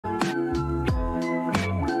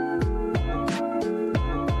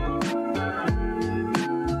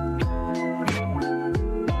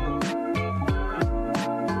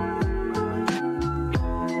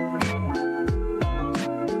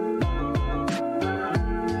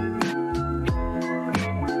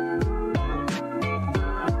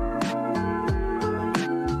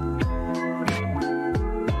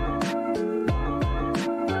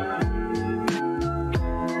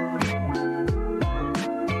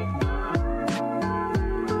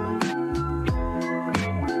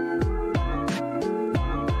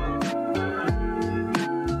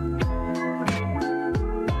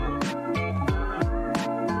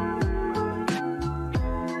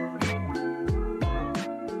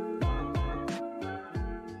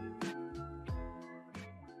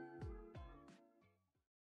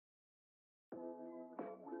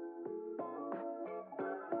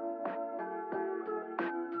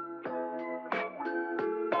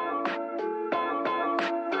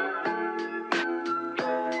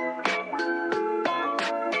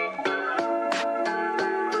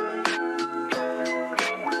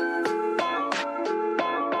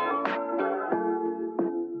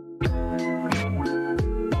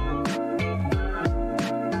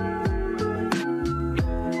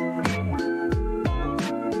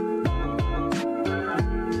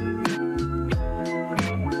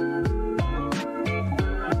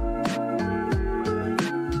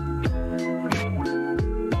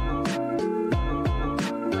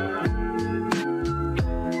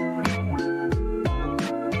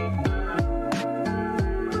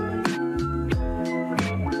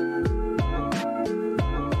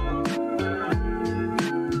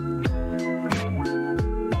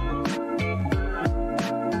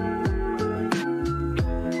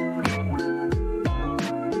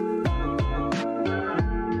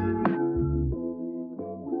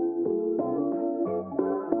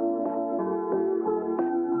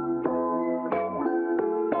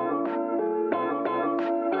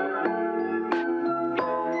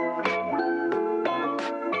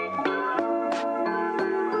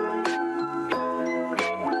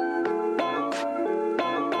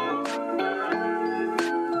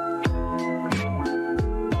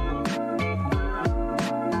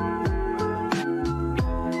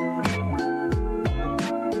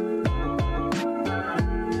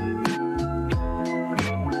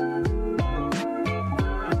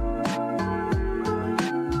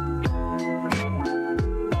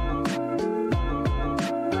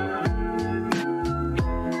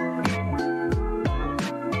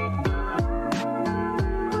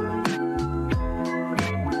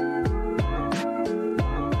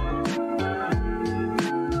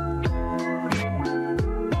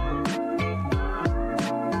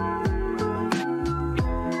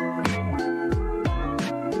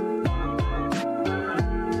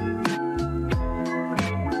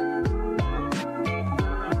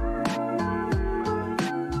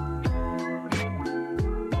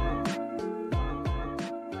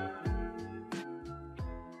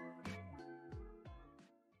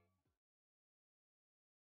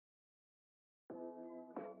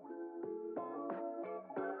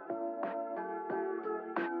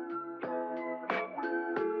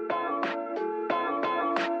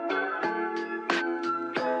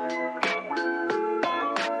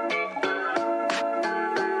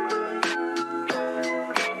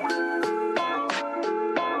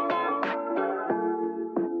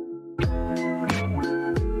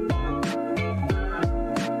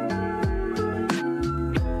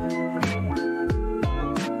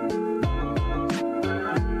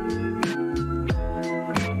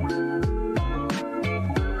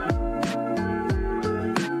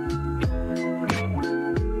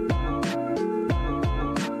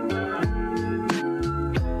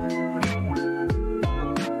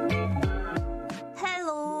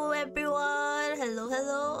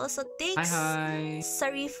Thanks, Hi.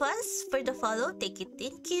 Sarifas, for the follow. Take it.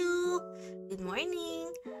 Thank you. Good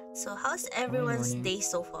morning. So, how's Morning, everyone's morning. day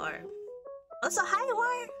so far? Also, hi,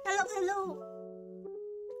 War. Hello, hello.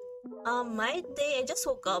 My day, I just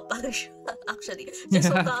woke up. Actually, just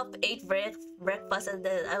woke up, ate breakfast, and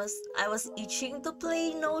then I was itching to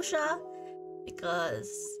play Nosha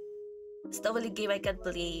because it's the only game I can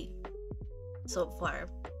play so far.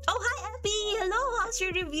 Oh, hi, Abby. Hello. How's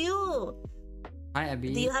your review? Hi,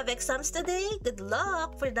 Abby. Do you have exams today? Good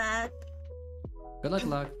luck for that. Good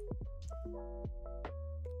luck.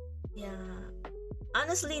 Yeah.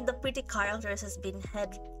 Honestly, the pretty characters has been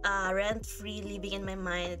rent-free living in my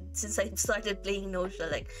mind since I started playing Nosha.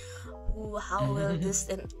 Like, ooh, how will this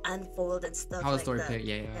unfold and stuff How the like story that. play?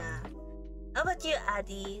 Yeah. How about you,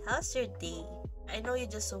 Addy? How's your day? I know you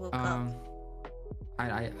just woke up.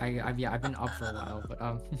 I've been up for a while, but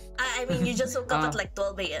I mean, you just woke up at like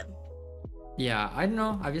 12 a.m. Yeah, I don't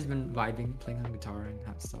know. I've just been vibing, playing on guitar and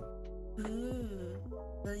have stuff. Ooh.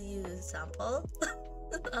 Will you sample?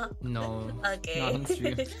 No. Okay. Not on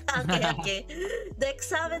stream. okay. The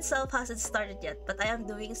exam itself hasn't started yet, but I am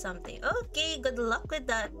doing something. Okay, good luck with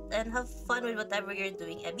that and have fun with whatever you're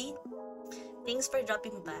doing, Abby. Thanks for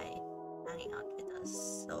dropping by, hanging out with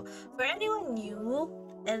us. So, for anyone new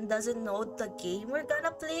and doesn't know the game we're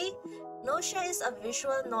gonna play, Nosha is a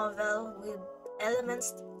visual novel with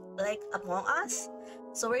elements like Among Us.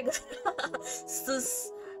 So we're gonna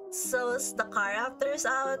suss the characters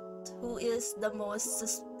out. Who is the most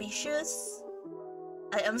suspicious?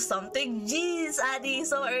 I am something. Jeez, Addy,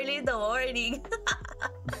 so early in the morning.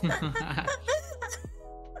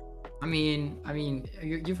 I mean,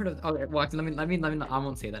 you've heard of. Oh, well, let me. I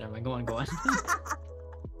won't say that. Go on. But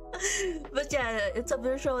yeah, it's a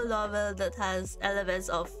visual novel that has elements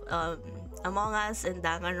of Among Us and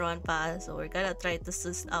Danganronpa. So we're gonna try to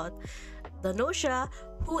suss out the Nosha,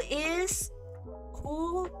 who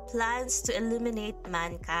plans to eliminate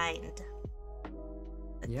mankind.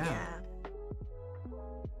 But Yeah.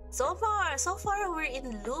 So far we're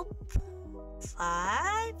in loop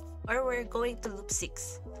 5 or we're going to loop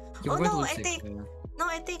 6. You're going to loop 6, I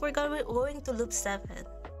think we're going to loop 7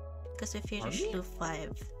 because we finished loop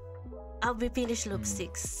 5. We finished loop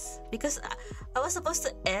 6 because I was supposed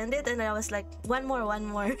to end it and I was like one more.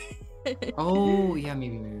 Oh yeah,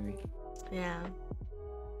 maybe. Yeah.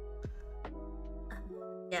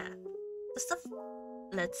 The stuff.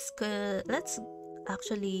 Let's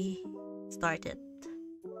actually start it.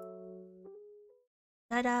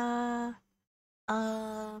 Ta-da!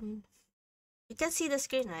 You can see the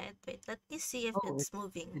screen, right? Wait, let me see if it's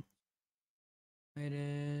moving. It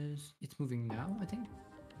is. It's moving now, I think.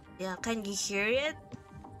 Yeah, can you hear it?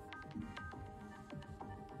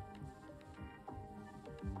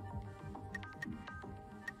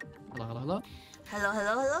 Hello.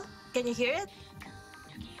 Hello. Can you hear it?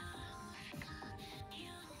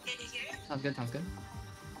 Sounds good.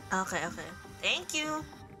 Okay. Thank you.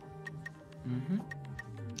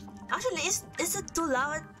 Actually, is it too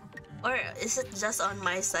loud? Or is it just on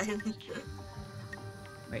my side?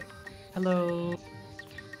 Wait. Hello.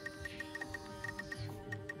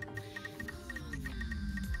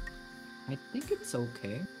 I think it's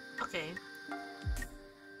okay. Okay.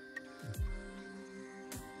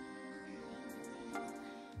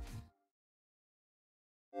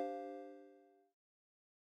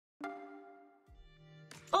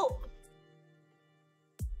 Oh!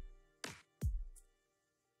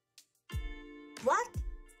 What?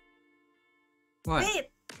 Wait,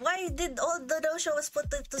 why did all the Nosha was put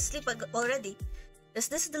to sleep already? Is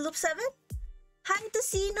this the loop 7? Hi,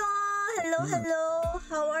 Tocino! Hello!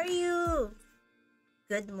 How are you?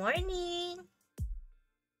 Good morning!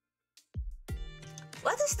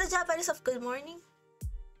 What is the Japanese of good morning?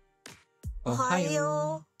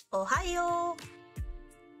 Ohayo!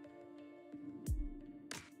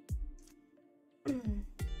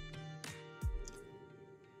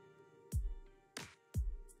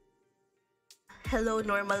 Hello,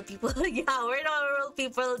 normal people. Yeah, we're normal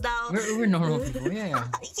people now. We're normal people. Yeah.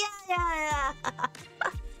 yeah.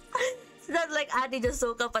 It's not like Addy just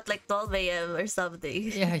woke up at like 12 a.m. or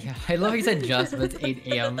something. Yeah. I love how you said just, but it's 8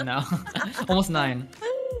 a.m. now. Almost 9.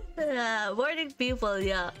 Yeah, morning people,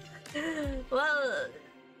 yeah. Well,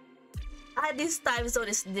 Addy's time zone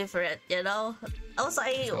is different, you know? Also,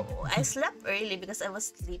 I slept early because I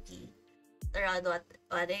was sleepy. Around 1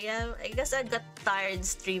 a.m. I guess I got tired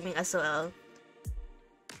streaming as well.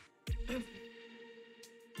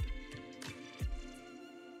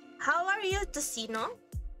 How are you, Tocino?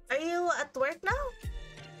 Are you at work now?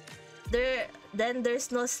 Then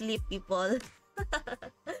there's no sleep, people.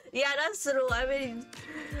 Yeah, that's true. I mean,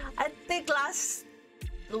 I think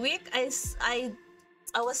week, I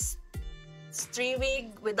was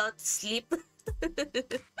streaming without sleep.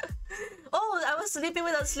 Oh, I was sleeping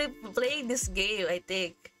without sleep playing this game, I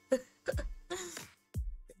think.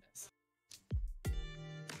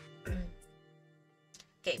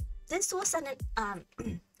 Okay, this was an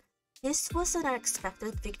this was an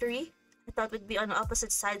unexpected victory. I thought we'd be on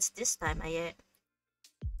opposite sides this time.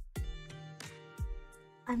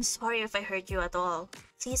 I'm sorry if I hurt you at all.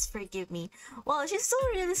 Please forgive me. Wow, she's so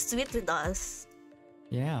really sweet with us.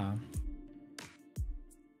 Yeah.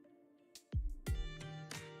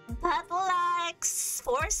 But like,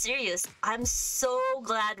 for serious, I'm so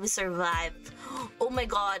glad we survived. Oh my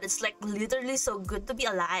god, it's like literally so good to be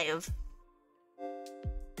alive.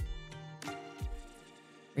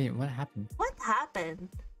 Wait, what happened? What happened?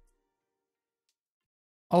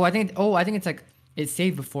 Oh, I think it's like it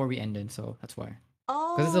saved before we ended, so that's why.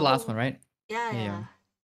 Oh, Because it's the last one, right? Yeah.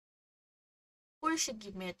 Or should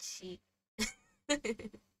give me a cheat.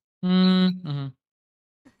 Mm-hmm.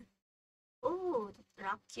 Oh,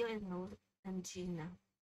 Rakio and Gina.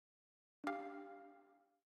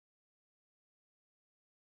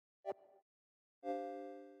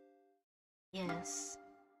 Yes.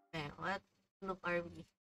 Okay, what loop are we?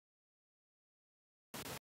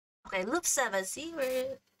 Okay, loop 7. See,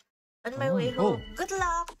 we're on my way home. Good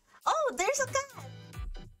luck. Oh, there's a cat.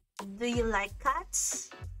 Do you like cats?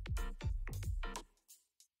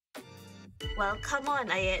 Well, come on.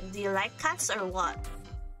 Do you like cats or what?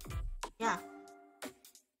 Yeah.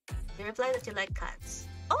 You reply that you like cats.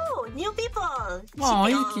 Oh, new people. Oh,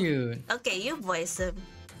 he's cute. Okay, you voice him.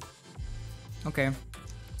 Okay.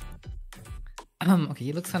 Okay,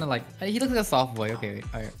 he looks kind of like a soft boy. Okay, wait,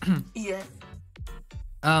 all right. Yeah.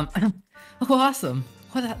 Oh, awesome.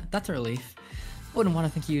 Well, that's a relief. Wouldn't want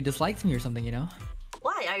to think you disliked me or something, you know?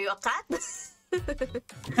 Why? Are you a cat?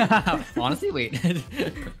 Honestly, wait.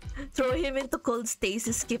 Throw him into cold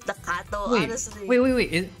stasis, skip the cat though, wait, honestly.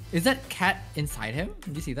 Wait. Is that cat inside him?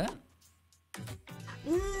 Did you see that?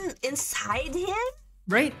 Inside him?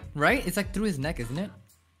 Right? It's like through his neck, isn't it?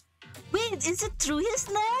 Wait, is it through his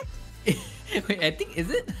neck? Wait, I think, is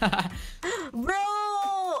it? Bro,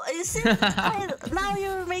 is it? Now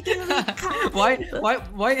you're making me cat. Why?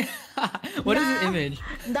 What is the image?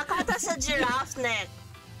 The cat has a giraffe neck.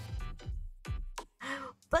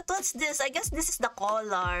 But what's this? I guess this is the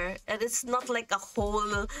collar, and it's not like a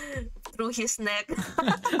hole through his neck.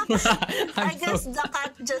 I guess the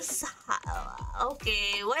cat just...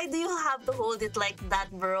 Okay, why do you have to hold it like that,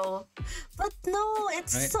 bro? But no, it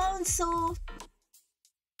sounds so...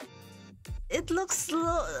 It looks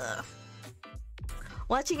slow.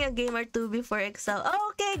 Watching a game or two before exam.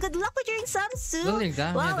 Oh, okay, good luck with your exam soon.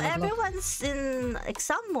 Wow, everyone's in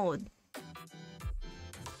exam mode.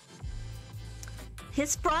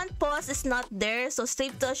 His front paws is not there, so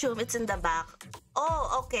safe to assume it's in the back.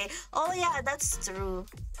 Oh, okay. Oh, yeah, that's true.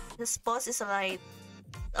 His paws is right.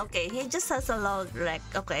 Okay, he just has a long leg.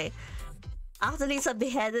 Okay. Actually, it's a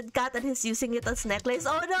beheaded cat and he's using it as necklace.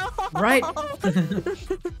 Oh, no! Right!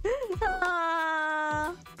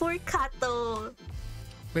 Poor cat, though.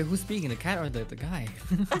 Wait, who's speaking? The cat or the guy?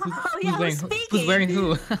 Oh, yeah, who's speaking? Who's wearing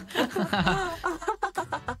who?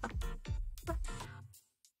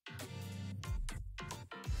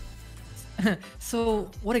 So,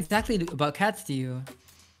 what exactly about cats do you...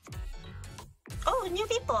 Oh, new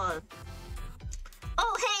people!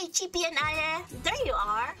 Oh, hey, Chippy and Aye! There you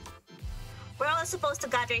are! We're all supposed to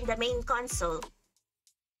gather in the main console.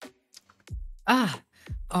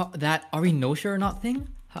 That are we no sure or not thing?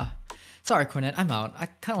 Huh. Sorry, Cornet, I'm out. I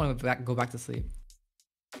kind of want to go back to sleep.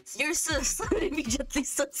 You're so immediately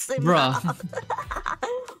so simple. Bruh.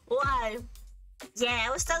 Why? Yeah,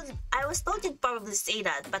 I was told you'd probably say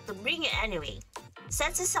that, but to bring it anyway.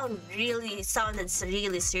 Since you sounded really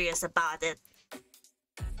serious about it.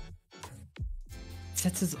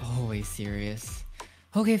 Setsu's always serious.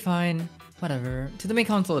 Okay, fine. Whatever. To the main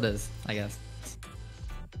console it is, I guess.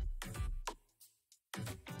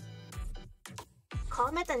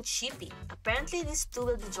 Comet and Chippy. Apparently these two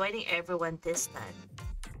will be joining everyone this time.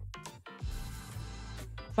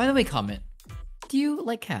 By the way, Comet, do you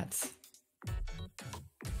like cats?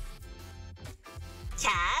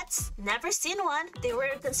 Cats? Never seen one. They were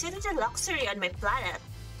considered a luxury on my planet.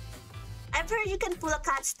 I've heard you can pull a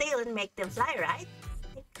cat's tail and make them fly, right?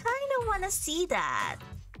 I kinda wanna see that.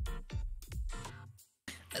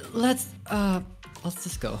 Let's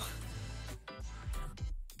just go.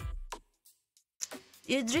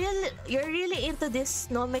 You're really into this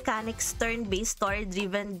no mechanics turn-based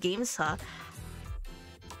story-driven games, huh?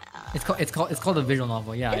 It's called a visual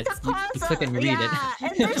novel. Yeah, it's you click and read it.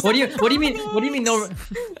 And What do you mean no?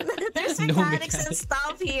 There's there's No mechanics and mechanic.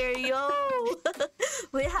 stuff here, yo.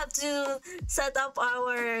 We have to set up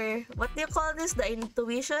our, what do you call this? The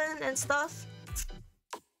intuition and stuff.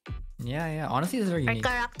 Yeah. Honestly, this is very Our unique.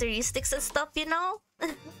 characteristics and stuff, you know?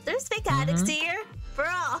 There's mechanics Mm-hmm. here,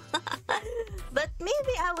 bro. But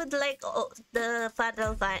maybe I would like the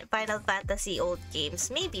Final Fantasy old games.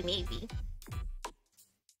 Maybe.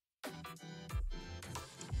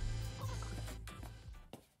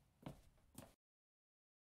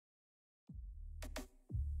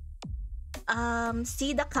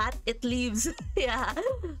 See the cat, it leaves. Yeah.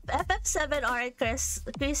 FF7 are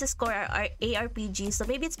Chris's core are ARPG, so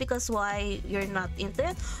maybe it's because why you're not into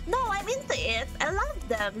it. No, I'm into it. I love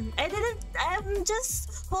them. I'm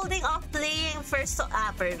just holding off playing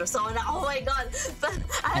Persona. Oh my god.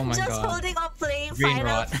 I'm my just god. holding off playing Brain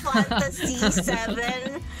Final rot. Fantasy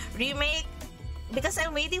 7 remake because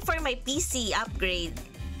I'm waiting for my PC upgrade.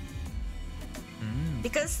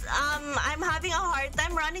 Because I'm having a hard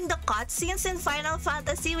time running the cutscenes in Final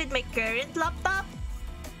Fantasy with my current laptop.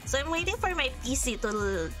 So I'm waiting for my PC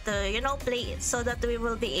to play it so that we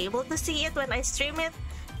will be able to see it when I stream it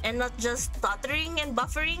and not just stuttering and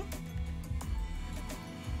buffering.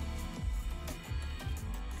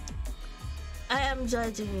 I am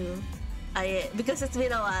judging you. Because it's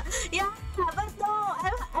been a while. Yeah, but no,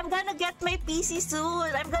 I'm gonna get my PC soon.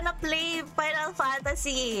 I'm gonna play Final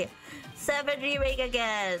Fantasy 7 remake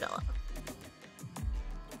again.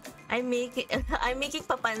 I'm making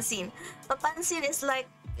papansin. Papansin is like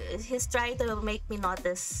he's trying to make me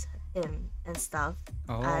notice him and stuff.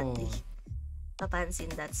 Oh.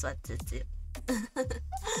 Papansin, that's what it is.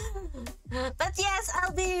 But yes,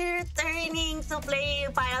 I'll be returning to play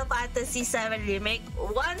Final Fantasy 7 remake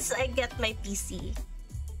once I get my PC.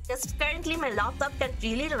 Because currently my laptop can't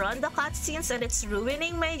really run the cutscenes and it's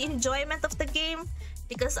ruining my enjoyment of the game.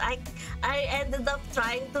 Because I ended up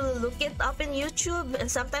trying to look it up in YouTube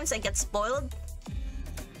and sometimes I get spoiled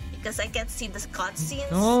because I can't see the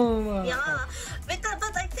cutscenes. Oh. Yeah, but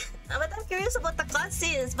I'm curious about the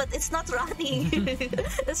cutscenes, but it's not running.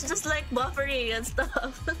 It's just like buffering and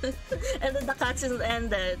stuff, and then the cutscenes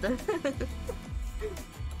ended.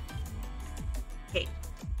 Okay.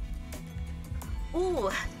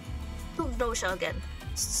 Ooh, two Nosha again.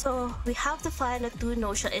 So we have to find the two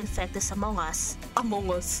Nosha infected among us,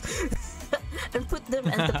 and put them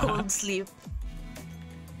into cold sleep.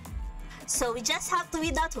 So we just have to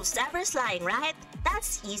weed out whoever's lying, right?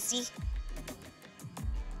 That's easy.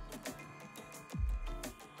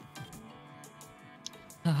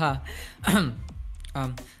 Haha.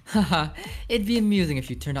 Haha. It'd be amusing if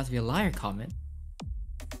you turned out to be a liar, comment.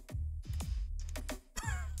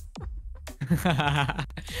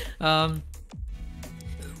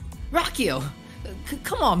 Rockio!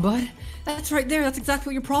 Come on, bud. That's right there. That's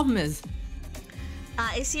exactly what your problem is.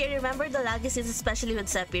 I see. Remember the legacies, especially with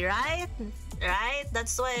Seppi, right? Right?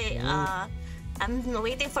 That's why I'm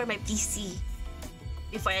waiting for my PC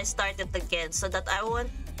before I start it again, so that the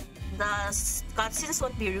cutscenes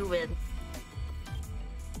won't be ruined.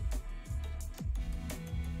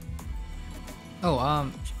 Oh,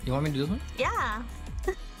 you want me to do this one? Yeah.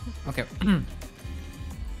 Okay.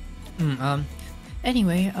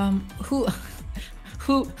 Anyway, who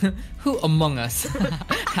among us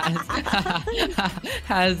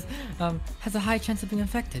has a high chance of being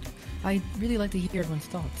infected? I'd really like to hear everyone's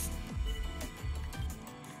thoughts.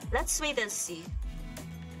 Let's wait and see.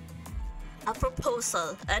 A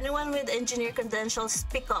proposal. Anyone with engineer credentials,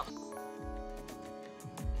 speak up.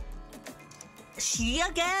 She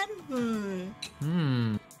again?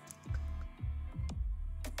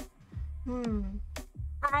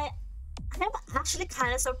 I'm actually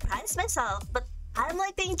kind of surprised myself, but I'm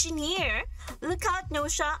like the engineer. Look out,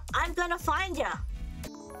 Nosha. I'm gonna find ya.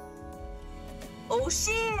 Oh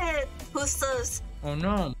shit! Who's this? Oh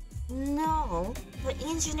no. No, the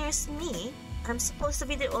engineer's me. I'm supposed to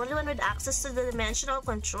be the only one with access to the dimensional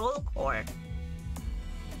control core.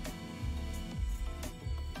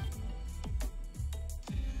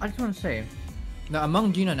 I just want to say, that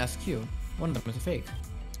among Gina and SQ, one of them is a fake.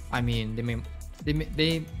 I mean, they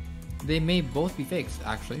may both be fakes.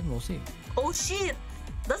 Actually, we'll see. Oh shit!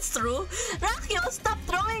 That's true. Rakio, stop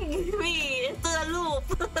throwing me into the loop.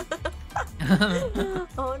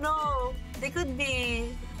 Oh no, they could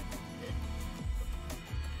be.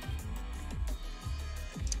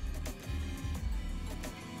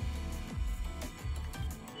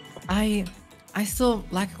 I still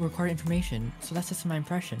lack required information, so that's just my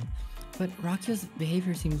impression. But Rakio's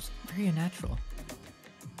behavior seems very unnatural.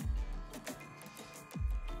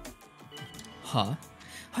 Huh?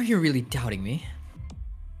 Are you really doubting me?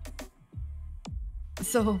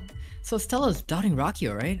 So Stella's doubting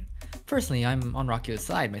Rakio, right? Personally, I'm on Rakyo's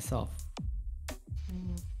side myself.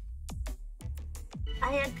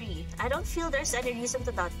 I agree. I don't feel there's any reason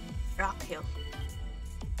to doubt Rakyo.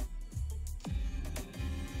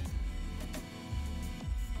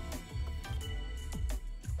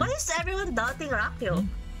 Why is everyone doubting Rakyo?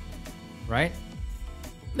 Right?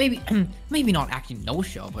 Maybe maybe not actually no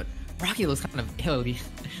show, but Rakyo was kind of alien.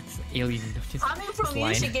 Coming from you,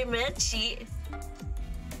 Shigemechi.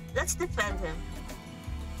 Let's defend him.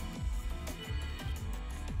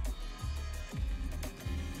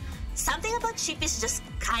 Something about Chip is just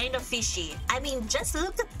kind of fishy. I mean, just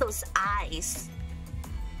look at those eyes.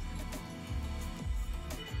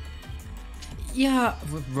 Yeah,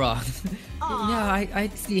 bruh. Aw. Yeah, I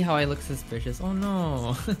see how I look suspicious. Oh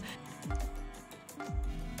no.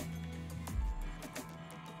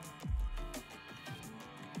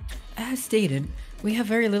 As stated, we have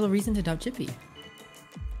very little reason to doubt Chippy.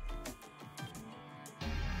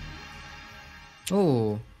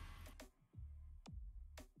 Oh.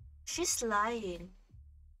 She's lying.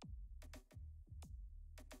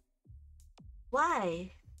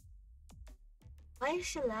 Why? Why is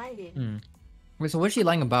she lying? Wait, so what's she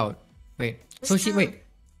lying about? Wait, so she wait.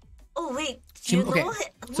 Oh wait, She- you okay, know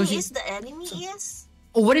so who she- is the enemy is?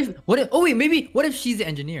 Oh, what if? Oh wait, maybe what if she's the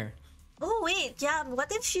engineer? Oh wait, yeah.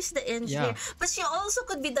 What if she's the engineer? Yeah. But she also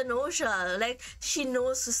could be the Nosha. Like she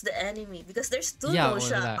knows who's the enemy because there's two Yeah,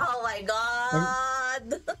 Nosha. that. Oh my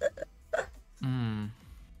god.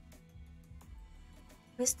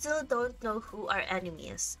 We still don't know who our enemy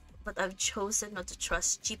is, but I've chosen not to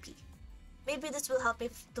trust GP. Maybe this will help me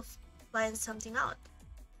to find something out.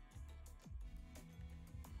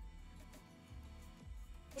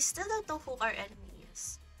 We still don't know who our enemy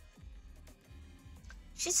is.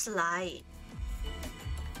 She's lying.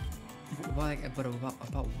 But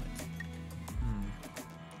about what?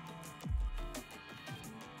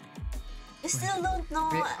 We still don't know.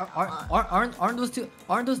 Wait, aren't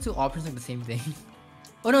those two options like the same thing?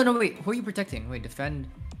 Oh no, wait, who are you protecting? Wait, defend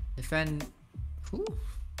who?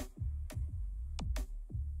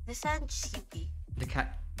 Defend Chippy.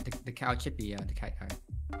 The cow Chippy, yeah, the cat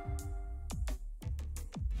guy.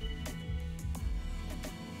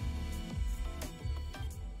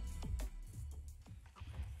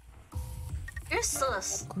 You're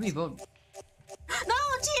sus. Could we vote? No,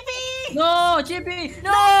 Chippy! No, Chippy!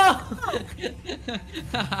 No!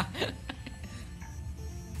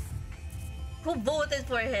 Who voted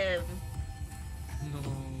for him? No.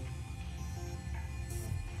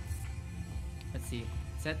 Let's see.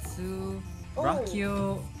 Setsu, Oh.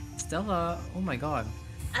 Rakyo, Stella. Oh my god.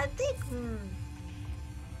 I think,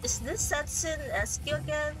 is this Setsun SQ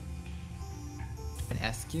again? An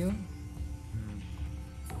SQ?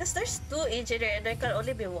 Because there's two engineers and there can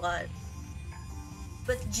only be one.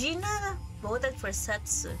 But Gina voted for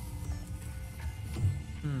Setsun.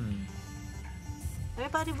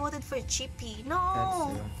 Everybody voted for Chippy.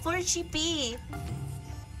 No! Setsu. For Chippy!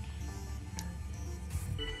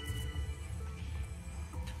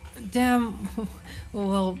 Damn.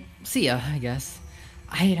 Well, see ya, I guess.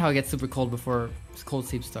 I hate how it gets super cold before cold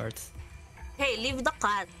sleep starts. Hey, leave the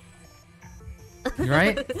cat.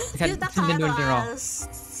 Right? Leave the Didn't do anything wrong. cat.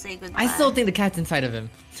 Say goodbye. I still think the cat's inside of him.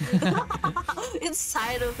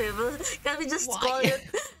 Inside of him. Can we just Why? call it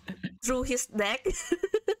through his neck?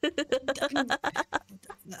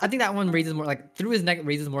 I think that one raises more, like, through his neck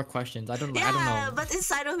raises more questions. I don't Yeah, know. but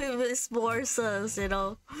inside of him is more sus, you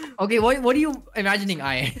know. Okay, what are you imagining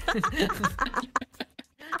I?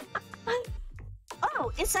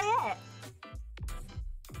 Oh, it's Aye.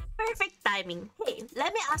 Perfect timing. Hey,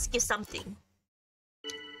 let me ask you something.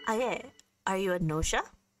 Aye, are you a Nosha?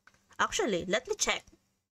 Actually, let me check.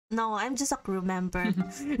 No, I'm just a crew member.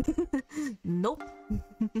 Nope.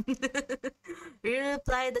 You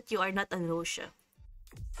reply that you are not a Nosha.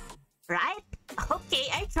 Right? Okay,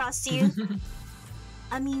 I trust you.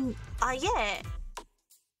 I mean, yeah.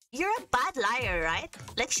 You're a bad liar, right?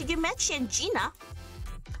 Like Shigemechi and Gina.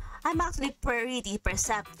 I'm actually pretty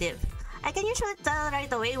perceptive. I can usually tell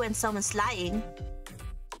right away when someone's lying.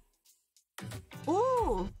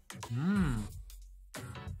 Ooh.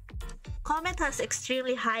 Comment has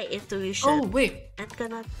extremely high intuition. Oh wait. And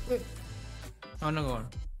cannot Oh no, go on.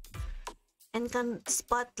 and can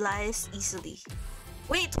spot lies easily.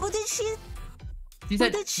 Wait, who did she? She Who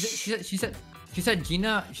said did she said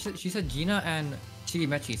Gina. She said Gina and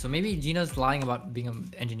Shigemechi. So maybe Gina's lying about being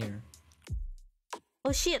an engineer.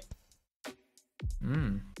 Oh shit.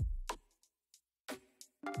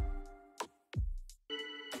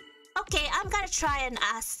 Okay, I'm gonna try and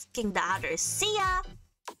asking the others. See ya.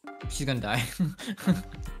 She's gonna die.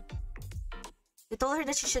 We told her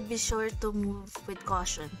that she should be sure to move with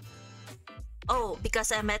caution. Oh,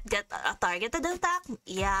 because I might get a targeted attack?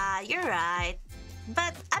 Yeah, you're right.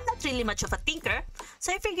 But I'm not really much of a thinker,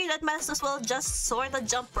 so I figured I might as well just sort of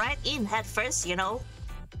jump right in head first, you know?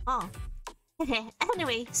 Oh.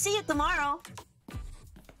 Anyway, see you tomorrow.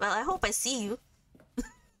 Well, I hope I see you.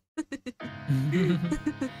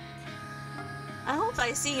 I hope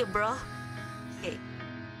I see you, bro. Okay.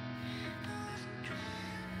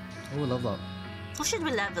 Oh, level up. How should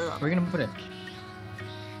we level up? Where are you gonna put it?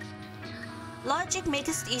 Logic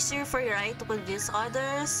makes it easier for your eye to convince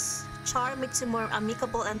others. Charm makes you more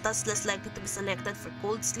amicable and thus less likely to be selected for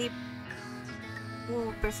cold sleep.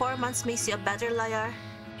 Ooh, performance makes you a better liar.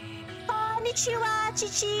 Konnichiwa,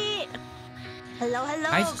 Chichi! Hello, hello.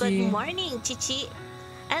 Hi, Good Chichi. morning, Chichi.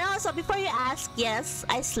 And also, before you ask, yes,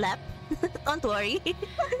 I slept. Don't worry.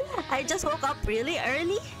 I just woke up really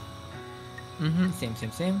early. Same,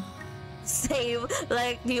 same, same. Same,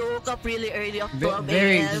 like you woke up really early of 12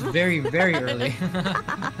 Very, a.m. just very, very early.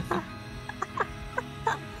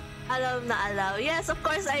 Alam na alam. Yes, of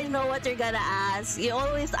course, I know what you're gonna ask. You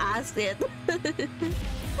always ask it. Okay,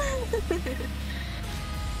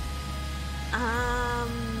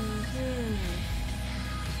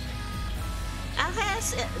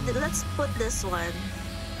 let's put this one.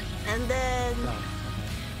 And then...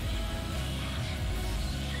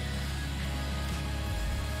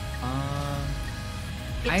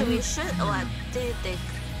 Intuition? What do you think?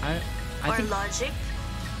 I or think, logic?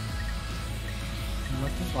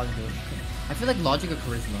 what does logic do? I feel like logic or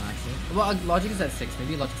charisma actually. Well, logic is at 6,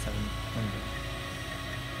 maybe logic 7.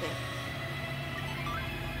 Okay.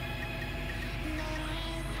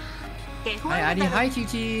 Okay, who Hi are Addy, we hi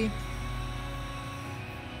Chichi.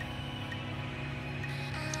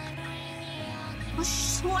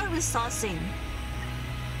 Who are we saucing?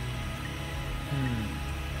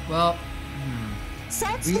 Well,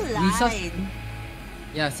 Setsu we lied.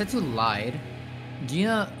 yeah, Setsu lied.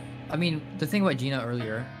 Gina, I mean, the thing about Gina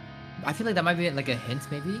earlier, I feel like that might be like a hint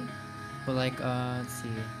maybe. But like, let's see.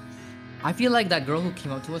 I feel like that girl who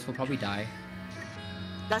came up to us will probably die.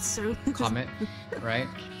 That's true. Comet, right?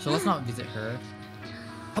 So let's not visit her.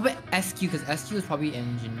 How about SQ? Because SQ is probably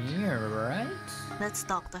engineer, right? Let's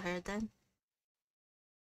talk to her then.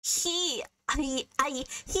 Are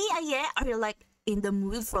you like in the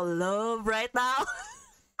mood for love right now?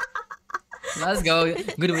 Let's go.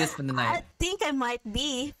 Good way to spend the night. I think I might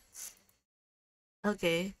be.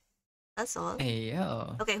 Okay, that's all. Hey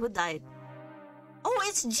yo. Okay, who died? Oh,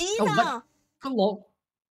 it's Gina. Oh, what? Hello.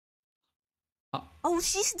 Oh,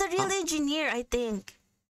 she's the real engineer, I think.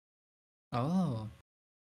 Oh.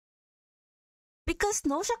 Because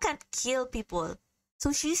Nosha can't kill people.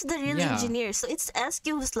 So she's the real engineer. So it's SQ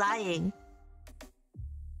who's lying.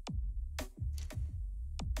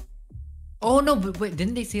 Oh no, but wait,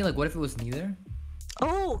 didn't they say like what if it was neither?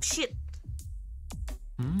 Oh shit.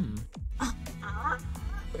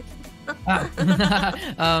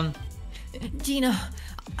 Gina,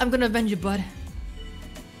 I'm gonna avenge you, bud.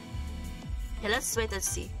 Yeah, let's wait and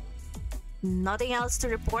see. Nothing else to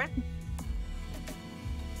report?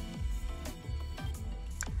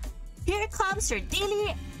 Here comes your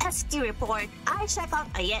daily SQ report. I check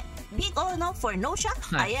out Ayet. Big ol' no for Nosha.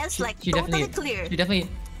 Ayet's like totally clear.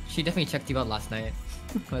 She definitely checked you out last night.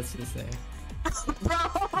 Let's just say. Bro!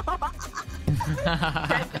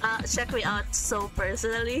 check me out so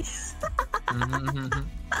personally.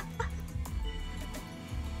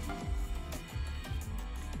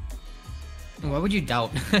 Why would you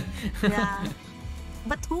doubt? Yeah.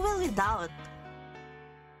 But who will we doubt?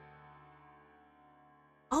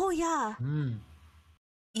 Oh yeah.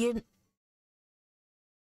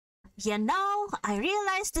 You know, I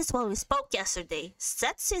realized this while we spoke yesterday.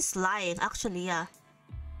 Setsu is lying, actually, yeah.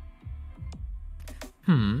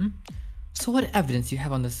 So what evidence do you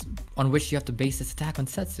have on this, on which you have to base this attack on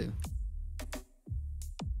Setsu?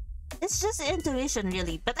 It's just intuition,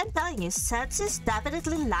 really. But I'm telling you, Setsu is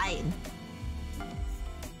definitely lying.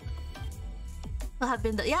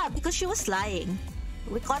 Yeah, because she was lying.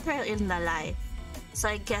 We caught her in the lie. So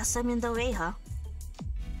I guess I'm in the way, huh?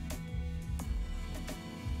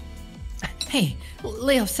 Hey,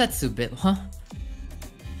 lay off Setsu a bit, huh?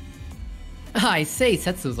 I say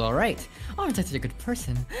Setsu's alright. Aren't I such a good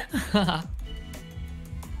person?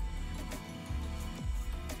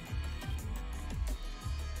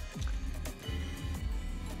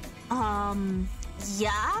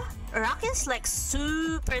 Yeah? Rock is like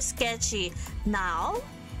super sketchy. Now?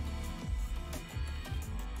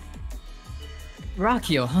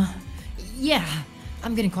 Rakio, huh? Yeah,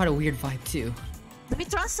 I'm getting quite a weird vibe too. Do we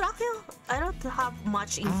trust Rakio? I don't have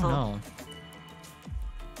much info. I don't know.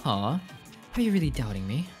 Huh? Are you really doubting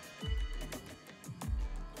me?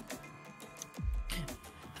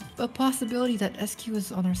 The possibility that SQ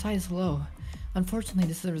is on our side is low. Unfortunately,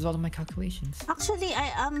 this is a result of my calculations. Actually,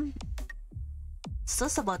 I am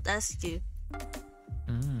sus about SQ.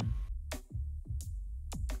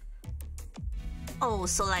 Oh,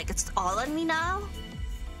 so like it's all on me now?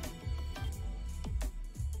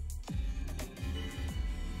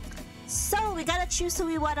 So we gotta choose who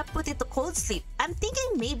we wanna put into cold sleep. I'm thinking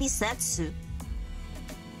maybe Setsu.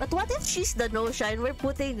 But what if she's the Nosha and we're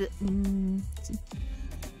putting...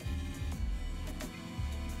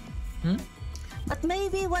 But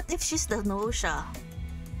maybe what if she's the Nosha?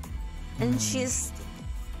 And she's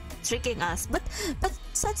tricking us. But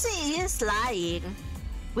Setsu is lying.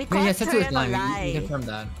 We caught her in a lie. We confirmed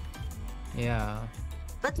that. Yeah.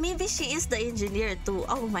 But maybe she is the engineer too.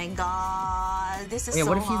 Oh my god. This is so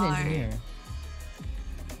hard. What if she's the engineer?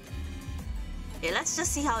 Okay, let's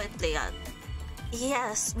just see how it plays out.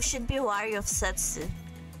 Yes, we should be wary of Setsu.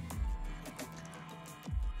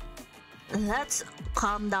 Let's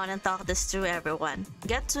calm down and talk this through, everyone.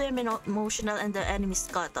 Get too emotional and the enemies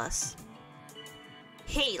got us.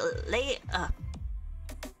 Hey, lay up.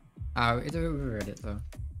 We read it though.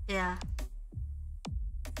 Yeah.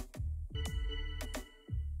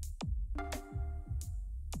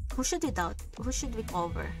 Who should we doubt? Who should we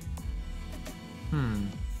cover?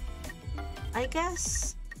 I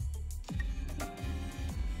guess...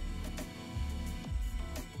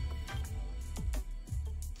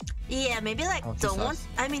 Yeah, maybe like don't...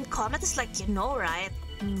 I mean, Comet is like, you know, right?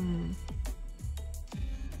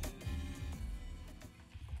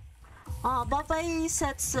 Oh, bye-bye,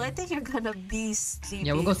 Setsu. I think you're gonna be sleepy.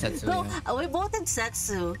 Yeah, we'll go Setsu. No, we voted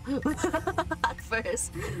Setsu at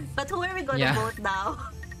first. But who are we gonna vote now?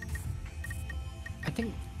 I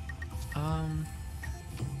think...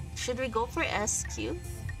 Should we go for SQ?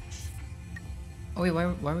 Oh wait, why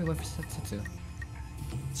are we going for Setsu?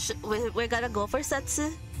 We're gonna go for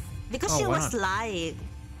Setsu? Because she was lying.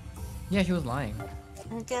 Yeah, she was lying.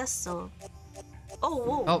 I guess so. Oh,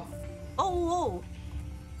 whoa. Oh. Oh, whoa.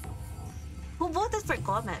 Who voted for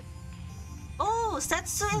Comet? Oh,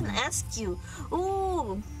 Setsu and SQ.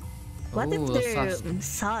 Ooh. What if they're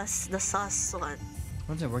sus? The sus one.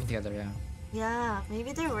 What if they're working together, yeah. Yeah,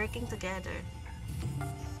 maybe they're working together.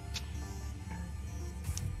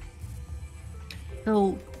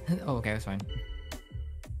 Oh, okay, that's fine.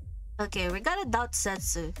 Okay, we gotta doubt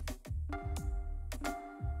Setsu.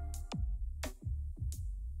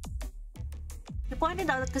 He pointed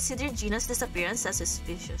out that considered Gina's disappearance as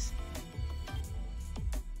suspicious.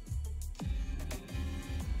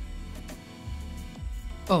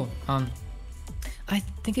 Oh, I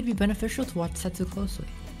think it'd be beneficial to watch Setsu closely.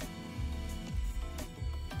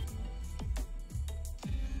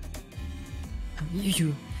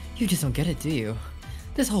 You just don't get it, do you?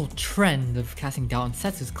 This whole trend of casting doubt on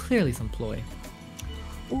Setsu is clearly some ploy.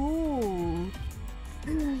 Ooh.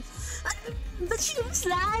 But she was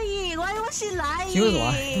lying! Why was she lying? She was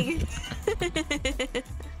lying.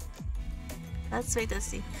 Let's wait and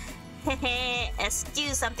see. Hehe,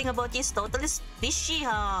 SQ, something about you is totally fishy,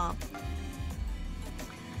 huh?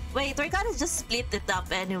 Wait, we're gonna just split it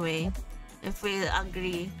up anyway. If we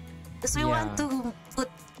agree. Because we want to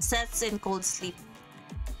put sets in cold sleep.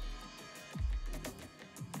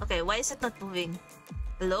 Okay, why is it not moving?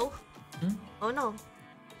 Hello? Oh no.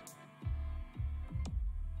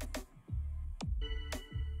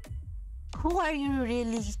 Who are you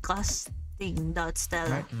really casting, Dot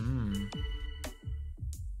Stella?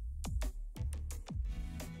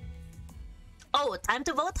 Oh, time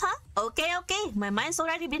to vote, huh? Okay, okay. My mind's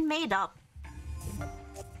already been made up.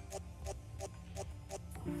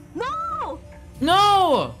 No!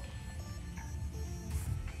 No!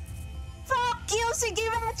 Fuck you,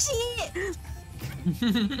 Shigebachi!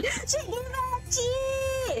 Shigebachi!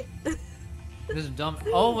 This dumb...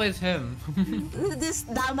 Always him. This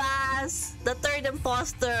dumbass. The third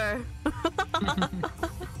imposter.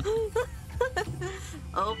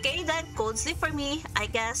 Okay then, cold sleep for me, I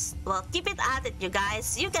guess. Well, keep it at it, you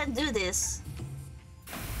guys. You can do this.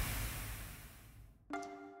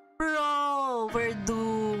 Bro, we're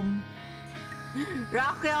doomed.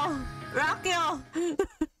 Rakyo! Rakyo!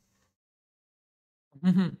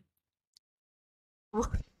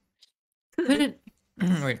 Couldn't...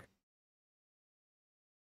 Wait.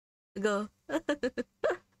 Go.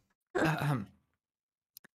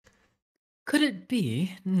 Could it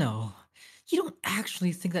be? No. You don't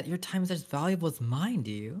actually think that your time is as valuable as mine,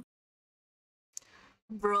 do you?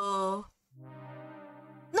 Bro.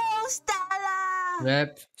 No, Stella!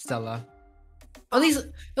 Rip, Stella. At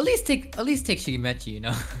least take Shigemechi, you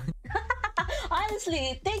know. I'm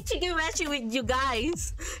honestly, take Shigemeshi with you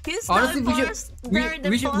guys. He's Honestly, not we should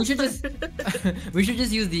forced. we should just we should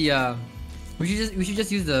just use the we should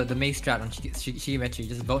just use the mace strat on Shigemechi.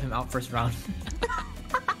 Just vote him out first round.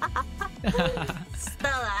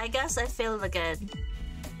 Stella, I guess I failed again.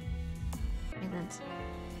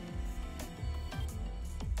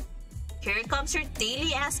 Here comes your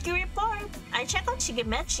daily ASCII report. I check out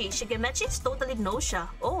Shigemechi. Shigemechi is totally no-sha.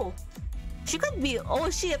 Oh, she could be. Oh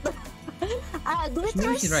shit. Do we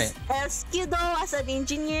trust right. ASCII though as an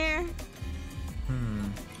engineer?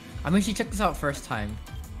 I mean, she checked this out first time,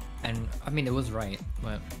 and I mean it was right,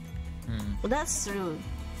 but. Well, that's true.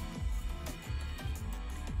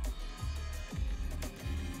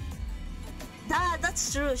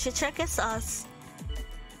 That's true. She checks us.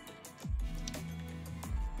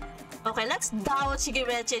 Okay, let's down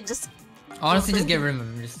Shigemechi and just... Honestly, just get rid of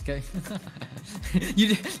him. Just kidding.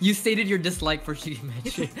 you stated your dislike for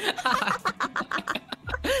Shigemechi.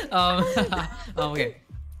 Okay.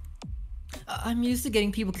 I'm used to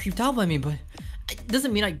getting people creeped out by me, but it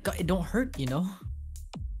doesn't mean it don't hurt, you know?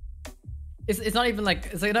 It's not even like,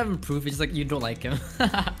 it's like not even proof, it's just like you don't like him.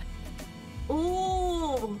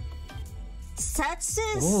 Ooh! Setsu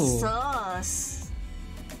is sus.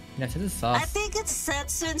 Yeah, Setsu is sus. I think it's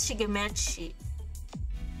Setsu and Shigemechi.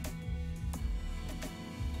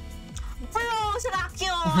 Bro,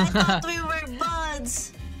 Shirakyo! I thought we were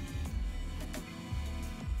buds!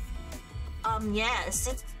 Yes,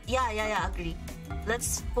 it's... Yeah, agree.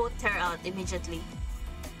 Let's put her out immediately.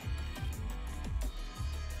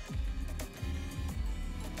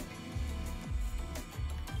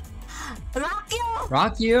 Rakyo!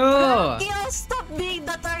 Rakyo, stop being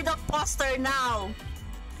the third imposter now!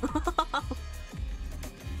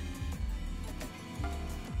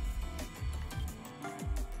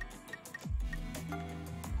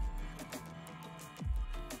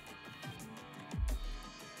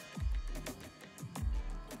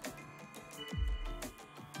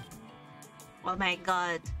 Oh my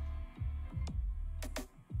god.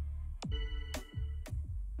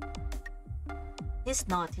 He's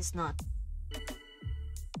not.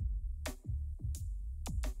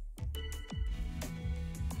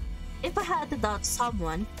 If I had to doubt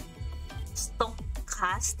someone,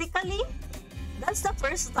 stochastically, that's the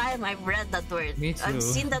first time I've read that word. Me too. I've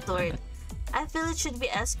seen that word. I feel it should be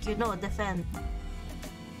SQ, no, defend.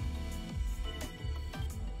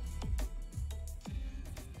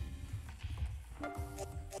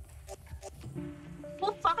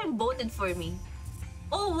 Who fucking voted for me?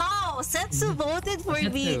 Oh wow, Setsu voted for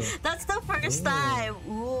me. That's the first time.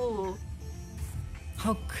 Ooh.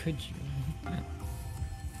 How could you? Gonna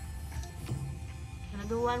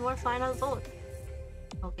do one more final vote.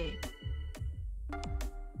 Okay.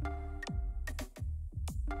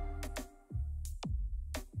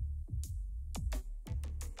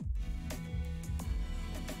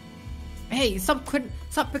 Hey, stop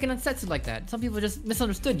picking on Setsu like that. Some people just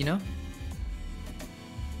misunderstood, you know?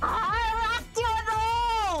 I rocked you,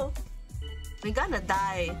 no! We're gonna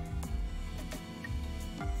die.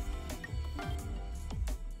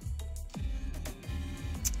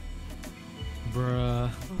 Bruh.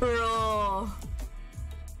 Bro.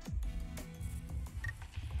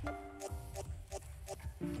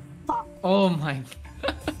 Fuck. Oh my.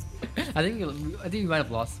 I think you might have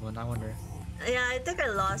lost one. I wonder. Yeah, I think I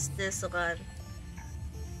lost this one.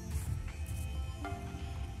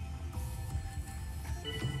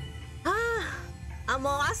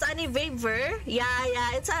 Among Us anime ver? Yeah,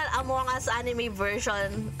 it's an Among Us anime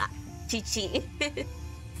version. Chichi.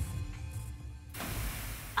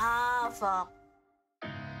 Fuck.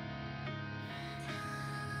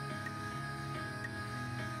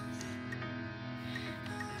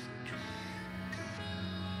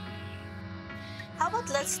 How about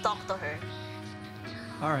let's talk to her?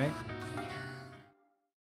 Alright.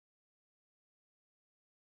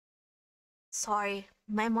 Sorry,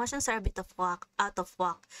 my emotions are a bit out of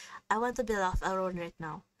whack. I want to be left alone right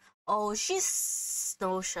now. Oh, she's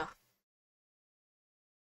no-sha.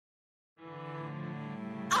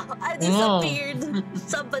 Oh, I disappeared.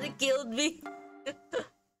 Somebody killed me.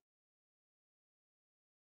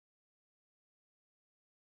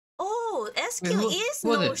 Oh, SQ is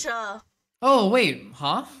no-sha. Oh, wait.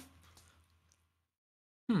 Huh?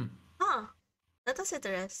 Huh. That was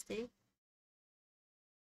interesting.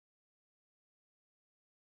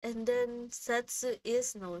 And then Setsu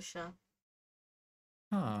is no-sha.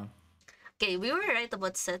 Huh. Okay, we were right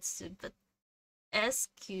about Setsu, but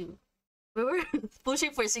SQ. We were pushing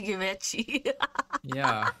for Shigemechi.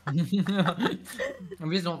 Yeah.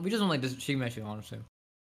 we just don't like this Shigemechi, honestly.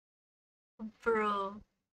 Bro.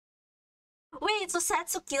 Wait, so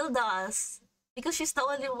Setsu killed us. Because she's the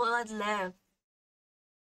only one left.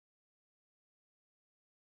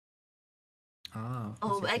 Ah,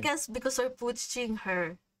 I Oh, see, I I see. guess because we're pushing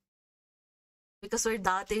her. Because we're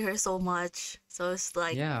doubting her so much. So it's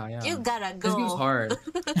like, Yeah, you yeah. gotta This game's go. hard.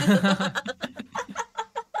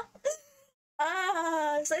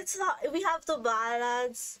 So it's not, we have to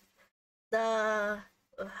balance the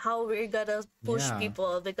how we're gonna push Yeah.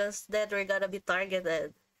 people because then we're gonna be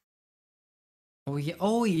targeted.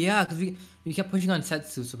 Oh yeah, because we kept pushing on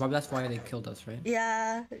Setsu, so probably that's why they killed us, right?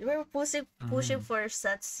 Yeah, we're pushing Mm-hmm. for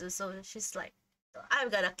Setsu, so she's like, I'm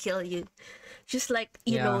gonna kill you. She's like,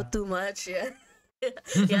 you know Yeah. too much, yeah.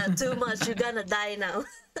 Yeah, too much, you're gonna die now.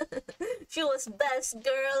 She was best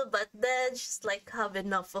girl, but then she's like, have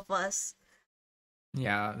enough of us.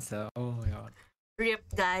 Yeah, so oh my god. Rip,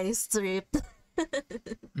 guys, rip.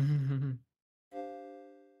 Mm-hmm.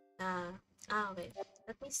 uh, wait,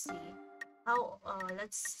 let me see. How,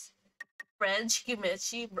 let's French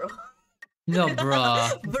Kimechi, bro. No,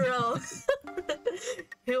 bruh. Bro.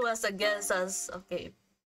 He was against us. Okay.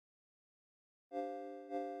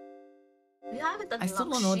 We haven't I still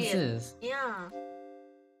unlocked don't know what this shit. is. Yeah.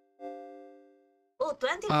 Oh,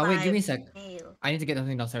 Wait, give me 25 a sec. male. I need to get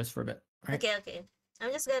something downstairs for a bit. Right? Okay, okay.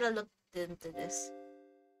 I'm just gonna look into this.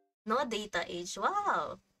 No data age.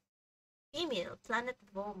 Wow. Female. Planet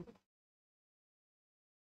Bomb.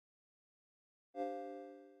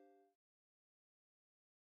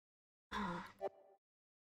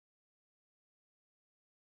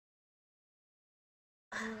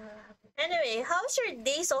 Anyway, how's your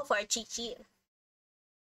day so far, Chichi?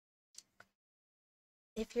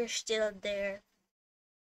 If you're still there,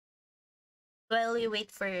 while we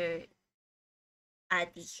wait for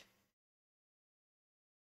Addy.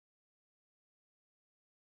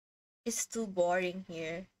 It's too boring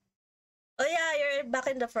here. Oh yeah, you're back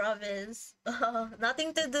in the province.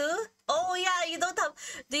 Nothing to do? Oh yeah, you don't have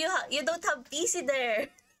you don't have PC there.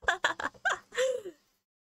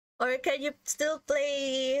 Or can you still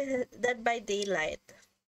play Dead by Daylight?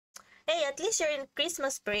 Hey, at least you're in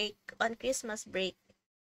Christmas break. On Christmas break.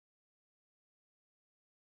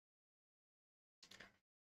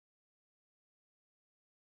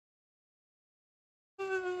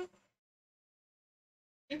 Hmm.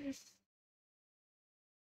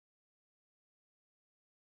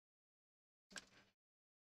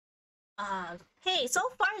 Hey, so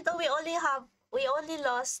far though we only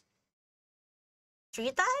lost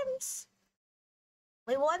 3 times.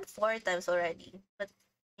 We won 4 times already. But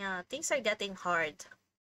yeah, things are getting hard.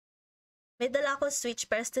 May dala ako Switch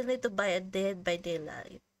pero still need to buy a Dead by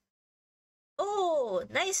Daylight. Oh,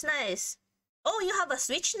 nice, nice. Oh, you have a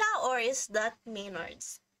Switch now, or is that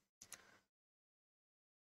Maynard's?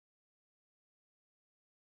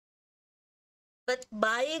 But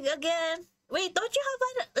buying again? Wait, don't you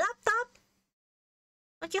have a laptop?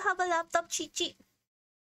 Don't you have a laptop, Chichi?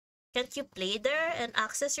 Can't you play there and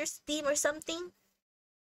access your Steam or something?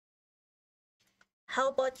 How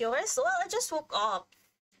about yours? Well, I just woke up,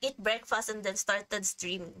 ate breakfast, and then started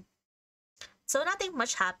streaming. So nothing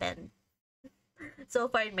much happened so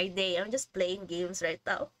far in my day. I'm just playing games right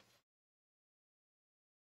now.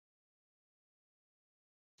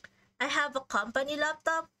 I have a company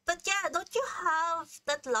laptop, but yeah, don't you have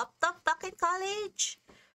that laptop back in college?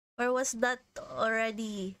 Or was that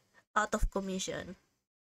already out of commission?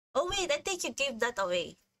 Oh wait, I think you gave that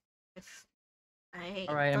away. If I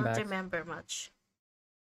Alright, I'm don't back. remember much.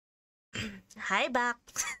 Hi back.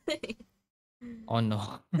 Oh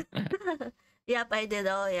no. Yep, I did.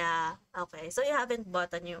 Oh yeah. Okay, so you haven't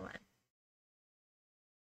bought a new one.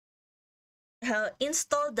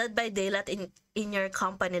 Install Dead by Daylight in your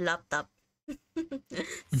company laptop.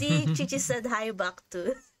 See, Chichi said hi back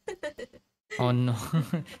too. Oh no.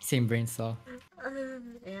 Same brain cell.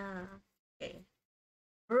 Yeah. Okay.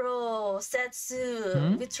 Bro, Setsu,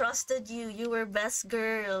 Hmm? we trusted you. You were best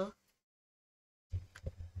girl.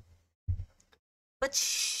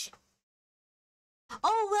 But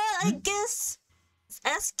oh well, I Hmm? guess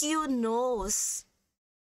SQ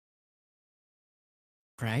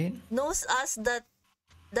Right? knows us that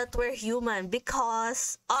we're human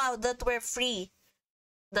because that we're free,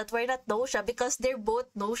 that we're not Nosha because they're both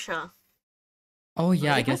Nosha. Oh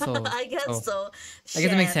yeah, I guess so. I guess So so. I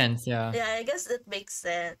guess it makes Shit. sense, yeah. Yeah, I guess it makes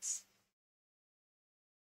sense.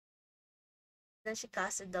 Then she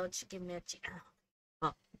casted down Shikimechi.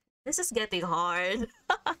 Oh, this is getting hard.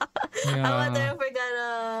 I wonder Yeah. if we're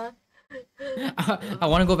gonna. I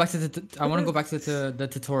want to go back to I want to go back to the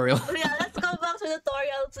tutorial. Yeah, let's go back to the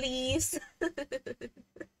tutorial, please.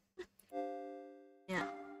 Yeah.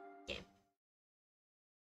 Okay.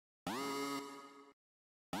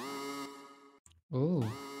 Ooh.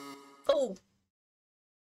 Oh.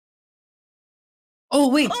 Oh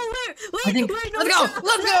wait, Oh, wait, I think. we're Let's go! Nosha!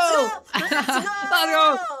 Let's go! Let's go! Let's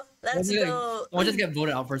go! Let's go! I'll just get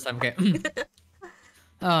voted out first time. Okay.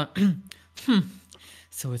 uh,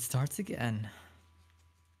 so it starts again.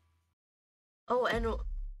 Oh, and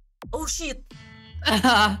oh shit!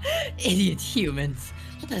 Idiot humans.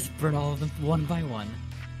 Let's burn all of them one by one.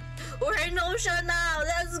 We're in Nosha now.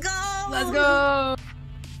 Let's go! Let's go!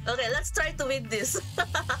 Okay, let's try to win this.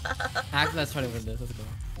 Actually, let's try to win this. Let's go.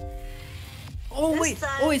 Oh This wait!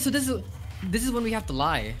 time- Oh wait! So this is when we have to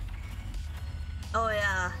lie. Oh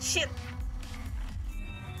yeah, shit.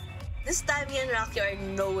 This time me and Rocky are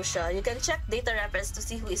in Nosha. You can check data reference to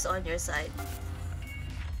see who is on your side.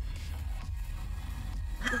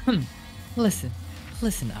 Listen,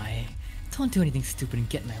 I don't do anything stupid and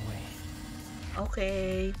get in my way.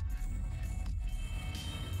 Okay.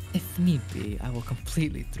 If need be, I will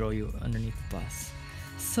completely throw you underneath the bus.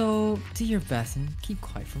 So do your best and keep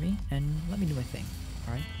quiet for me, and let me do my thing.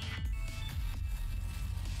 All right?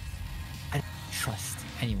 I don't trust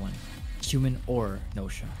anyone, human or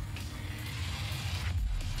Nosha.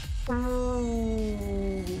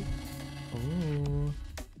 Ooh. Ooh.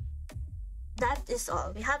 That is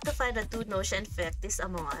all. We have to find a two Nosha infectis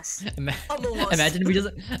among us. Imagine we just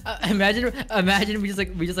imagine we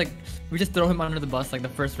just throw him under the bus like the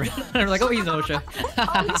first round. We're like, oh, he's Nosha.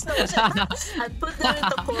 Oh, he's Nosha. And put them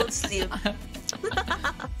into cold sleep.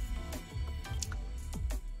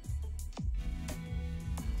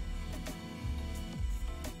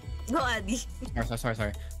 Go, Addy.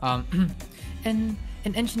 Sorry. And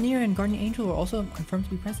an engineer and guardian angel were also confirmed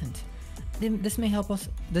to be present. This may help us.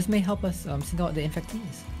 Single out the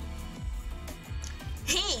infectees.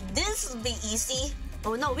 Hey, this will be easy.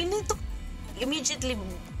 Oh no, we need to immediately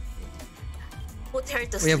put her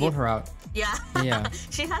to Oh, yeah, sleep. vote her out. Yeah. Yeah.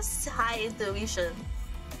 She has high intuition.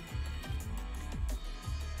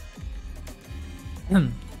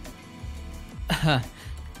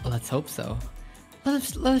 Let's hope so.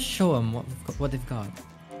 Let's show them what they've got.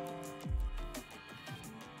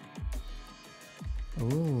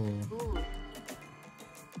 Ooh. Ooh.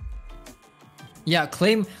 Yeah,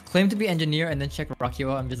 claim to be engineer and then check Rocky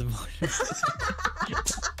out and just vote.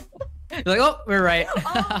 You're like, oh, we're right.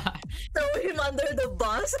 Oh, throw him under the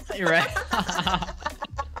bus. You're right.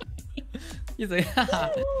 He's like,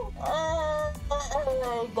 Oh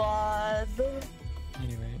my god.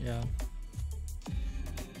 anyway, yeah.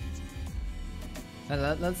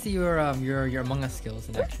 Let's see your Among Us skills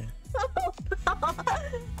in action.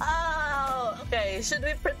 Oh, okay. Should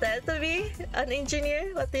we pretend to be an engineer?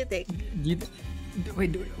 What do you think?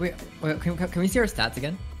 Wait. Can we see our stats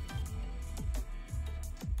again?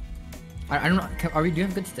 I don't know. Do you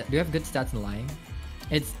have good stats in lying?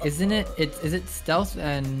 Is it stealth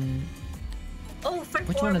and Oh,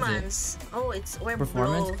 which one is it? performance. Oh, we're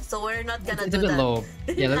Performance? bro, so we're not gonna it's do a bit that. low.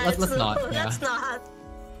 Yeah, let's it's not. low. Yeah. Let's not.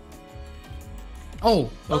 Oh,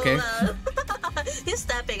 okay. Oh, well. He's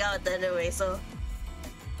stepping out anyway, so.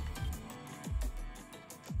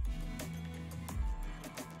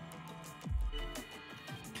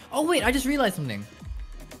 Oh wait, I just realized something.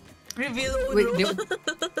 Reveal own Wait, rule.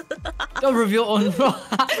 don't reveal own role.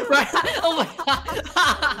 Oh my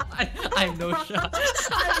god. I'm Nosha.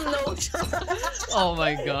 I'm Nosha. Oh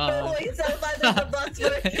my god. Throw yourself under the bus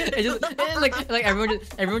for It just like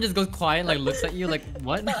everyone just goes quiet and like looks at you like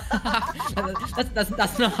what?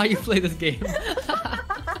 that's not how you play this game.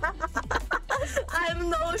 I'm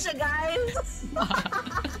Nosha, guys.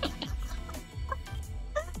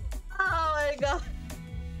 Oh my god.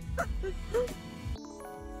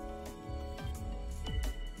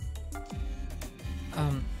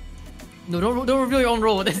 No, don't reveal your own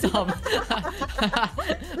role this time.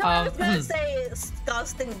 No, I was gonna say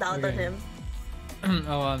casting down on Okay. him.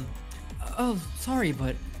 Oh, sorry,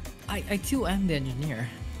 but I too am the engineer.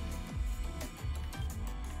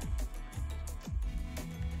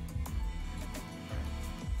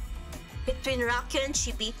 Between Rocky and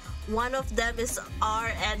Chippy, one of them is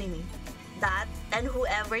our enemy. That and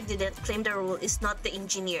whoever didn't claim the role is not the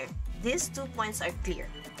engineer. These 2 points are clear.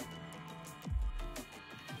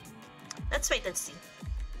 Let's wait and see.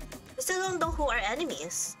 We still don't know who our enemy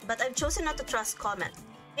is, but I've chosen not to trust Comet.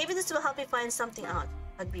 Maybe this will help me find something out.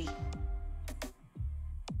 Agree.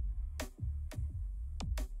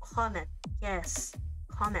 Comet. Yes.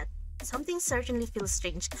 Comet. Something certainly feels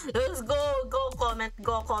strange. Let's go! Go, Comet!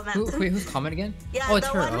 Go, Comet! Who's Comet again? Yeah, oh, it's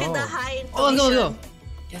the her. one with the high intuition. Oh, let's go.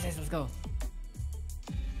 Yes, let's go.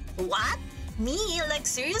 What? Me? Like,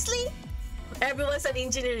 seriously? Everyone's an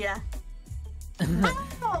engineer, yeah? Oh,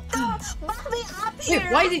 no! Back me up here!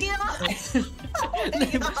 Wait, why is Rocky! he? Oh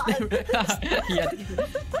my God.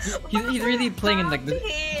 Yeah, he's really playing in like Back the.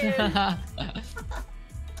 here.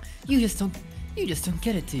 You just don't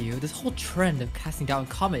get it, do you? This whole trend of casting down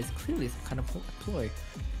Comet is clearly some kind of ploy.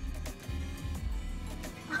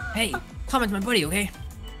 Hey, Comet's my buddy, okay?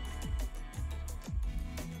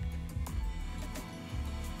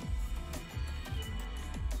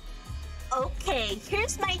 Okay,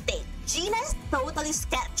 here's my take. Gina is totally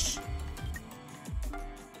sketch.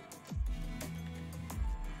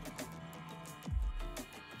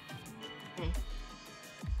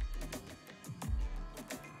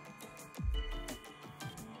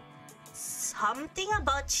 Something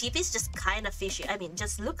about Chippy is just kind of fishy. I mean,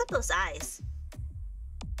 just look at those eyes.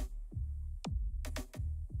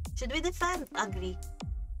 Should we defend? Agree.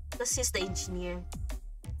 Because he's the engineer.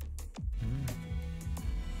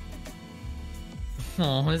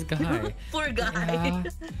 Oh, this guy. Poor guy. Yeah,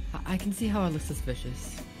 I can see how it looks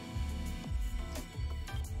suspicious.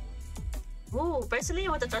 Ooh, personally, I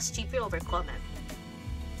want to trust Chippy over Comment.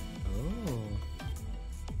 Oh.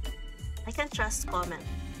 I can trust Comment.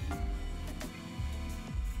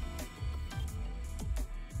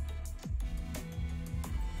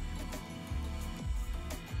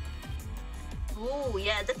 Ooh,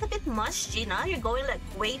 yeah, that's a bit much, Gina. You're going like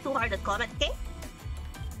way too hard at Comment, okay?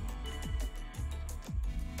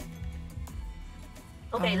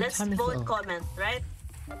 Okay, let's vote Comment, right?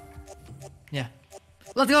 Yeah.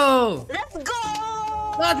 Let's go! Let's go!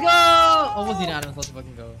 Let's go! Almost unanimous, let's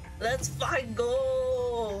fucking go. Let's fucking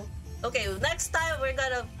go! Okay, next time we're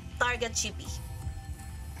gonna target Chippy.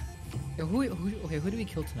 Who do we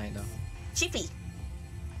kill tonight though? Chippy.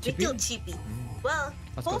 Chippy? We killed Chippy. Well,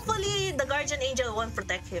 Let's hopefully the Guardian Angel won't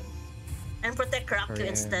protect him. And protect Rakyu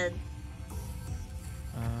instead.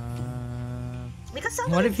 Because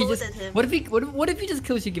someone voted him. What if he just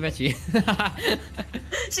kills Shigemechi?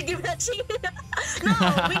 Shigemechi? No,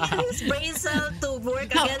 we need his brain cell to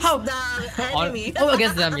work against the enemy. Oh,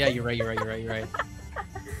 against them, yeah, you're right.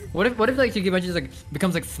 What if like Shigemechi just like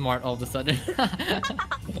becomes like smart all of a sudden?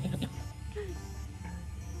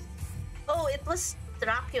 Oh, it was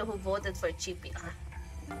Rakyu who voted for Chippy.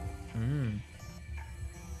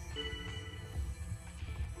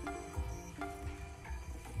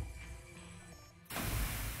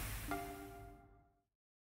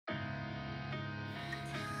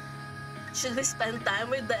 Should we spend time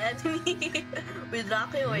with the enemy? With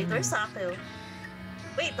Rakyu? Wait, where's Rakyu?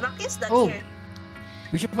 Wait, Rakyu's not here.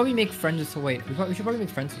 We should probably make friends with... Wait, we should probably make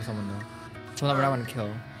friends with someone though. Someone that I want to kill.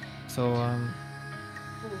 So,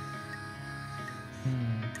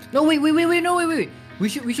 No, wait. We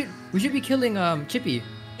should be killing Chippy.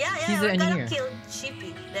 Yeah, He's we're the engineer. gonna kill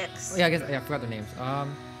Chippy next. Oh, yeah, I forgot their names.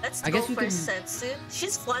 Let's I go guess we for can... Setsu.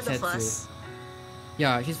 She's fond of us.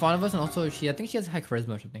 Yeah, she's fond of us, and also I think she has high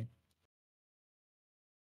charisma or something.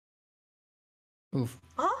 Oof.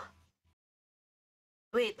 Huh?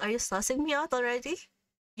 Wait, are you sussing me out already?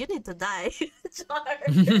 You need to die.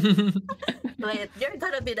 Wait, you're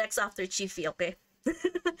gonna be next after Chiffy, okay?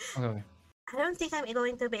 Okay. I don't think I'm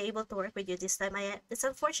going to be able to work with you this time. It's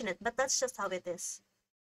unfortunate, but that's just how it is.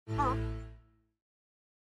 Oh.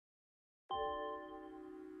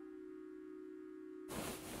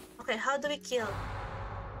 Okay, how do we kill?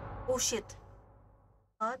 Oh shit.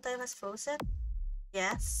 Oh, time has frozen?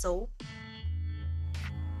 Yeah, so?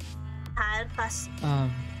 Time pass.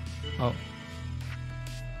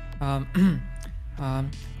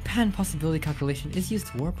 Pan possibility calculation is used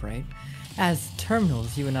to warp, right? As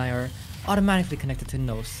terminals, you and I are automatically connected to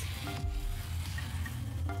NOS.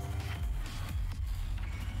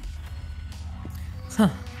 Huh.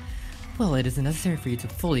 Well, it isn't necessary for you to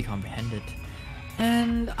fully comprehend it.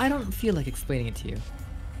 And I don't feel like explaining it to you.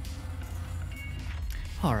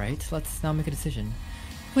 Alright, let's now make a decision.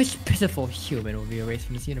 Which pitiful human will be erased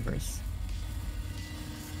from this universe?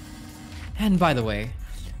 And by the way,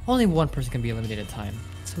 only one person can be eliminated at a time,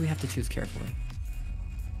 so we have to choose carefully.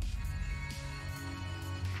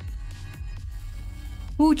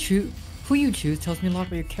 Who you choose tells me a lot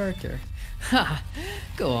about your character. Ha!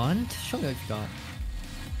 Go on, show me what you got.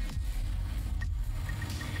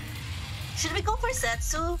 Should we go for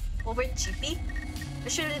Setsu over Chippy? Or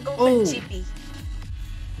should we go for Chippy?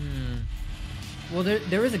 Well,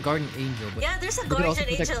 there is a Guardian Angel, but yeah, there's a Guardian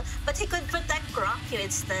Angel, but he could protect Rakyu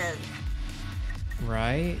instead.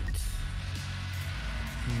 Right?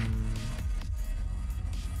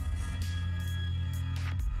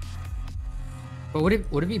 But would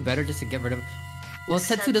it be better just to get rid of? Well,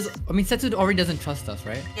 Setsu does. I mean, Setsu already doesn't trust us,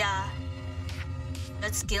 right? Yeah.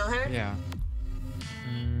 Let's kill her. Yeah.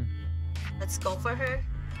 Let's go for her.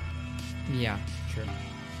 Yeah, sure.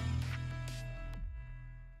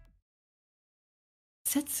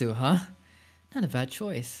 Setsu, huh? Not a bad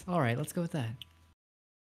choice. Alright, let's go with that.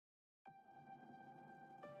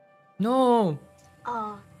 No!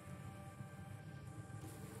 Oh,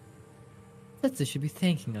 Setsu should be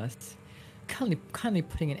thanking us. Kindly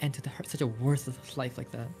putting an end to such a worthless life like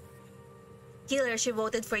that. Killer, she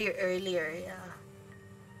voted for you earlier. Yeah.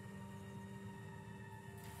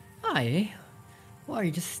 Aye. Why are you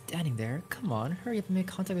just standing there? Come on, hurry up and make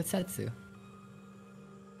contact with Setsu.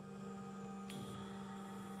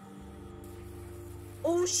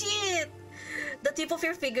 Oh shit! The tip of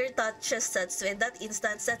your finger touches Setsu. In that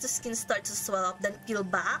instant, Setsu's skin starts to swell up, then peel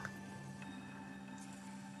back.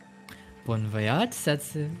 Bon voyage,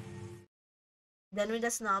 Setsu. Then with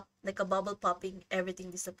a snap, like a bubble popping, everything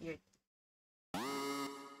disappeared.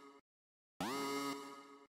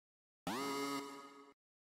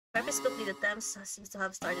 Purpose completed. The Thames seems to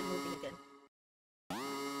have started moving again.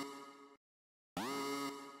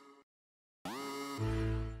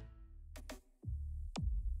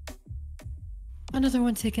 Another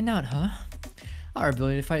one taken out, huh? Our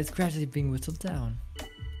ability to fight is gradually being whittled down.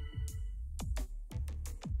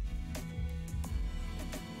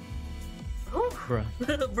 Bruh.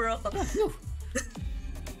 Bro.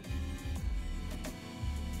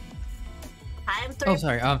 Time to Oh,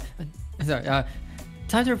 sorry. Sorry.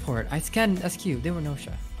 Time to report. I scanned SQ. They were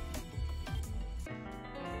no-show.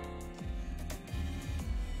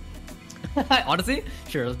 Honestly,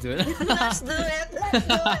 sure. Let's do it. Let's do it. Let's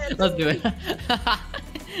do it. Let's do it.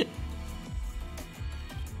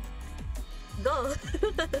 Go.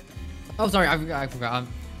 Oh, sorry. I forgot.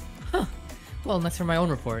 Huh. Well, next for my own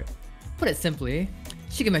report. Put it simply,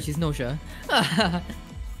 Shigemechi's no-show.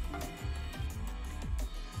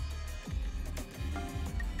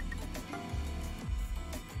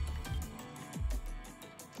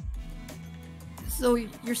 So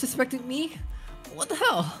you're suspecting me? What the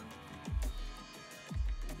hell?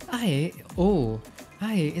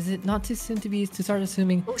 Is it not too soon to start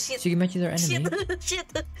assuming Oh shit. Shigemechi's our enemy? Shit.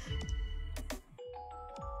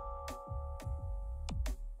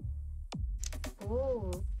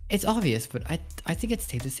 Oh. It's obvious, but I think it's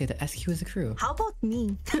safe to say that SQ is a crew. How about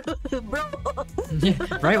me? Bro. Yeah,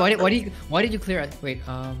 right? Why did you clear it? Wait,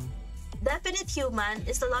 Definite human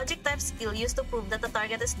is the logic type skill used to prove that the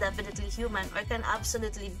target is definitely human or can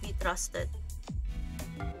absolutely be trusted.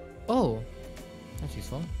 oh, that's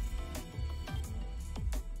useful.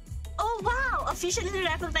 Oh wow! Officially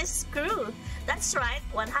recognized crew! That's right,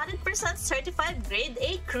 100% certified grade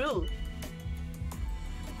A crew.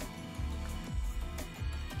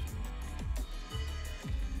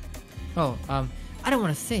 Oh, I don't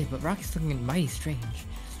want to say, but Rocky's looking mighty strange.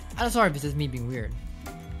 I'm sorry if it's just me being weird.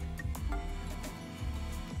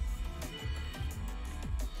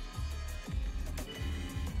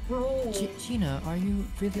 Oh. Gina, are you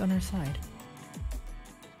really on her side?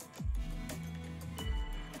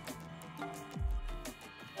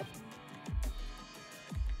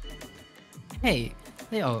 Hey,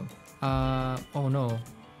 oh no.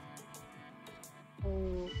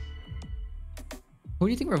 Oh. Who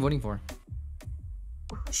do you think we're voting for?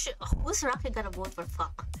 Who's Rocky gonna vote for?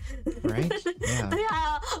 Fuck. Right? Yeah.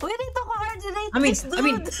 Yeah, we need to coordinate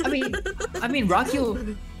this, dude. I mean, Rocky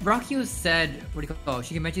said, what do you call it?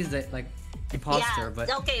 Shigemechi's the, like, imposter, Yeah, but...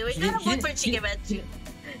 okay, we're gonna vote for Shigemechi.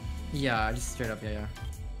 Yeah, just straight up, yeah.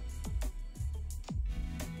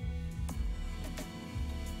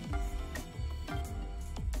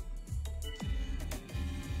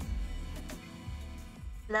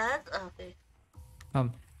 Okay.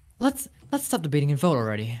 Let's stop debating and vote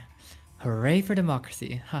already. Hooray for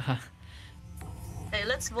democracy. Haha. Hey,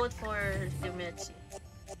 let's vote for Shigemechi.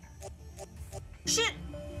 Shit!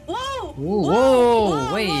 Whoa!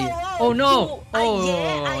 Whoa! Wait! Oh no!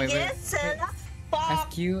 Oh, I wait. guess.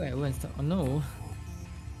 Fuck. SQ, I went. Oh no.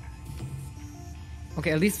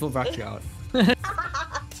 Okay, at least vote Rocky out.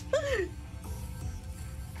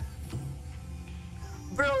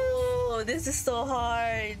 Bro, this is so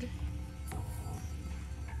hard.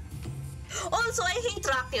 Also, I hate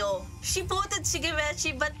Rakyo. She voted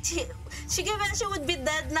Shigemechi, but Shigemechi would be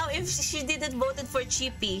dead now if she didn't voted for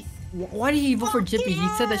Chippy. Why did he vote for Jippy? He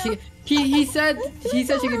said that he said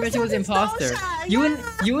Shigemechi was imposter. You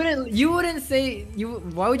wouldn't say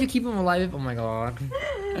why would you keep him alive? Oh my god.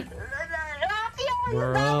 Rakyo,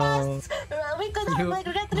 Bro. we could have like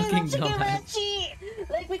get rid of Shigemechi.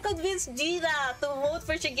 Like we convinced Gina to vote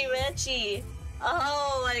for Shigemechi.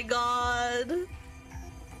 Oh my god.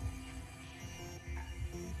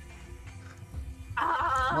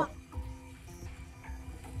 Ah.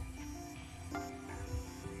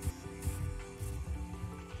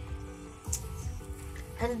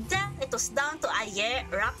 And then it was down to Aye,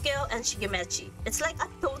 Rakyo, and Shigemechi. It's like a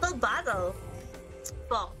total battle.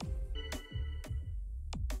 Fuck.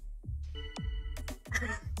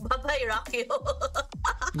 Bye-bye, Rocky.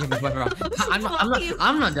 Yeah, but Fuck you.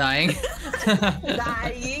 I'm not dying.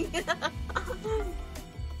 Dying.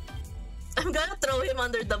 I'm gonna throw him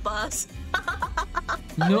under the bus.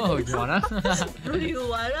 No, Joanna. Do you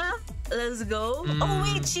wanna? Let's go. Mm. Oh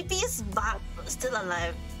wait, Chippy is back, still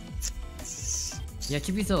alive. Yeah,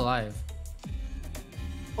 Chippy's still alive.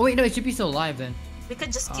 Oh wait, no, Chippy's still alive then. We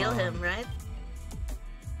could just kill him, right?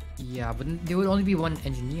 Yeah, but there would only be one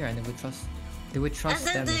engineer, and they would trust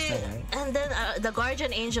them instead, right? And then the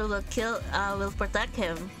guardian angel will will protect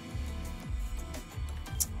him.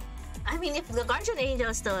 I mean, if the guardian angel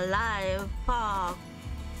is still alive, fuck.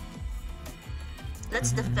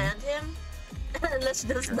 Let's defend him. Let's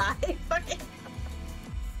just die for him.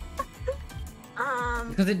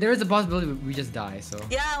 Because there is a possibility we just die, so.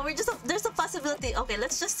 Yeah, there's a possibility. Okay,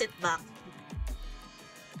 let's just sit back.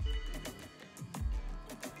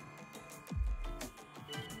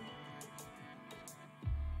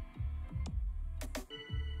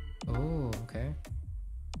 Oh, okay.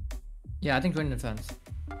 Yeah, I think join defense.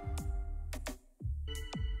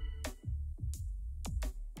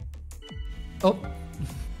 Oh.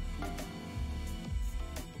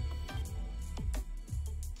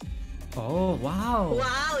 Oh, wow.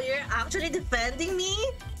 Wow, you're actually defending me?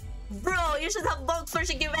 Bro, you should have voted for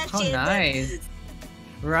Shigemechi. How nice.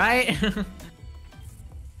 Right?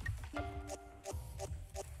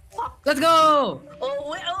 Let's go!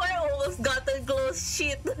 Oh, I almost got the close.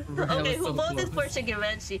 Shit. Okay, who so voted for close.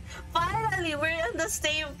 Shigemechi? Finally, we're on the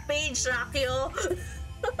same page, Rakio.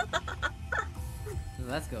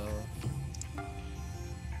 Let's go.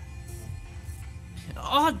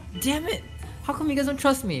 Oh, damn it! How come you guys don't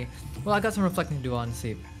trust me? Well, I got some reflecting to do on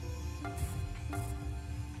sleep.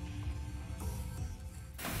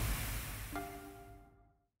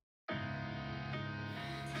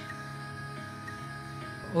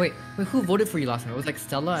 Wait, who voted for you last night? It was like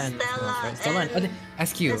Stella and Stella and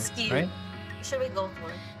SQ, right? Should we go for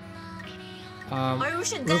it? Or we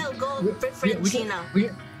should go befriend Gina.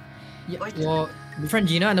 Yeah, Or- well, befriend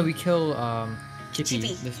Gina and then we kill Chippy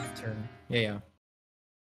Chippy. this turn. Yeah.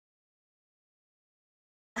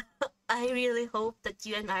 I really hope that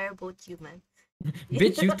you and I are both human.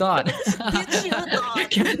 Bitch, you thought. Bitch, you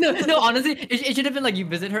thought. No, honestly, it should have been like you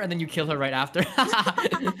visit her and then you kill her right after.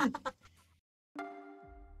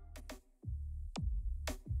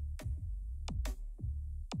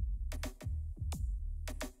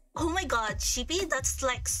 Oh my god, Chippy, that's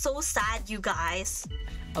like so sad, you guys.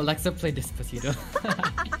 Alexa, play Despacito.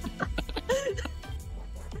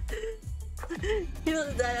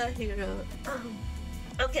 He'll die a hero.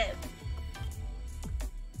 Okay.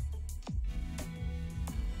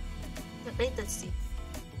 Wait, let's see.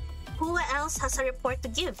 Who else has a report to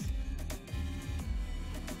give?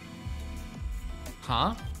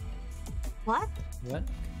 Huh? What? What?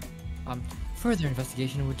 Further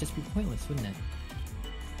investigation would just be pointless, wouldn't it?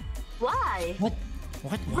 Why? What?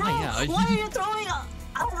 Bro, Why? Yeah. why are you throwing?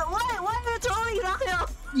 Why are you throwing Rakio?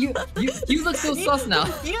 You look so sus now.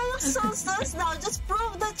 You look so sus now. Just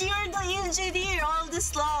prove that you're the engineer all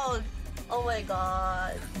this long. Oh my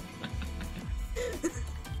god.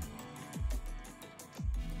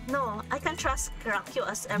 No, I can trust Rakio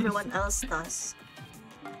as everyone else does.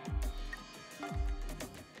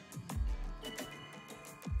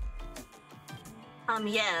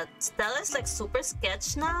 Yeah, Stella's like super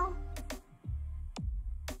sketch now.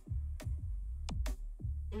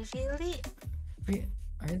 Really? Really?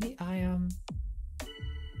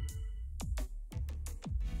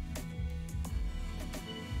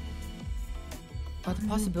 But the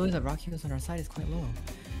possibility that Rocky was on our side is quite low.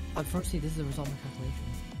 Unfortunately, this is the result of my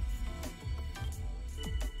calculations.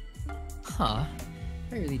 Huh?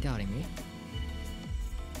 Are you really doubting me?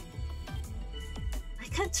 I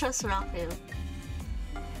can't trust Rakio.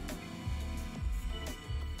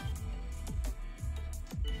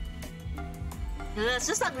 Let's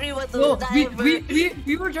just agree what the No, diver.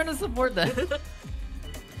 we were trying to support that.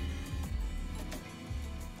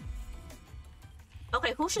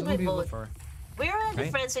 Okay, who should Who we do you vote? for? We're already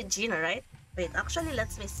Right? friends with Gina, right? Wait, actually, let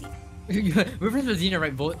me see. We're friends with Xena,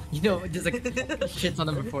 right? Both, just like shits on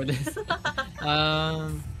them before this.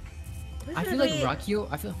 I feel like Wait, Rakio.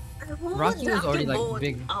 I feel who would Rakio is already Rakio like vote?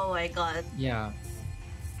 big. Oh my god. Yeah.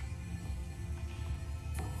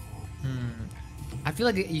 I feel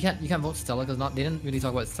like you can't vote Stella because they didn't really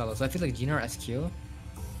talk about Stella. So I feel like Gina or SQ.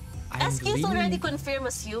 SQ's already confirmed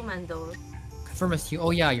as human though. Confirm SQ.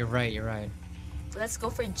 Oh yeah, you're right. Let's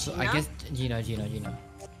go for Gina. So I guess Gina.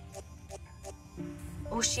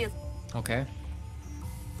 Oh shit. Okay.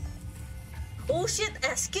 Oh shit,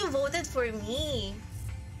 SQ voted for me.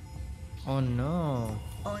 Oh no.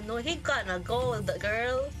 Oh no, Pogi kana go, the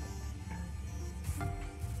girl.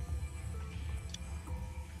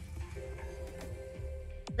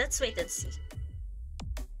 Let's wait and see.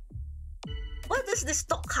 What is this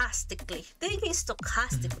stochastically? Thinking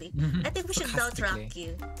stochastically. I think we should downtrack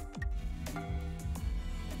you.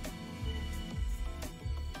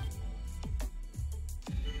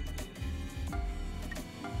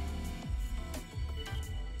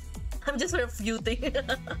 I'm just refuting.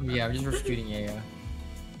 Yeah, I'm just refuting. Yeah.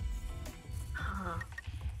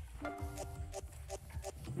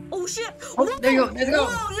 Oh shit! Oh, there you go. Let's go.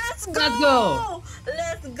 Whoa, let's go. Let's go.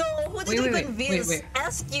 Let's go. Who did you convince? Wait.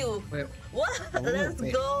 SQ. Wait. What? Oh, Let's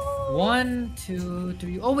wait. go. 1, 2,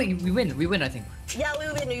 3. Oh wait, we win. We win, I think. Yeah, we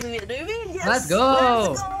win. Yes. Let's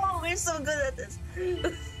go. Let's go. We're so good at this.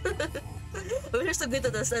 We're so good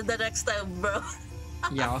at this. And the next time, bro.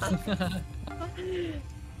 Yeah.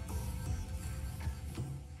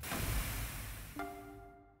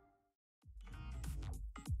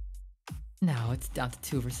 Now it's down to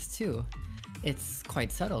 2 versus 2. It's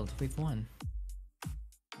quite settled. We've won.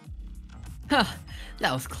 Ha!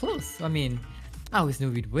 That was close. I mean, I always knew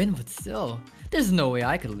we'd win, but still, there's no way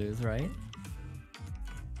I could lose, right?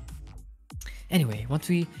 Anyway, once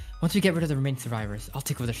we get rid of the remaining survivors, I'll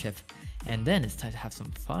take over the ship, and then it's time to have some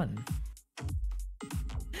fun.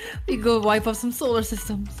 We go wipe up some solar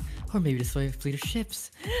systems, or maybe destroy a fleet of ships.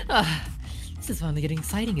 This is finally getting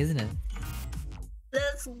exciting, isn't it?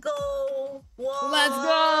 Let's go. One. Let's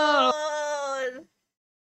go!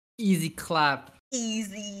 Easy clap.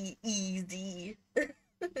 Easy.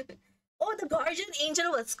 Oh, the Guardian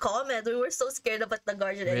Angel was comment. We were so scared about the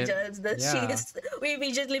Guardian Angel that we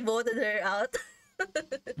immediately voted her out.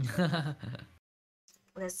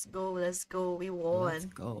 Let's go. We won. Let's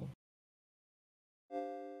go.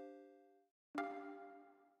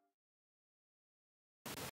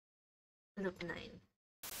 Loop 9.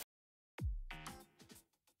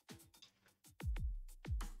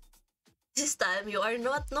 This time you are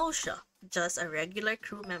not Nosha, just a regular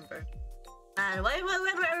crew member. And when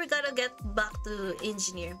are we gonna get back to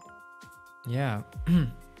engineer? Yeah.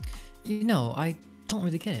 You know, I don't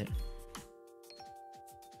really get it.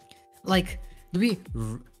 Like, do we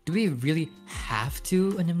really have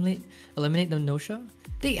to eliminate the Nosha?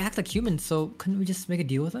 They act like humans, so couldn't we just make a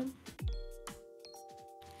deal with them?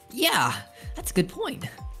 Yeah, that's a good point.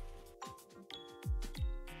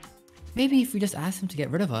 Maybe if we just asked them to get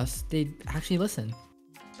rid of us, they'd actually listen.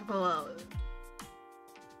 Wow.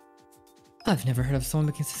 I've never heard of someone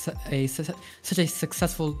making such a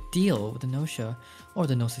successful deal with the Nosha or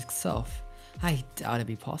the Nosha itself. I doubt it'd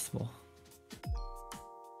be possible.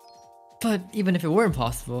 But even if it were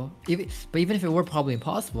impossible, even if it were probably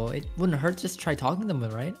impossible, it wouldn't hurt to just try talking to them,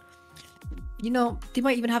 right? You know, they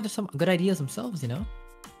might even have some good ideas themselves, you know?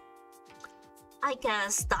 I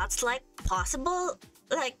guess that's like possible.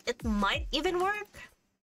 Like, it might even work.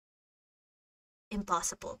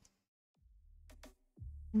 Impossible.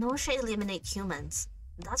 Nosha eliminate humans.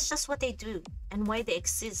 That's just what they do, and why they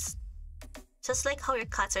exist. Just like how your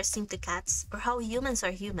cats are simply cats, or how humans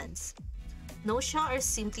are humans. Nosha are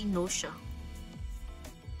simply Nosha.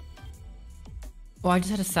 Well, I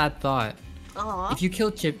just had a sad thought. Aww. If you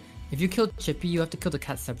kill Chippy, you have to kill the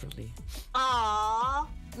cat separately. Aww.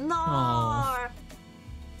 No. Aww.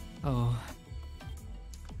 Oh.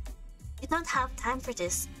 We don't have time for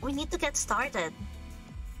this. We need to get started.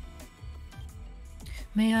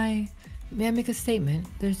 May I make a statement?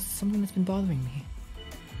 There's something that's been bothering me.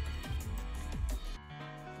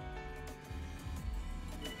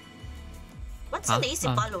 What's an AC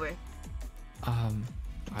follower? I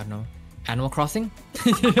don't know. Animal Crossing?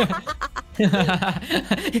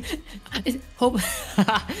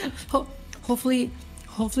 Hopefully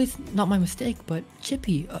it's not my mistake, but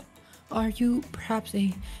Chippy, are you perhaps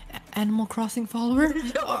a Animal Crossing follower?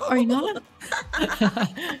 No. Are you not?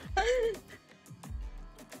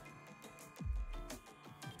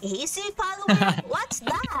 AC follower? What's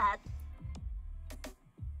that?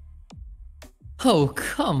 Oh,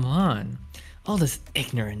 come on. All this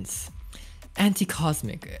ignorance.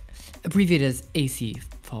 Anti-cosmic, abbreviated as AC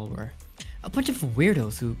follower. A bunch of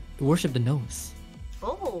weirdos who worship the nose.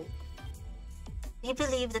 Oh. We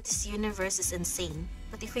believe that this universe is insane,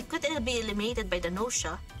 but if we could be eliminated by the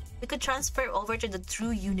Nosha, we could transfer over to the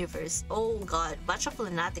true universe. Oh god, bunch of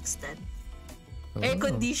lunatics then. Oh. Air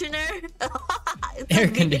conditioner? Air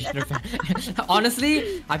conditioner fan.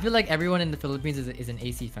 Honestly, I feel like everyone in the Philippines is an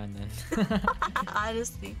AC fan then.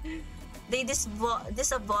 Honestly. They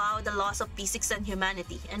disavow the laws of physics and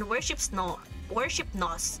humanity and worship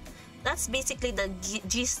Nos. That's basically the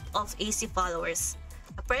gist of AC followers.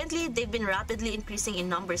 Apparently, they've been rapidly increasing in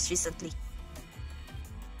numbers recently.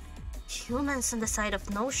 humans on the side of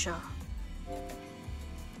Nosha.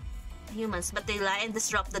 Humans, but they lie and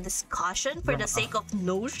disrupt the discussion for the sake of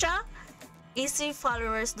Nosha? Easy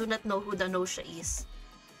followers do not know who the Nosha is.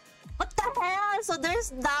 What the hell? So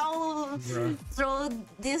there's now throw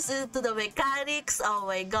this into the mechanics. Oh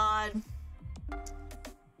my god.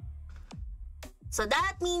 So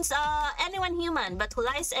that means anyone human but who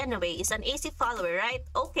lies anyway is an AC follower, right?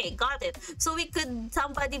 Okay, got it. So we could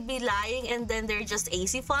somebody be lying and then they're just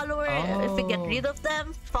AC follower if we get rid of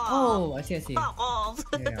them. Fuck. Oh, I see. Fuck off.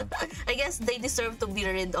 Yeah. I guess they deserve to be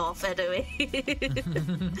rid of anyway.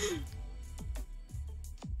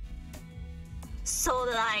 So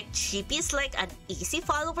like Chippy is like an AC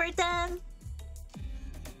follower then?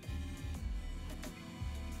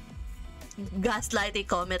 Gaslighting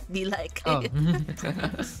comment be like. Oh.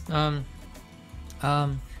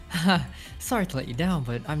 Sorry to let you down,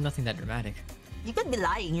 but I'm nothing that dramatic. You could be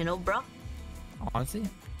lying, you know, bro. Honestly,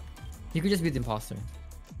 you could just be the imposter.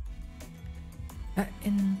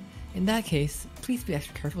 In that case, please be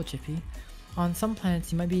extra careful, Chippy. On some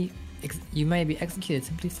planets, you might be executed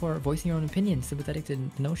simply for voicing your own opinion, sympathetic to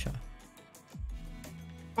Nosha.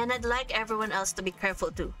 And I'd like everyone else to be careful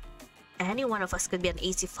too. Any one of us could be an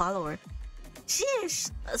AC follower.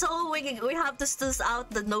 Sheesh! So we have to suss out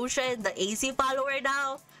the Nosha and the AC follower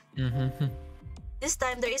now? This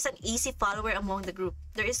time, there is an AC follower among the group.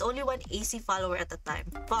 There is only one AC follower at a time.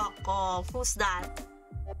 Fuck off. Who's that?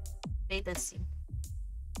 Wait and see.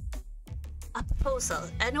 A proposal.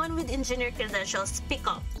 Anyone with engineer credentials, speak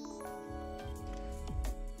up.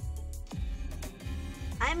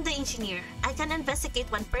 I'm the engineer. I can investigate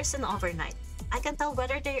one person overnight. I can tell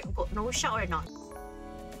whether they're Nosha or not.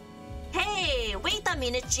 Hey, wait a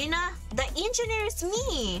minute, Gina. The engineer is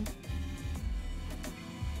me.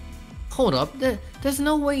 Hold up, there's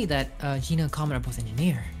no way that Gina commented was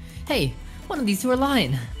engineer. Hey, one of these two are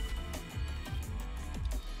lying.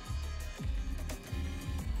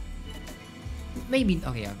 Maybe,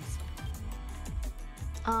 okay,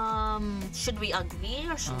 should we agree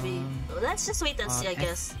or should we? Let's just wait and see, I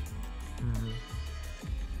guess.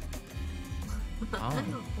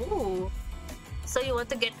 Ooh. So you want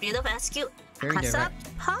to get rid of SQ? ASAP?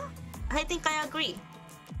 Huh? I think I agree.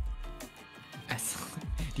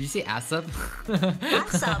 Did you say ASAP?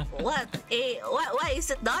 ASAP? What? Why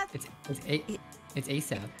is it not? It's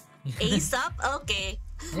ASAP. ASAP? Okay.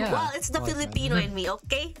 Yeah. Well, it's the Filipino in me,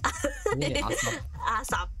 okay? Yeah, ASAP.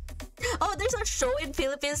 ASAP. Oh, there's a show in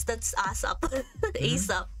Philippines that's ASAP.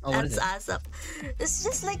 ASAP. Oh, that's ASAP. It's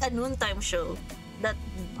just like a noontime show. That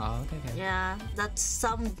okay. Yeah, that's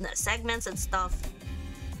some segments and stuff.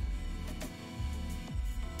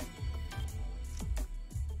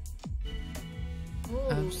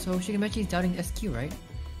 So Shigemechi is doubting SQ, right?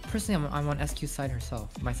 Personally, I'm on SQ's side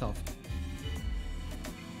myself.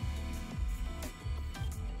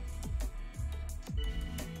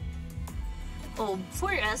 Oh,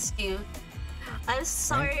 poor SQ. I'm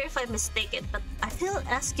sorry if I'm mistaken, but I feel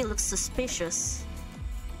SQ looks suspicious.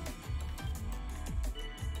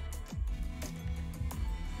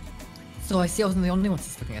 So I see I wasn't the only one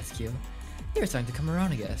suspecting SQ. You're starting to come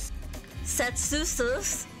around, I guess.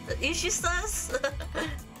 Setsusus? Ishisus?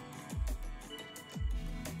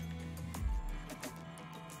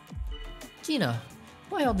 Gina,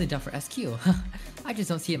 why all the doubt for SQ? I just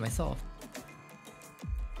don't see it myself.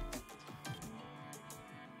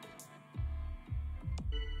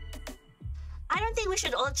 I don't think we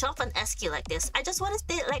should all jump on SQ like this. I just want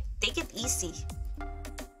to take it easy.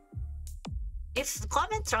 If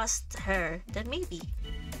Comment trusts her, then maybe.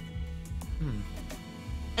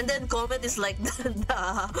 And then Comment is like the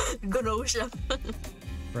Gonosha.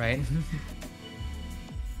 Right?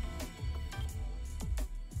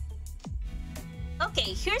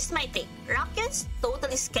 Okay, here's my take. Rocket's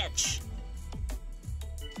totally sketch.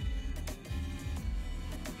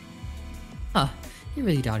 Huh, you're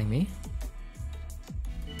really doubting me.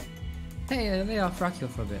 Hey, lay off Rakio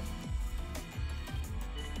for a bit.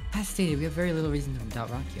 As stated, we have very little reason to doubt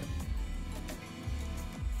Rakio.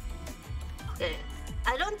 Okay,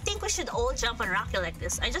 I don't think we should all jump on Rakio like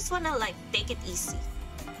this. I just wanna take it easy.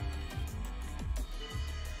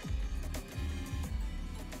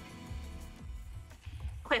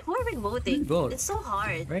 Wait, who are we voting? Vote. It's so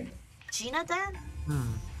hard. Right? Gina then?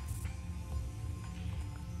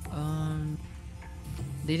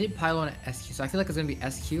 They did pile on SQ, so I feel like it's gonna be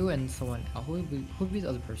SQ and someone else. Who would be the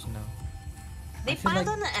other person now? They piled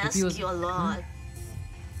on the SQ a lot.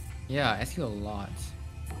 Yeah, SQ a lot.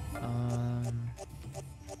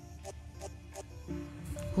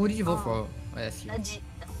 Who did you vote for? SQ?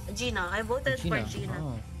 Gina. I voted for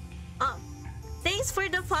Gina. Thanks for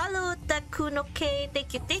the follow, Takuno K,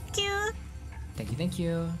 thank you, thank you. Thank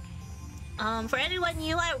you. For anyone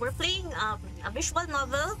new, we're playing a visual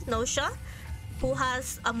novel, Nosha, who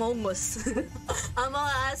has Among Us.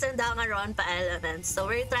 Among Us and Danganronpa elements. So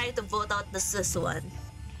we're trying to vote out this one.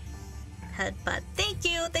 Headpad. Thank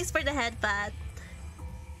you. Thanks for the headpad.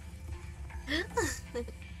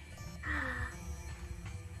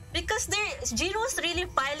 Because Gino's really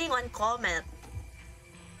piling on comment.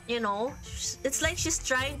 You know, it's like she's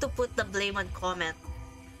trying to put the blame on comment.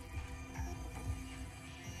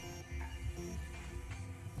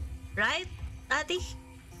 Right, Ati?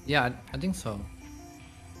 Yeah, I think so.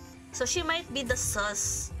 So she might be the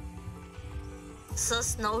sus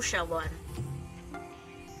Nosha one.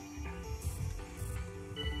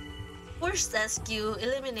 Worst SQ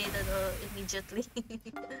eliminated immediately.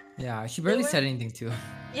 Yeah, she barely said anything too.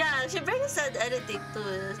 Yeah, she barely said anything too.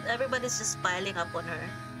 Everybody's just piling up on her.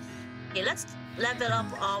 Okay, let's level up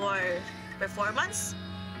our performance.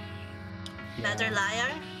 Yeah. Better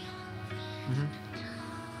liar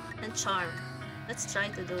Mm-hmm. and charm. Let's try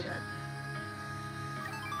to do that.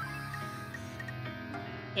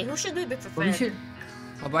 Okay, who should we be But we preferred? should.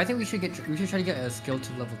 Oh, but I think we should try to get a skill to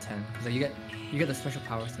level 10 because like, you get the special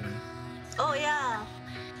power thingy. Oh yeah.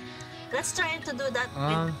 Let's try to do that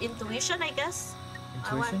with intuition, I guess.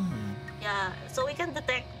 Intuition. Yeah, so we can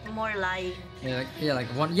detect more lying. Like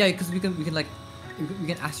one. Yeah, because we can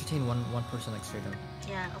ascertain one person like straight up.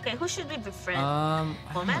 Yeah. Okay, who should we befriend? I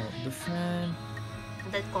don't Comment? know, befriend.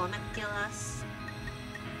 Did Comment kill us?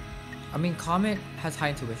 I mean, Comet has high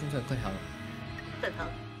intuition, so it could help. Could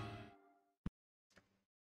help.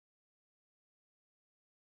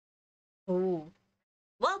 Ooh.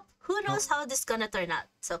 Well, who knows how this gonna turn out?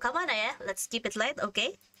 So come on, let's keep it light,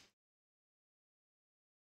 okay?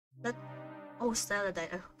 Oh, Stella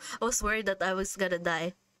died. I was worried that I was gonna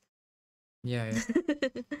die. Yeah.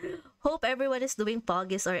 Hope everyone is doing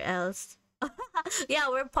poggies or else. Yeah,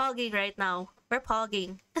 we're pogging right now. We're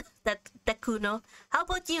pogging. That Tekuno. How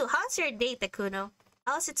about you? How's your day, Tekuno?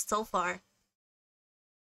 How's it so far?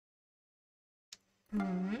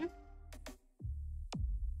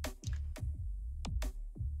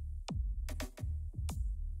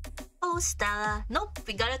 Oh, Stella. Nope,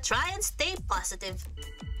 we gotta try and stay positive.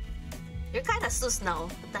 You're kinda sus now.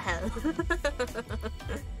 What the hell?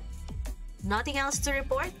 Nothing else to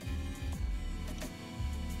report?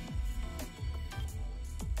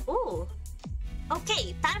 Ooh.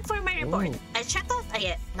 Okay, time for my report. Ooh. I checked out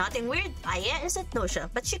Aye. Nothing weird. Aye isn't Nosha,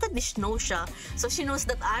 but she could be Snosha, so she knows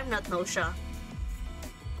that I'm not Nosha.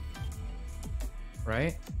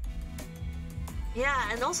 Right?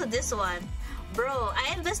 Yeah, and also this one. Bro,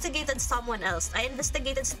 I investigated someone else. I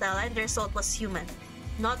investigated Stella and the result was human,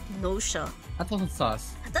 not Nosha. That's also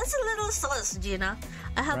sus. That's a little sus, Gina.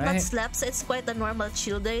 I have not Right? slept, so it's quite a normal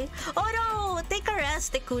chill day. Oh no! Take a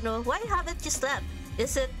rest, Tekuno. Why haven't you slept?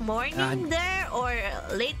 Is it morning there or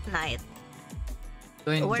late night?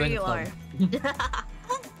 Join Where the you club. are.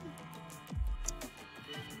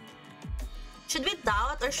 Should we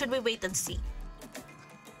doubt or should we wait and see?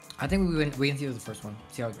 I think we wait and see the first one.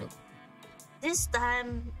 See how it goes. This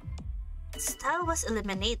time, Stella was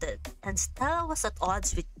eliminated, and Stella was at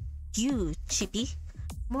odds with you, Chippy.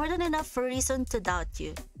 More than enough for reason to doubt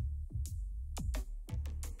you.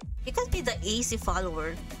 You could be the easy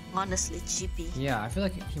follower, honestly, Chippy. Yeah, I feel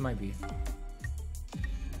like he might be.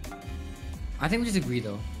 I think we just agree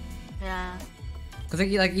though, Yeah. cause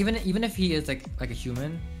like even if he is like a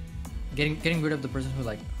human, getting rid of the person who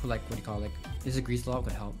what do you call it, like disagrees a lot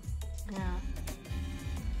could help. Yeah.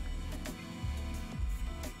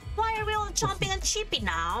 Why are we all jumping on Chippy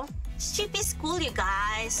now? Chippy's cool, you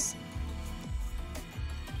guys.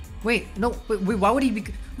 Wait, no, wait, why would he be?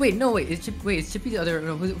 Wait, no, wait, is Chippy the other?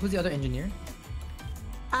 No, who's the other engineer?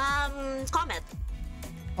 Comet.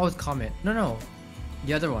 Oh, it's Comet. No,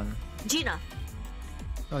 the other one. Gina.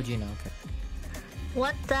 Oh, Gina. Okay.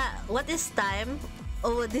 What is time?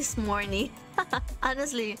 Oh, this morning.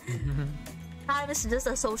 Honestly, time is just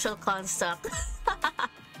a social construct.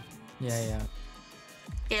 Yeah.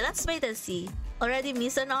 Okay, let's wait and see. Already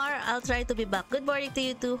miss an hour. I'll try to be back. Good morning to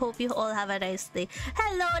you too. Hope you all have a nice day.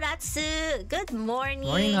 Hello, Natsu. Good morning.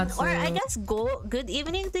 Morning, Natsu. Or I guess good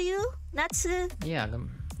evening to you, Natsu. Yeah.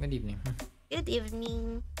 Good evening. Good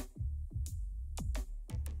evening.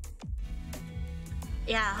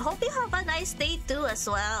 Yeah, hope you have a nice day too as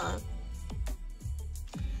well.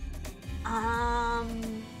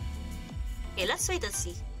 Okay, let's wait and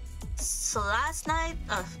see. So last night,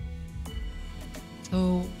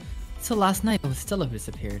 So last night it was Stella who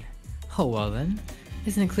disappeared. Oh well then,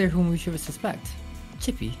 isn't it clear whom we should suspect?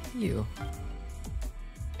 Chippy, you.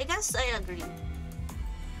 I guess I agree.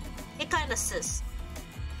 He kinda sus.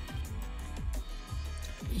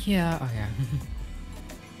 Yeah, oh yeah.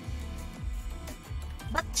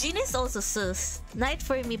 But Gina is also sus. Night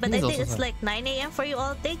for me, but Gina's I think also it's sus. like 9 a.m. for you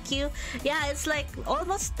all. Thank you. Yeah, it's like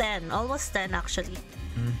almost 10. Almost 10 actually.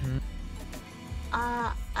 Mm-hmm.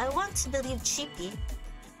 I want to believe Chippy.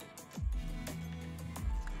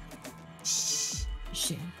 Shh.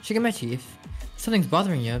 Shigemechi, if something's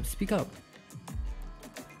bothering you, speak up.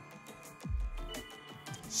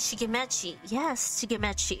 Shigemechi. Yes,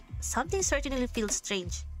 Shigemechi. Something certainly feels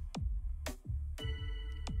strange.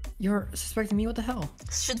 You're suspecting me? What the hell?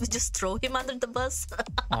 Should we just throw him under the bus?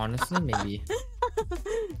 Honestly, maybe.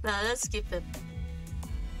 Nah, let's skip him.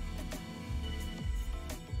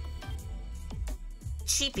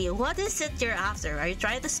 Chippy, what is it you're after? Are you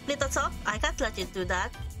trying to split us up? I can't let you do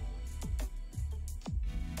that.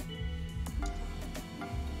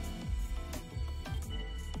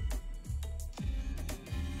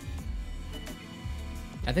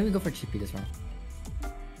 I think we go for Chippy this round.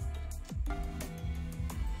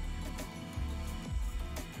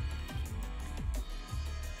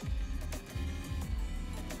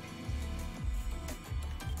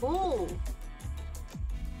 Ooh.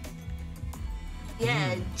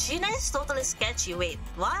 Yeah, Gina is totally sketchy. Wait,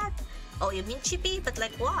 what? Oh, you mean Chippy? But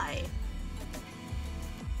like, why?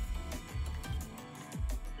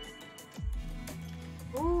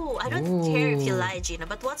 Ooh, I don't care if you lie, Gina,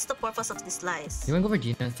 but what's the purpose of these lies? You wanna go for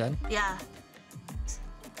Gina instead? Yeah.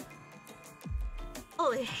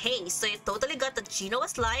 Oh, hey, so you totally got that Gina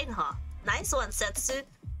was lying, huh? Nice one, Setsu.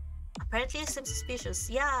 Apparently you seem suspicious.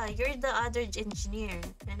 Yeah, you're the other engineer,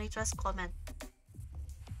 and I trust comment.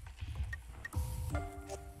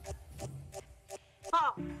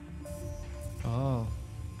 Oh! Oh.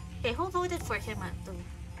 Okay, who voted for him, too?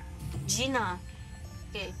 Gina.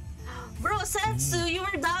 Okay. Bro, Setsu, you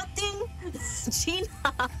were doubting Gina.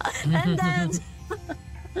 And then...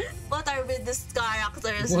 what are with these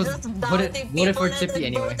characters? Just doubting people for and Chippy then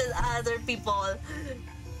anyway. voted other people.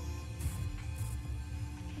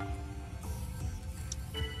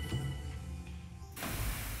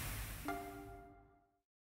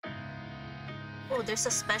 Oh, there's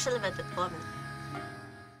a special event with comment.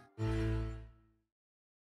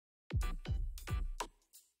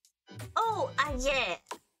 Oh, yeah.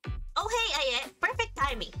 Oh, hey, yeah. Perfect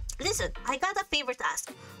timing. Listen, I got a favor to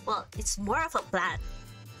ask. Well, it's more of a plan.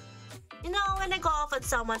 You know, when I go off on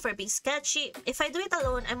someone for being sketchy, if I do it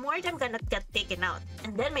alone, I'm worried I'm gonna get taken out.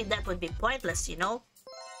 And then my death would be pointless, you know?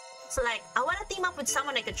 So like, I wanna team up with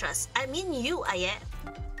someone I can trust. I mean you, Aye.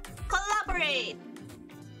 Collaborate!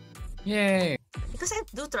 Yay! Because I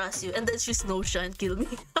do trust you, and then she's Nosha and kill me.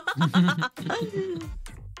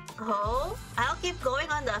 Oh, I'll keep going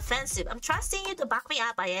on the offensive. I'm trusting you to back me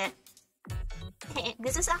up, Aye.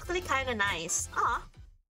 This is actually kinda nice. Ah.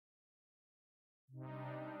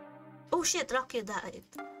 Oh shit, Rocky died.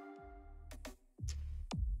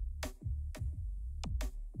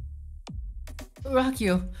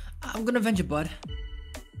 Rakio, I'm gonna avenge you, bud.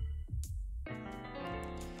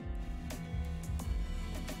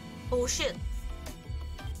 Oh shit.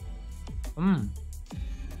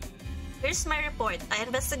 Here's my report. I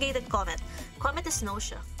investigated Comet. Comet is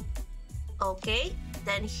Nosha. Okay,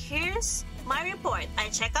 then here's my report. I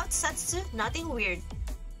check out Setsu, nothing weird.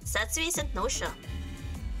 Setsu isn't Nosha.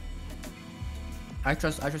 I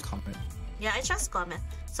trust Comet. Yeah, I trust Comet.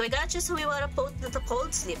 So we gotta choose who we wanna put to the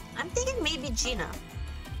cold sleep. I'm thinking maybe Gina.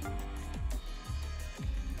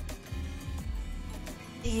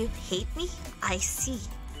 Do you hate me? I see.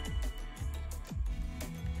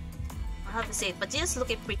 I have to say it, but Gina's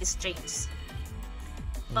looking pretty strange.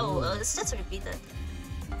 Oh, let's just repeat it.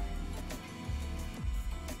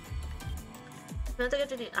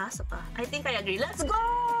 I think I agree. Let's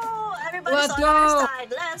go! Everybody's Let's on go! our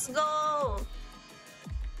side. Let's go!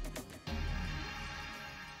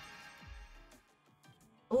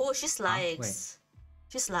 Oh, she's lying. wait.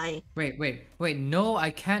 She's lying. Wait. No,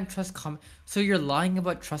 I can't trust Comet. So you're lying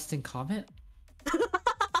about trusting Comet?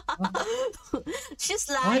 She's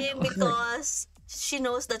lying What? because she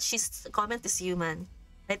knows that Comet is human.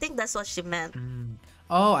 I think that's what she meant.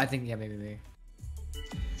 Oh, I think, yeah, maybe.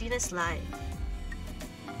 Gina's lying.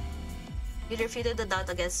 You refuted the doubt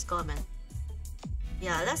against Comet.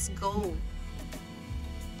 Yeah, let's go.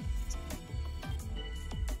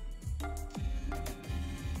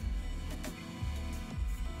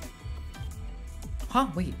 Huh?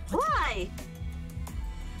 Wait. What? Why?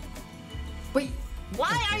 Wait.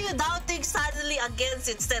 Why are you doubting suddenly against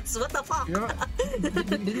it, Sets? What the fuck?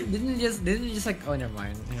 Didn't you just like, oh, never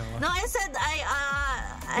mind. You know. No, I said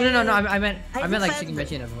No. I meant like defend-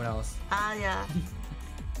 Shigemechi and everyone else. Ah, yeah.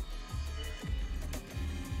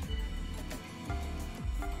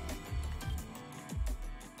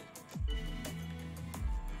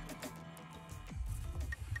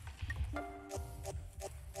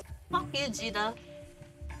 Fuck you, Gina.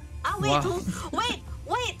 Ah, wait, Wow. who?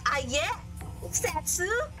 Wait, yeah? Setsu?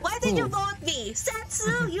 Why did you Who? vote me?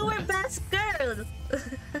 Setsu, you were best girl!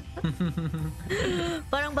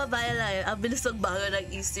 Parang babae lang eh. Ang bilis magbago ng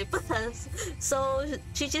isip. So,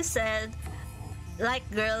 she just said, like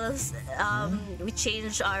girls, we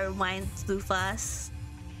change our minds too fast.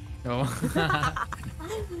 Oh.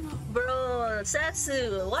 Bro,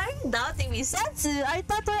 Setsu, why are you doubting me? Setsu, I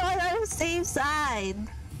thought we're all on the same side.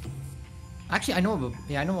 Actually, I know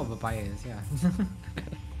what papaya is. Yeah.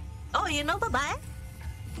 Oh, you know babae?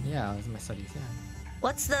 Yeah, it's my studies. Yeah.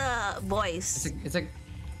 What's the voice? It's like,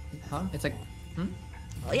 huh? It's like,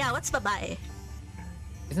 Yeah, what's babae?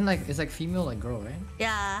 Isn't like it's like female like girl, right?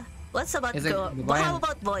 Yeah. What's about It's like girl? babae How and-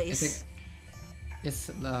 about voice? It's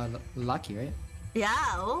lucky, right? Yeah,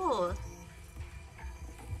 oh.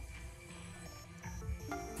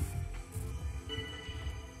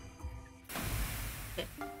 Okay.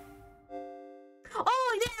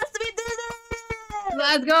 Oh, yes, we did it!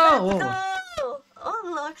 Let's go! Let's go!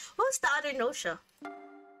 Oh, Lord. Who's the other Nosha?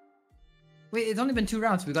 Wait, it's only been 2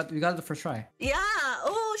 rounds. We got the first try. Yeah!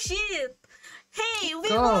 Oh, shit! Hey, we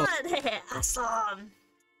Go. won! Awesome!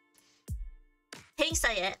 Hey,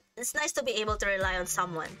 Sayet. It's nice to be able to rely on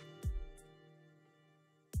someone.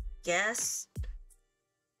 Yes?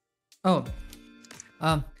 Oh,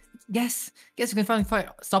 yes, we can finally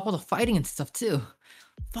stop all the fighting and stuff too.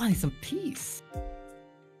 Finally, some peace.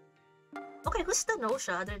 Okay, who's the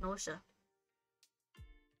Nosha? Other Nosha?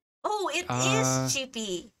 Oh, it is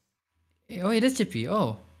Chippy. Oh, it is Chippy.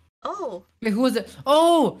 Oh, Oh. wait, who was it?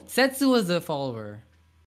 Oh, Setsu was the follower.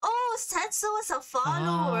 Oh, Setsu was a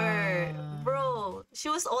follower. Ah. Bro, she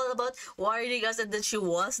was all about warning us and then she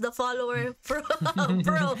was the follower.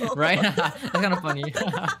 Bro. Right? That's kind of funny.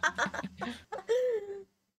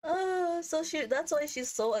 Oh, so that's why she's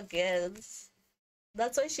so against.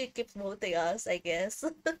 That's why she keeps voting us, I guess.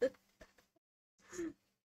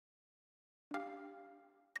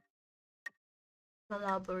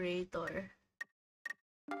 Collaborator.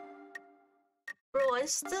 Bro, I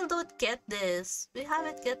still don't get this. We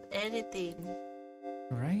haven't get anything.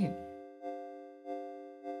 Right.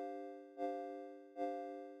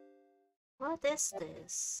 What is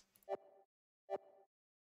this?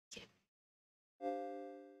 Okay.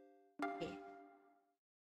 Okay.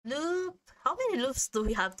 Loop. How many loops do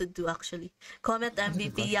we have to do actually? Comment That's a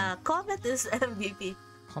good MVP. question. Yeah, comment is MVP.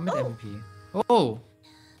 Comment Oh. MVP. Oh,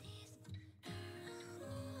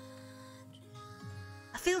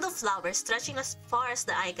 A field of flowers stretching as far as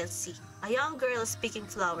the eye can see. A young girl is picking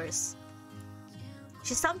flowers.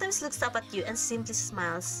 She sometimes looks up at you and simply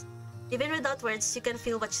smiles. Even without words, you can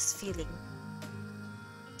feel what she's feeling.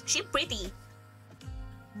 She pretty.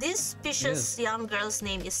 This precious young girl's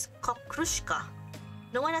name is Kokrushka.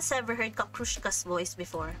 No one has ever heard Kokrushka's voice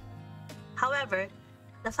before. However,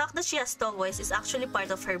 the fact that she has tall voice is actually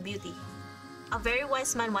part of her beauty. A very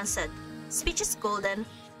wise man once said, "Speech is golden,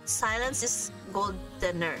 silence is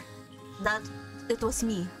goldener." That it was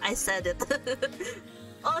me. I said it.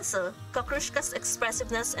 Also, Kokrushka's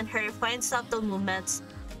expressiveness and her refined subtle movements,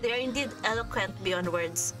 they are indeed eloquent beyond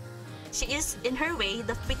words. She is, in her way,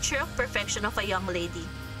 the picture of perfection of a young lady.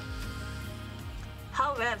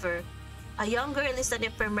 However, a young girl is an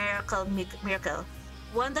ephemeral miracle,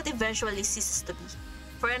 one that eventually ceases to be.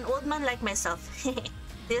 For an old man like myself,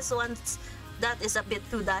 that is a bit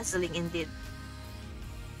too dazzling indeed.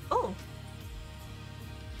 Oh,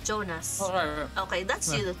 Jonas. oh right. Okay,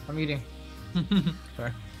 that's you. I'm eating.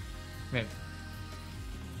 Sorry. Wait.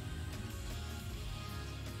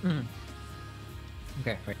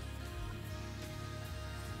 Okay, wait.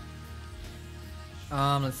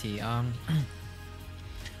 Let's see.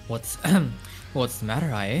 What's what's the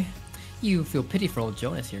matter, Ai? You feel pity for old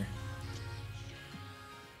Jonas here.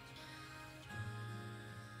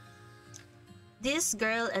 This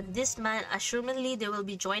girl and this man, assumingly they will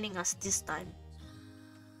be joining us this time.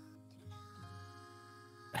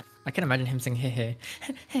 I can imagine him saying hey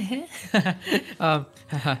hey.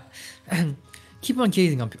 Keep on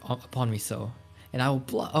gazing upon me so, and I will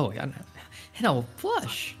blush. Oh, and I will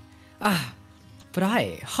blush. But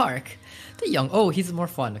hark, the young. Oh, he's more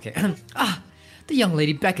fun. Okay. The young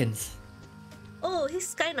lady beckons. Oh,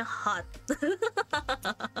 he's kind of hot.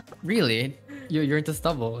 Really? You're into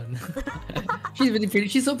stubble. And she's really pretty.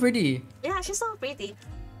 She's so pretty. Yeah, she's so pretty.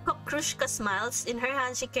 Kokrushka smiles. In her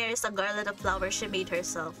hand, she carries a garland of flowers she made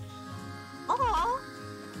herself. Aww!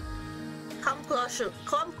 Come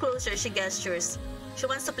closer, she gestures. She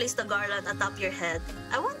wants to place the garland atop your head.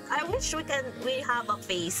 I wish we have a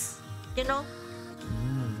face. You know?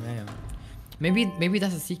 Yeah. Maybe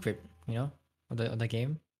that's a secret. You know, of the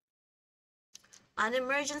game. An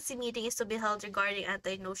emergency meeting is to be held regarding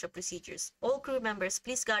anti-nausea procedures. All crew members,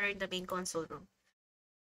 please gather in the main console room.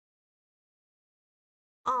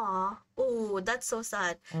 Aw, oh, that's so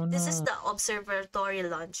sad. Oh This is no. the observatory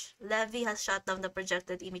launch. Levy has shot down the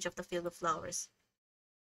projected image of the field of flowers.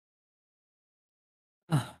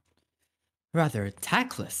 Rather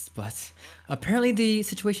tactless, but apparently the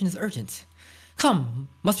situation is urgent. Come,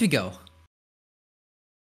 must we go?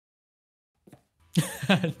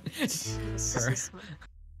 Her.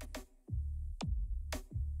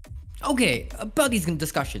 Okay, about these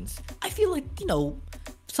discussions. I feel like,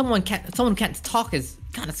 someone can't talk is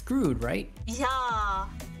kind of screwed, right? Yeah.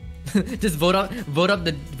 Just vote out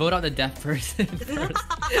the deaf person first.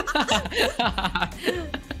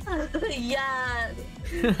 Yeah.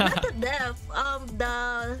 Not the deaf.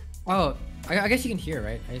 Oh, I guess you can hear,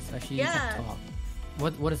 right? Actually, you Yeah. can't talk.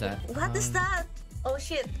 What is that? What is that? Oh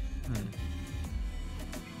shit.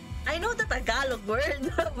 I know the Tagalog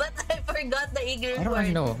word, but I forgot the English I don't word.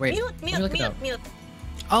 actually know. Wait. Mute.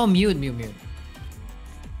 Oh, mute.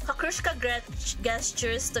 Kakrushka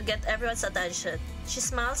gestures to get everyone's attention. She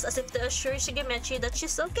smiles as if to assure Shigemechi that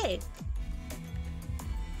she's okay.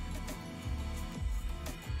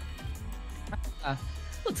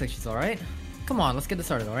 Looks like she's alright. Come on, let's get this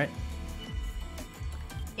started, alright?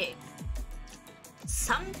 Okay.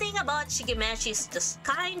 Something about Shigemechi is just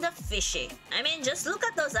kind of fishy. I mean, just look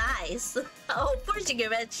at those eyes. Oh, poor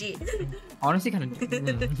Shigemechi. Honestly, kind of.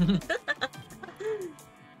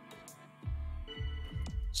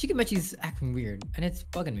 Shigemechi's acting weird, and it's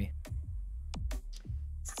bugging me.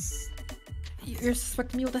 You're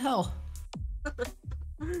suspecting me? What the hell?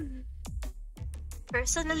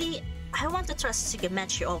 Personally, I want to trust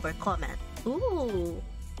Shigemechi over comment. Ooh.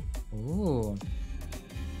 Ooh.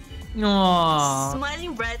 Aww.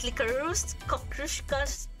 Smiling brightly,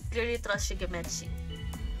 Kakrushka clearly trusts Shigemechi.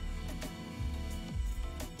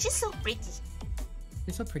 She's so pretty.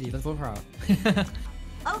 You're so pretty. Let's vote her out.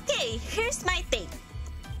 Okay, here's my take.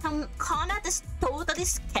 Comment is totally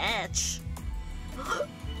sketch.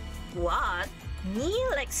 What? Me?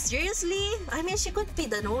 Like, seriously? I mean, she could be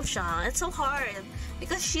the Nosha. It's so hard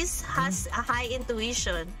because she has a high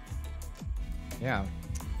intuition. Yeah.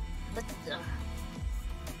 But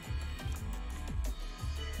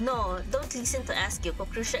no, don't listen to ask you.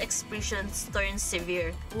 Kakrushka expressions turn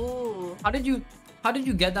severe. Ooh. How did you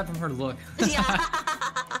get that from her look? Yeah.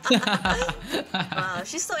 Wow,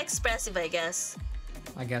 she's so expressive, I guess.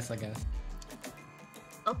 I guess.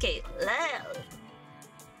 Okay,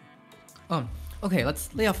 Okay, let's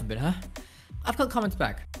lay off a bit, huh? I've got comments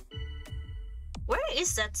back. where is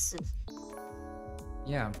Setsu?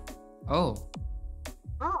 Yeah. Oh.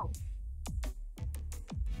 Oh.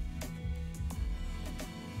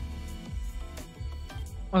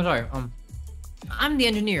 Oh, sorry. I'm the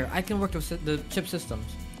engineer. I can work the chip systems.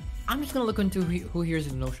 I'm just gonna look into who hears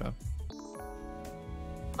the Nosha.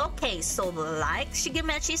 Okay, so like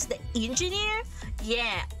Shigemechi is the engineer?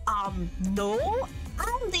 Yeah, no,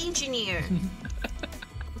 I'm the engineer.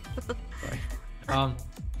 Sorry.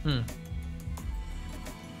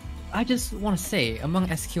 I just want to say, among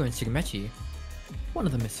SQ and Shigemechi, one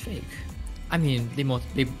of them is fake. I mean, they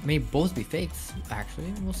may both be fakes.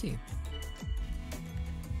 Actually, we'll see.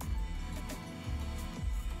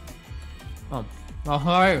 Oh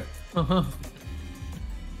hi.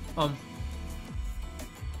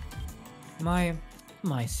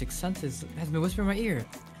 My sixth sense has been whispering in my ear.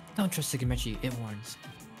 Don't trust Shigemechi, it warns.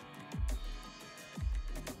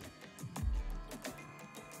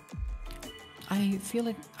 I feel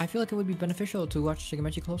like it would be beneficial to watch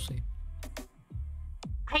Shigemechi closely.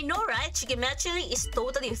 I know, right? Shigemechi is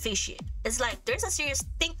totally fishy. It's like there's a serious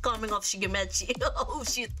thing coming off Shigemechi. Oh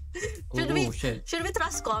shit. Should we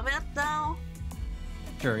trust comment now?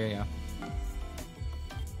 Sure, yeah.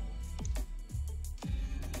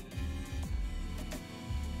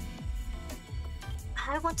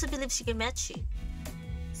 I want to believe Shigemechi.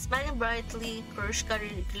 Smiling brightly, Kurushka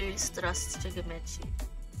clearly trusts Shigemechi.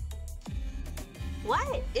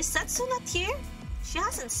 Why? Is Setsu not here? She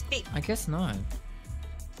hasn't speak. I guess not.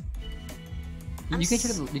 You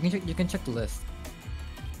can check the list.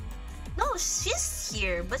 No, she's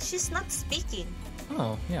here, but she's not speaking.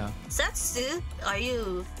 Oh, yeah. Setsu, are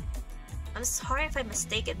you... I'm sorry if I'm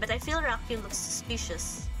mistaken, but I feel Rakyu looks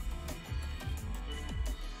suspicious.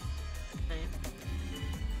 Okay.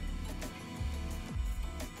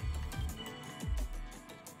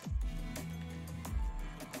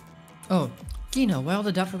 Oh, Gina, why all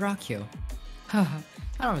the doubt for Rakyo? Haha,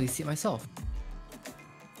 I don't really see it myself.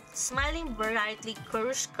 Smiling brightly,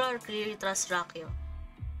 Kurushka clearly trusts Rakyo.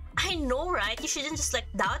 I know, right? You shouldn't just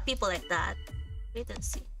doubt people like that. Wait and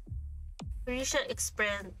see. Risha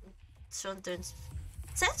expression turns.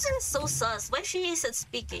 Setsu is so sus. Why she isn't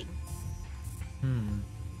speaking? No,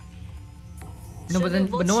 Should but we then,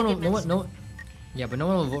 vote but no one, will, Shigemitsu? yeah, but no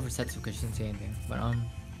one will vote for Setsu because she didn't say anything. But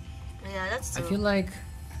Yeah, that's I true. feel like,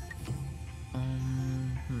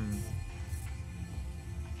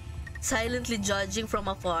 Silently judging from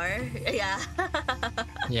afar. Yeah.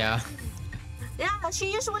 yeah. Yeah,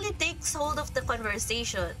 she usually takes hold of the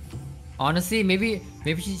conversation. Honestly, maybe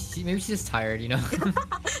she's just tired, you know.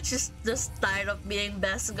 She's just tired of being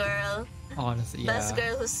best girl. Honestly, Best yeah.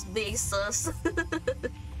 girl who's being sus.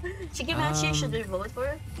 Shigemitsu, should we vote for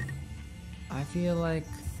her? I feel like,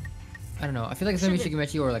 I don't know. I feel like it's gonna be Shige-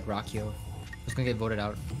 Shigemechi or like Rakio who's gonna get voted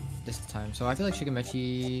out this time. So I feel like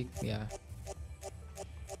Shigemechi, yeah.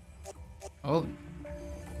 Oh,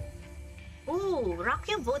 Ooh,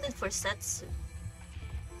 Rakyo voted for Setsu.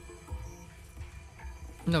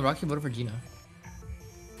 no, Rakio voted for Gina.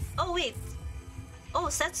 Oh, wait. Oh,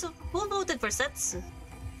 Setsu. Who voted for Setsu?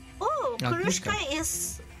 Oh, Kurushka. Kurushka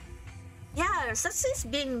is... Yeah, Setsu is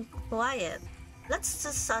being quiet. Let's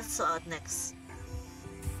just Setsu out next.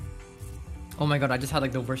 Oh my god, I just had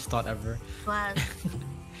like the worst thought ever. What?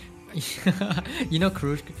 You know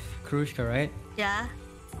Kurushka, right? Yeah?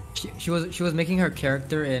 She was making her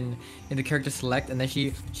character in the character select, and then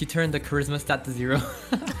she turned the charisma stat to 0.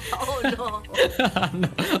 Oh, no. No.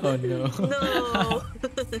 Oh no. No.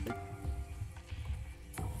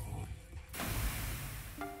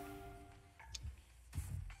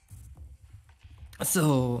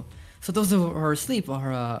 So those who are asleep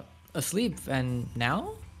are asleep, and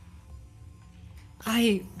now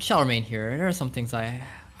I shall remain here. There are some things I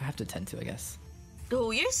have to attend to, I guess.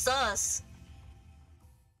 Oh, you're sus.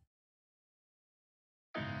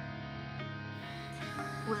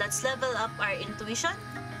 Well, let's level up our intuition.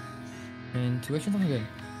 Intuition something good.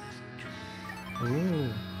 Ooh.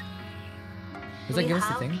 Does that We give us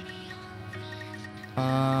the have- thing?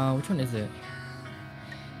 Which one is it?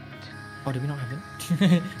 Oh, did we not have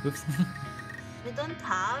it? Oops. We don't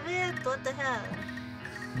have it? What the hell?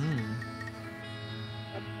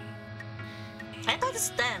 I thought it's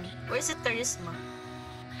 10. Or is it charisma?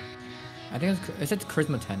 I think it said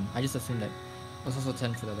charisma 10. I just assumed that it was also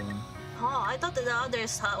 10 for the other one. Oh, I thought that the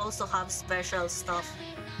others also have special stuff.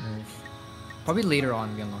 Nice. Probably later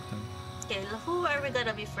on we unlock them. Okay, who are we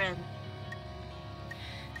gonna befriend?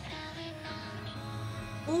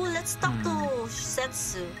 Ooh, let's talk to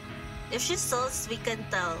Setsu. If she sulks, we can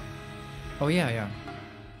tell. Oh yeah.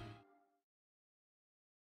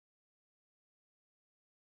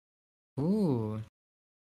 Ooh.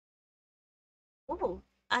 Ooh,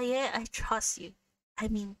 yeah, I trust you. I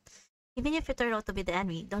mean, even if you turn out to be the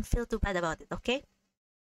enemy, don't feel too bad about it, okay?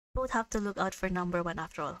 Both have to look out for number 1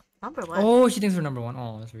 after all. Number 1? Oh, she thinks we're number 1.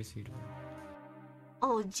 Oh, that's very sweet.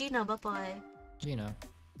 Oh, Gina, bye-bye. Gina.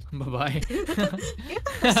 Bye-bye.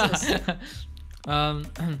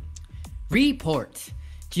 Report.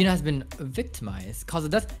 Gina has been victimized. Cause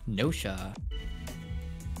of death, Nosha.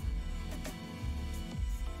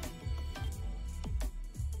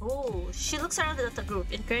 Oh, she looks around at the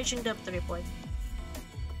group, encouraging them to report.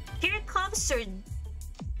 Here comes your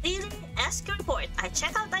daily SQ report. I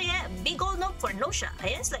check out Aya, big old note for Nosha.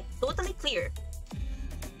 Aya's like totally clear.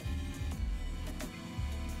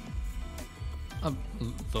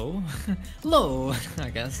 Low? Low, I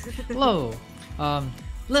guess. Low.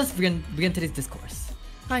 Let's begin today's discourse.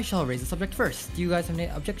 I shall raise the subject first. Do you guys have any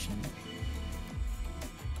objection?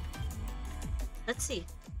 Let's see.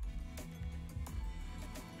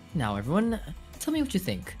 Now, everyone, tell me what you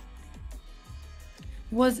think.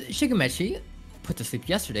 Was Shigemechi put to sleep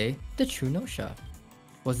yesterday the true Nosha?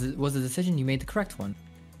 Was the decision you made the correct one?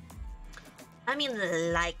 I mean,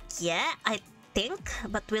 like, yeah, I think,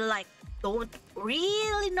 but we like don't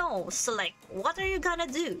really know. So like, what are you gonna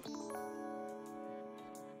do?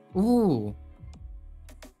 Ooh.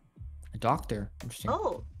 A doctor. Interesting.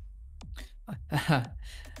 Oh,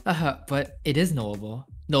 But it is knowable.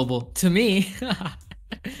 Noble to me.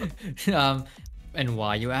 And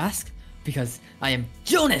why, you ask? Because I am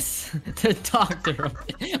Jonas, the doctor.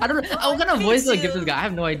 I don't know. What kind of voice do I give this guy? I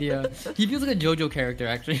have no idea. He feels like a JoJo character,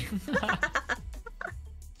 actually.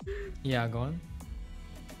 Yeah, go on.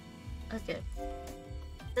 okay.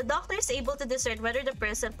 The doctor is able to discern whether the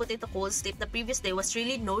person put into cold sleep the previous day was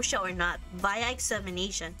really Nosha or not via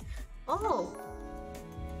examination. Oh.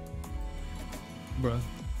 Bruh.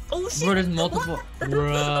 Oh shit! Bro, there's multiple. What?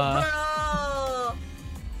 Bruh. Bro!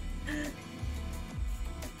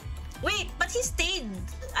 Wait, but he stayed.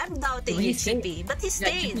 I'm doubting He HCP, but he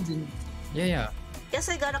stayed. Yeah. Guess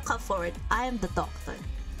I gotta come forward. I am the doctor.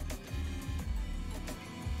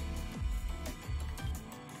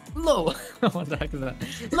 Lo! What the heck is that?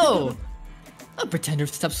 Lo! A pretender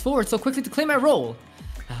steps forward so quickly to claim my role.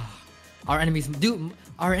 Ah, Our enemies do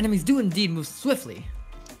indeed move swiftly.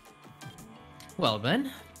 Well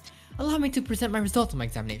then, allow me to present my results of my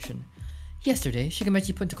examination. Yesterday,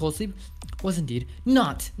 Shigemechi put into cold sleep was indeed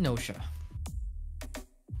not Nosha.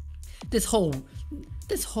 This is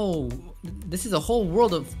a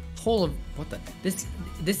whole of what the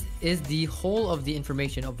this is the whole of the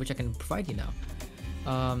information of which I can provide you now.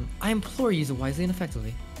 I implore you use it wisely and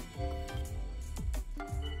effectively.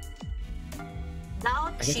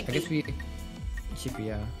 Now, I guess we Chippy,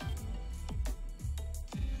 yeah.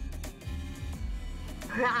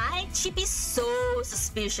 Right? Chippy's so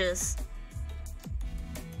suspicious.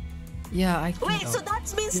 Yeah, I Wait, so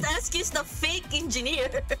that means Eski's the fake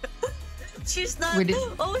engineer. She's not. Wait,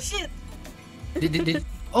 oh shit.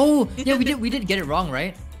 Oh, yeah, we did get it wrong,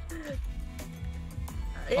 right?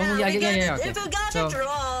 Yeah, yeah, okay. Okay. If you got it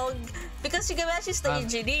wrong, because Shigemechi's the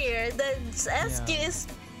engineer, then Eski is.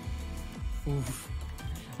 Oof.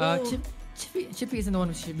 Ooh. Chippy isn't the one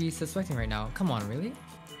who should be suspecting right now. Come on, really?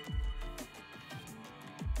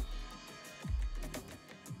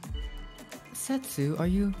 Setsu, are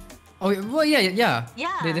you? Oh, well, yeah. Yeah.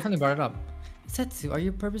 They definitely brought it up. Setsu, are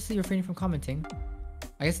you purposely refraining from commenting?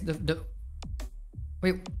 I guess the.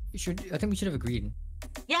 Wait, I think we should have agreed.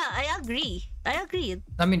 Yeah, I agree. I agreed.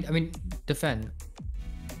 I mean, defend.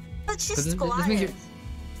 But she's This quiet. means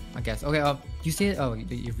I guess. Okay. You say it. Oh,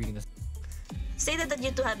 you're reading this. Stated that you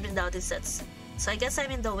two have been doubted sets. So I guess I'm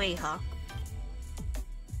in the way, huh?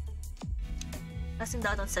 Casting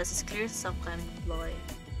doubt on sets is clear some kind of ploy.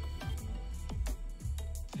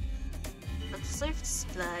 Observe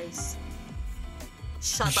supplies.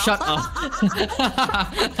 Shut up.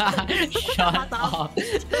 Shut up.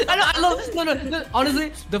 I love no.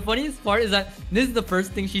 Honestly, the funniest part is that this is the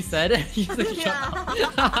first thing she said. She's like, shut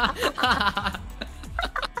up.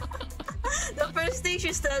 The first thing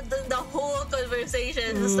she said in the whole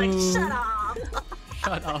conversation is like, shut up.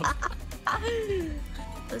 Shut up.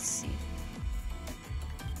 Let's see.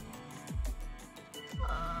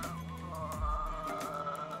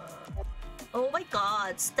 Oh my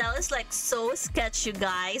god, Stella is like so sketch, you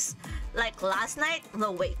guys. Like last night?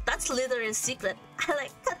 No, wait, that's literally secret. I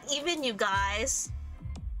like cut even, you guys.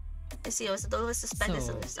 I see, I was always suspected,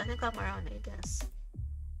 so there's nothing come around, I guess.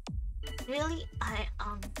 Really?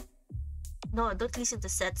 No, don't listen to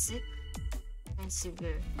Setsu. I'm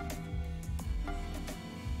severe.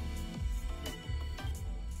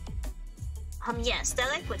 Yes, they're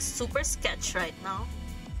like super sketch right now.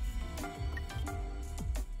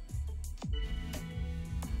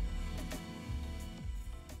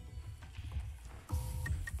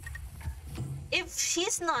 If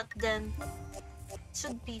she's not, then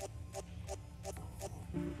should be.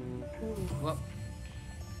 Well,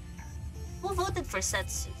 who voted for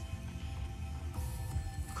Setsu?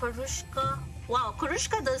 Kurushka? Wow,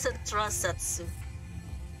 Kurushka doesn't trust Setsu.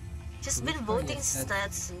 She's been voting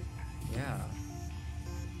Setsu. Yeah.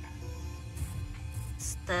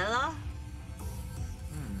 Stella?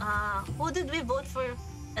 Who did we vote for?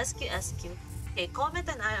 SQ. Okay, Comet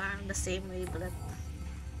and I are on the same wavelength.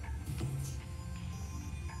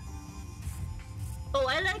 Oh,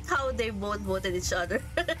 I like how they both voted each other.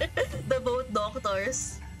 The both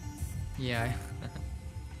doctors. Yeah.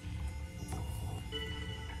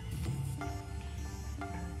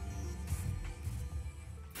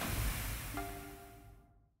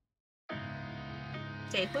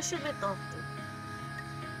 Okay, who should we talk to?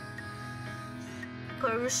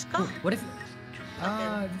 Kurushka? What if? You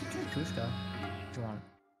can try Kurushka. If you want.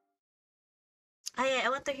 I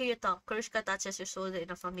want to hear you talk. Kurushka touches your shoulder in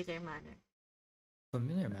a familiar manner.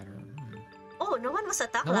 Familiar matter. Oh, no one was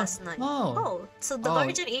attacked last night. Oh. So the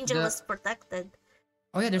Guardian Angel was protected.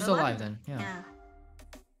 Oh yeah, they're still alive then. Yeah.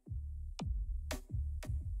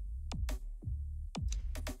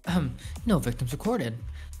 No victims recorded.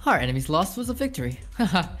 Our enemy's loss was a victory.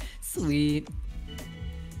 Haha, sweet.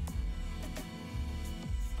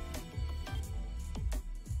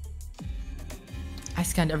 I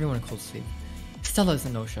scanned everyone in cold sleep. Stella is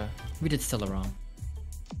Nosha. We did Stella wrong.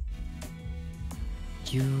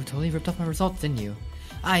 You totally ripped off my results, didn't you?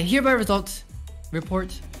 I hereby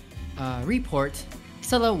report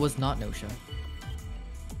Stella was not Nosha.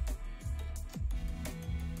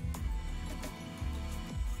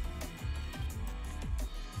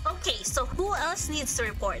 Okay, so who else needs to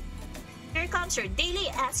report? Here comes your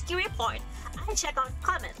daily SQ report. I check out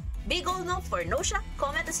comment. Big ol' no for Nosha.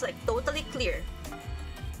 Comment is like totally clear.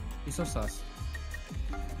 He's so sus.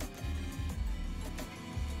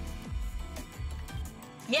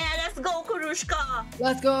 Yeah, let's go, Kurushka!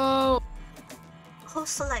 Let's go! Oh,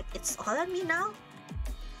 so like it's all on me now?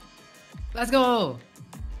 Let's go.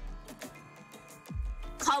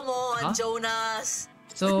 Come on, Huh? Jonas.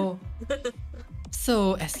 So,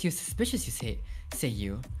 so SQ suspicious, you say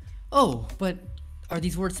you. Oh, but are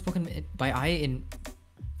these words spoken by I in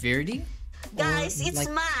Verity? Guys, Or, it's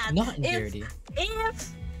like, math. not in Verity?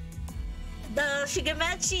 If the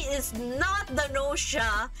Shigemechi is not the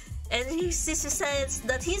Nosha, and he says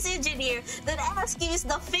that he's engineer, then Aski is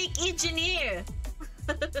the fake engineer.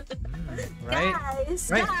 Right? Guys,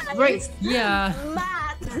 Right? guys, Right? Yeah.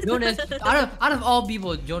 math. Jonas, out of all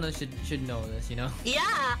people, Jonas should know this, you know?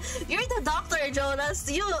 Yeah, you're the doctor, Jonas.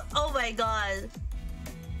 You, oh my god.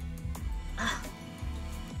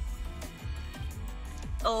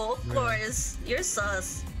 Oh, of course, you're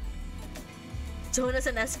sus. Jonas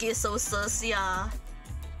and Eski is so sus, yeah.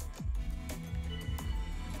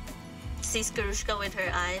 Sees Karushka with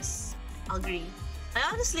her eyes. Agree. I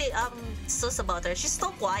honestly sus about her. She's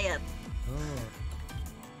so quiet. Oh.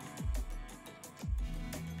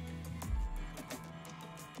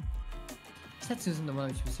 Setsu's the one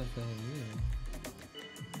which was like you.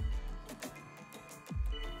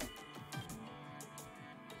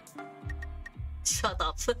 Shut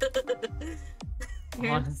up.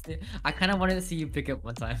 Honestly, I kind of wanted to see you pick up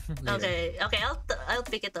one time. Later. Okay, I'll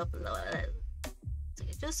pick it up.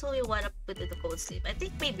 Just so we wanna put it to cold sleep. I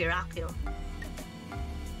think maybe Rakyo.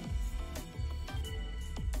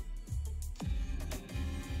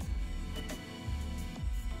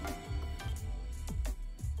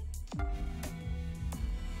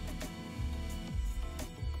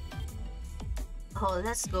 Oh,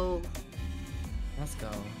 let's go. Let's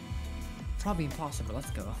go. Probably impossible.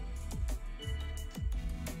 Let's go.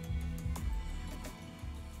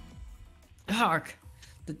 Hark!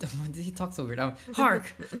 He talks so weird.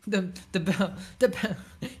 Hark! The bell.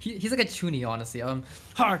 He's like a chuny, honestly.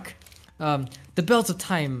 Hark! The bells of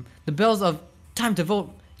time. The bells of time to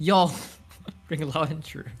vote. Y'all ring loud and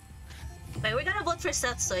true. Wait, we're gonna vote for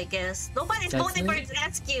Setsu, I guess. Nobody's Setsu? voting for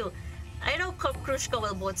SQ. I know Krushka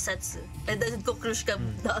will vote Setsu. And then Krushka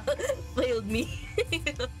failed me.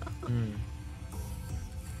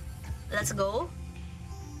 Let's go.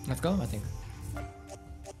 Let's go, I think.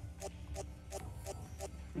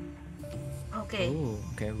 Okay. Oh,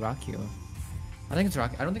 okay, Rakyo. I think it's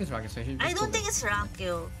Rakyo. I don't think it's Rakyo, so I don't think it's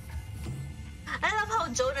Rakyo. I love how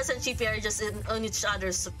Jonas and Chippy are just on each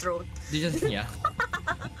other's throat. They just, yeah.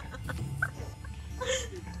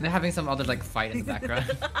 They're having some other like fight in the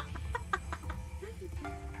background.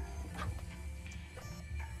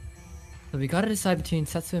 So we gotta decide between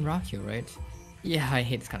Setsu and Rakyo, right? Yeah, I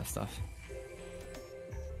hate this kind of stuff.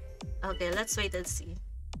 Okay, let's wait and see.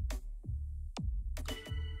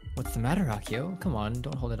 What's the matter, Rakyo? Come on,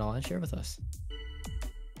 don't hold it all and share with us.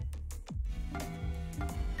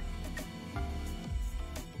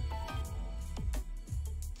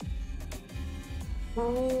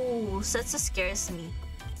 Ooh, Setsu scares me.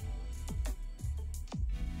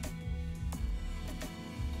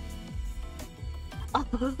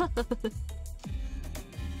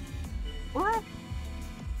 What?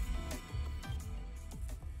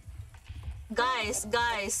 Guys.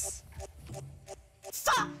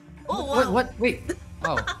 Fuck! Oh, wow. What? Wait.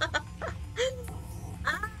 Oh.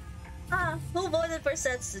 Who voted for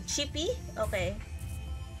Setsu? Chippy? Okay.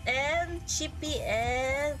 And Chippy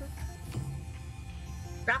and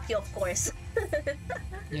Rakyo, of course.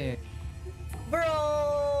 Yeah.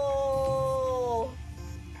 Bro!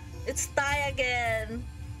 It's tie again.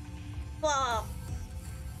 Fuck.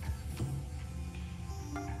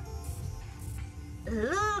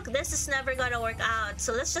 Look, this is never gonna work out.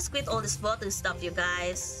 So let's just quit all this voting stuff, you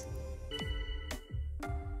guys.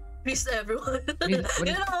 Freeze everyone. You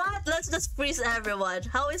know what? Let's just freeze everyone.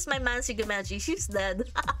 How is my man Shigemechi? He's dead.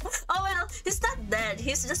 Oh well, he's not dead.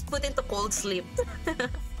 He's just put into cold sleep.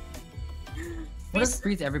 What does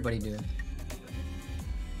freeze everybody do?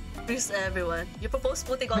 Freeze everyone. You propose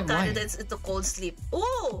putting all candidates into cold sleep.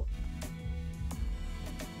 Ooh!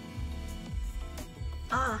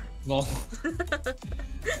 Lol.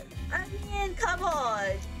 I mean, come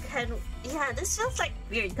on. Yeah, this feels like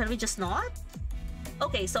weird. Can we just not?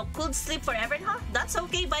 Okay, so cold sleep forever, huh? That's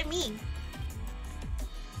okay by me.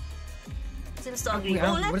 Seems to agree.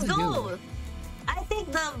 Oh, let's go! I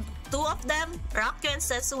think the two of them, Rakyo and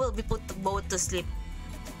Setsu, will be put both to sleep.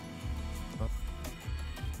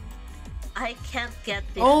 I can't get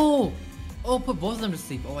this. Oh! Oh, put both of them to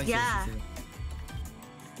sleep. Oh, I see. Yeah. I see.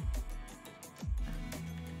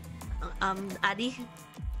 Adi?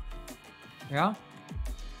 Yeah?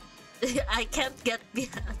 I can't get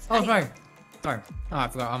behind. Oh, sorry. Sorry. Oh, I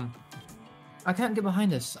forgot. I can't get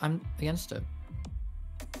behind this. I'm against it.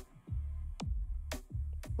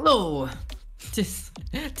 Hello! Tis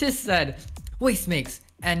said, waste makes,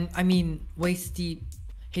 and I mean, hasty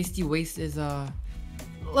waste is,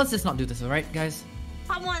 let's just not do this, alright, guys?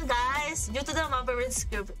 Come on, guys. Due to the Mumberman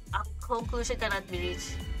script, a conclusion cannot be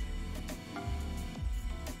reached.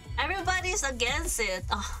 Everybody's against it.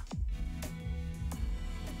 Oh.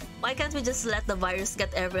 Why can't we just let the virus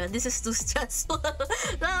get everyone? This is too stressful.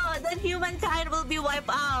 No, then humankind will be wiped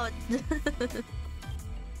out.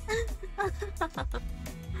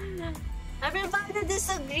 Everybody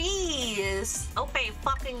disagrees. Okay,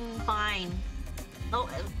 fucking fine. No,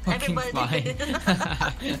 everybody. Fine.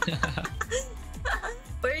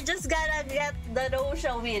 We're just gonna get the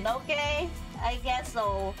no-show win, okay? I guess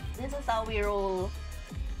so. This is how we roll.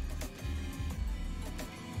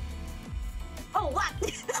 Oh, what?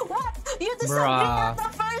 What? You disagree on the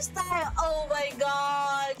first time? Oh my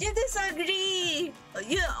god. You disagree.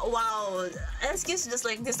 Yeah, wow. Excuse just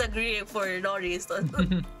like disagreeing for no reason.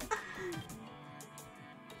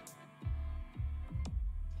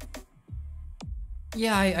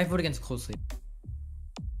 Yeah, I vote against closely.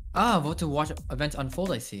 Ah, vote to watch events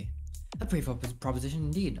unfold, I see. A brave proposition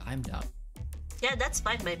indeed. I'm down. Yeah, that's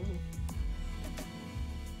fine by me.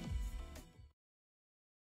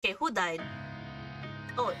 Okay, who died?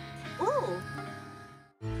 Oh, ooh.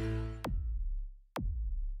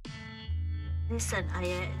 Listen,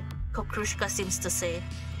 Kokrushka seems to say.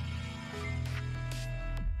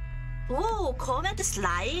 Ooh, comment is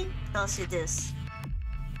lying? Tells you this.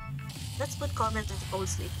 Let's put comment into cold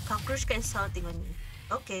sleep. Kokrushka is shouting on me.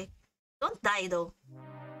 Okay. Don't die though.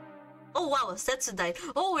 Oh wow, Setsu died.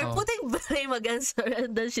 Oh, we're putting blame against her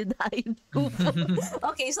and then she died.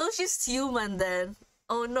 Okay, so she's human then.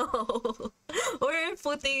 Oh no. We're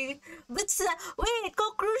putting... But wait,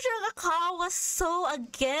 Kokrushka was so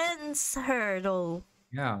against her though.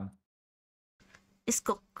 Yeah. Is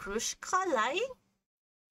Kokrushka lying?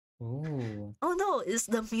 Oh. Oh no, is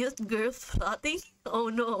the mute girl plotting? Oh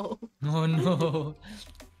no. Oh no.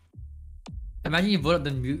 Imagine you vote on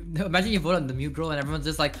the mute. Imagine you vote on the mute girl, and everyone's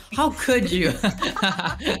just like, "How could you?"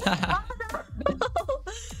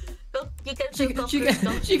 You can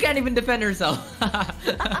she can't even defend herself.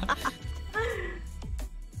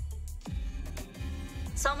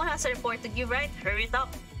 Someone has a report to give, right? Hurry it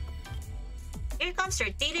up. Here comes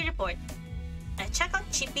your daily report. And check out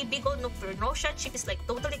Chippy, big old noob for no shot. Chip is like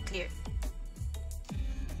totally clear.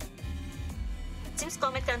 Seems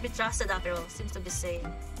comment can't be trusted after all. Seems to be saying.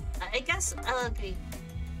 I guess I'll agree.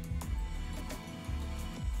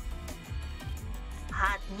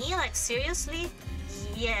 At me? Like seriously?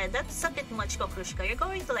 Yeah, that's a bit much, Kokrushka. You're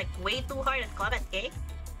going to like way too hard at comment, okay?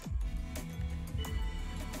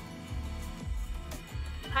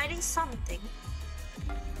 Hiding something.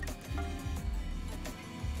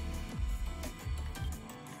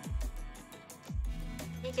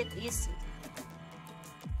 Make it easy.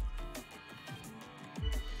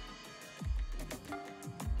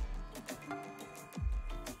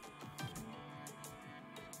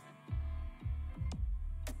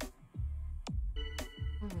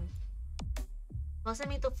 Wasn't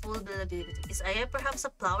me to full believability. Is Aya perhaps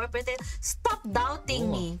a flower pretend? Stop doubting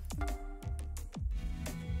me.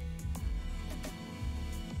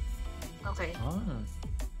 Okay.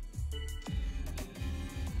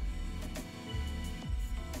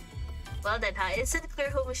 Well then, is it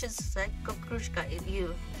clear who we should select? Kokrushka in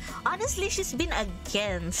you. Honestly, she's been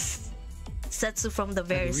against Setsu from the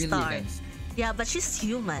very really start. Against. Yeah, but she's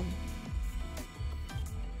human.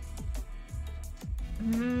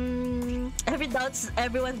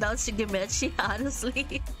 Everyone doubts Shigemechi,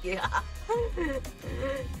 honestly. Yeah.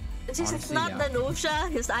 Since it's not the Nosha,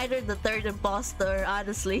 he's either the third imposter,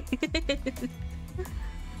 honestly.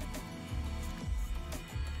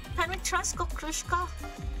 Can we trust Kokrushka?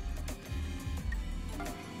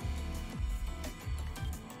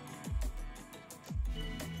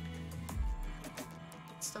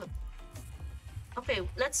 So, okay,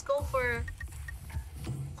 let's go for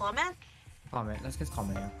comment. Comment. Let's get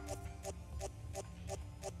comment here.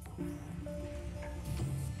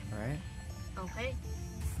 Alright. Okay.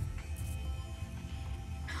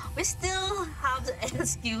 We still have the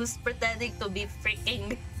excuse pretending to be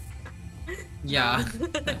freaking. Yeah.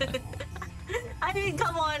 I mean,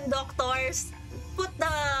 come on, doctors. Put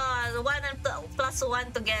the 1 and plus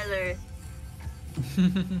 1 together.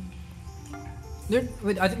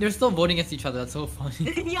 I think they're still voting against each other. That's so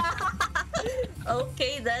funny. Yeah.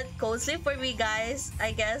 Okay, then. Code sleep for me, guys.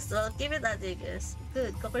 I guess. Well, give it at this.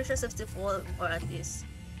 Good. Cooperation 64 or at least.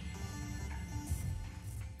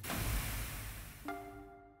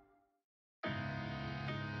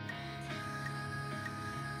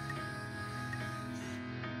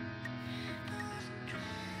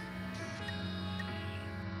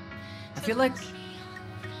 I feel like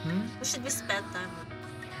Who should we spend time with?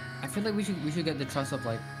 I feel like we should get the trust of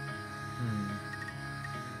like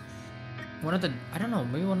one of the I don't know,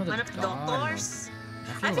 maybe one of the One of the I don't know. doctors?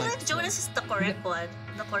 I feel like Jonas is the correct one.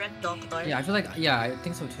 The correct doctor. Yeah, I feel like I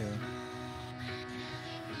think so too.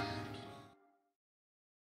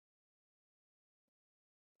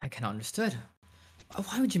 I cannot understood.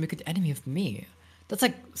 Why would you make an enemy of me? That's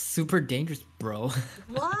like super dangerous, bro.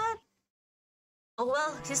 What? Oh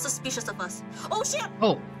well, he's suspicious of us. Oh shit!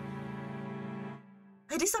 Oh.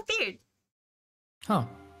 I disappeared. Huh.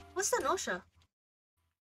 What's the Nosha?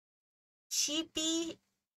 Chippy.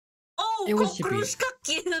 Oh, It was Chippy. Kokrushka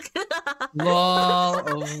killed. Lol.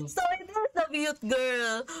 Oh. So it is the mute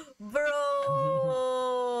girl, bro.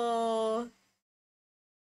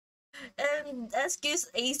 And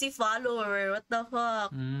SQ's AC follower. What the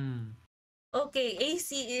fuck? Okay,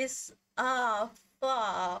 AC is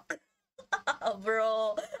fuck.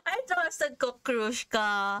 Bro, I trusted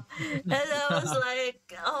Kokrushka. And I was like,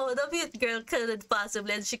 oh, the mute girl couldn't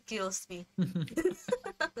possibly, and she kills me.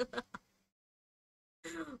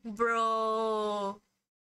 Bro.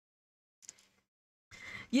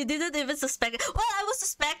 You didn't even suspect. Well, I was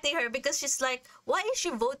suspecting her because she's like, why is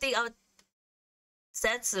she voting out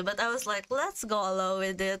Setsu? But I was like, let's go along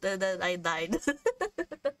with it, and then I died.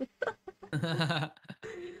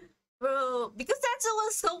 Bro, because Setsu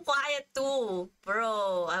was so quiet too.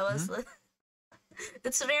 Bro, I was like,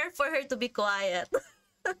 it's rare for her to be quiet.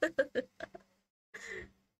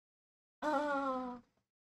 Oh.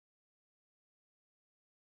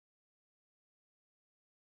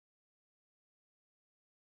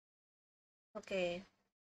 Okay.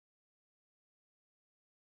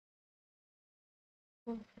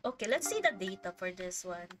 Okay, let's see the data for this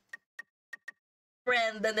one.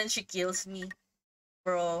 Friend, and then she kills me.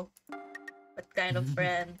 Bro. What kind of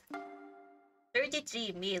friend?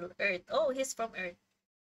 33, male, Earth. Oh, he's from Earth.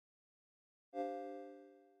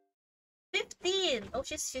 15! Oh,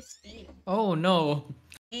 she's 15. Oh no.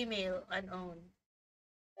 Female, unknown.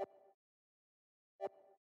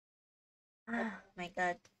 Ah, my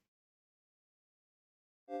god.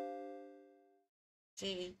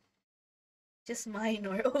 Okay. Just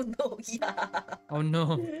minor. Oh no, yeah. Oh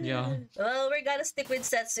no. Yeah. Well, we're gonna stick with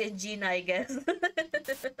Setsu and Gina, I guess.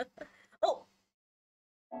 Oh!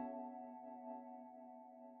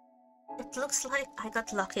 It looks like I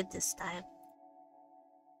got lucky this time.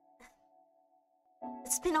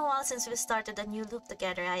 It's been a while since we started a new loop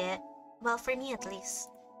together, well, for me at least.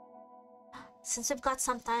 Since we've got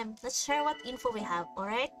some time, let's share what info we have,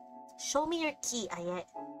 alright? Show me your key, Aye.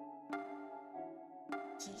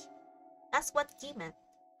 Key? That's what key meant.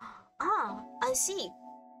 Ah, I see.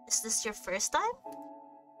 Is this your first time?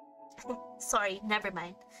 Sorry, never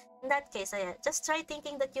mind. In that case, Aye, just try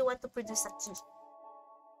thinking that you want to produce a key.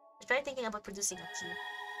 Try thinking about producing a key.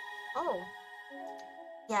 Oh.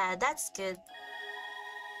 Yeah, that's good.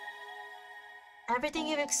 Everything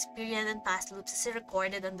you've experienced in past loops is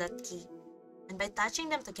recorded on that key. And by touching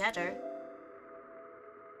them together...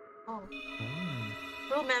 Oh.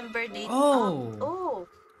 Remember they... Oh.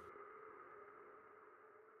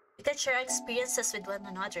 We can share experiences with one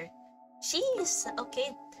another. Jeez.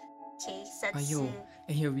 Okay. Okay, Setsu.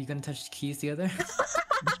 Are we gonna touch keys together?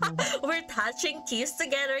 We're touching keys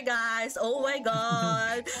together, guys. Oh my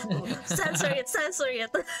god. Censor it, censor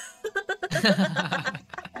it.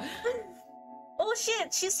 Oh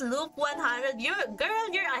shit, she's loop 100. Girl,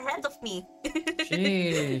 you're ahead of me.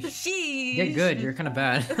 Sheesh. Sheesh. Get good, you're kind of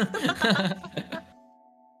bad.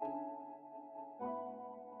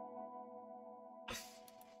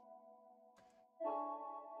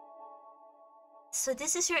 So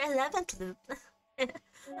this is your 11th loop.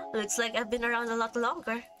 Looks like I've been around a lot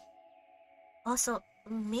longer. Also,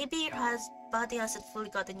 maybe your body hasn't fully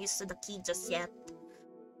gotten used to the key just yet.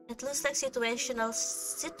 It looks like situational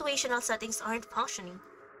settings aren't functioning.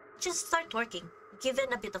 Just start working,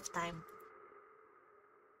 given a bit of time.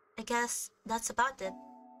 I guess that's about it.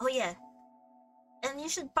 Oh yeah. And you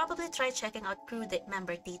should probably try checking out crew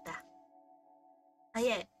member data. Ah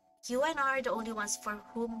yeah, you and I are the only ones for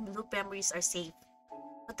whom loop memories are saved.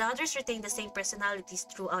 But the others retain the same personalities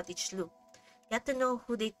throughout each loop. Get to know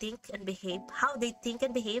who they think and behave, how they think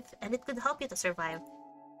and behave, and it could help you to survive.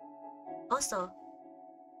 Also,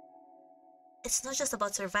 it's not just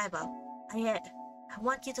about survival. I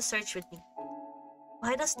want you to search with me.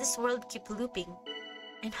 Why does this world keep looping?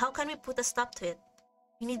 And how can we put a stop to it?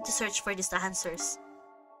 You need to search for these answers.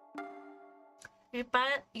 You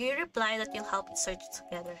reply that you'll help us search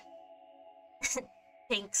together.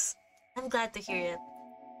 Thanks. I'm glad to hear it.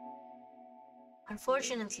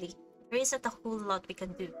 Unfortunately, there isn't a whole lot we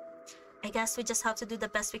can do. I guess we just have to do the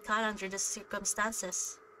best we can under the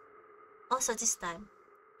circumstances. Also this time,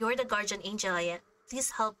 you're the guardian angel I am. Please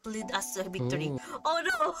help lead us to victory. Ooh. Oh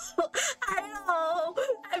no! I know!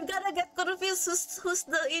 I'm gonna get confused who's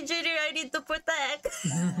the engineer I need to protect.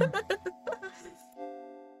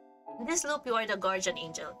 In this loop, you are the guardian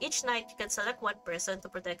angel. Each night, you can select one person to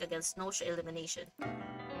protect against no-show elimination.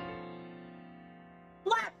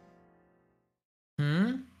 What?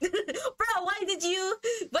 Hmm? Bro, why did you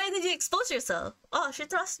expose yourself? Oh, she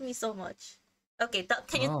trusts me so much. Okay,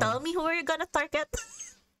 can you tell me who you're gonna target?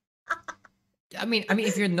 I mean,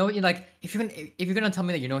 if you're if you're gonna tell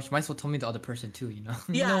me that you know, you might as well tell me the other person too. You know,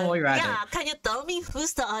 you know while you're at it. Can you tell me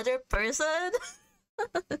who's the other person?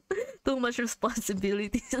 Too much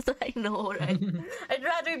responsibilities. I know, right? I'd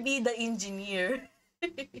rather be the engineer.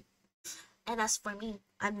 And as for me,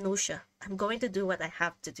 I'm Nosha. I'm going to do what I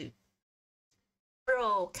have to do.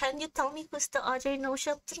 Bro, can you tell me who's the other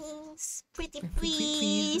Nosha, please? Pretty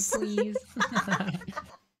please. Please.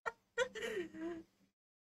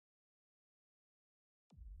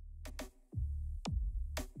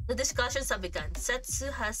 The discussions have begun. Setsu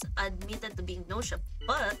has admitted to being Nosha,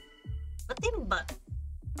 but... What do you mean but?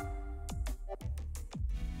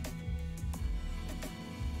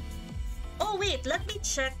 Oh wait, let me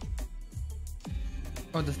check.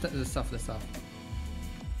 Oh, the stuff. This one.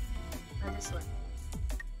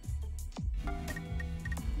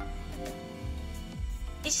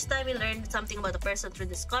 Each time we learn something about a person through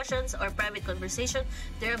discussions or private conversation,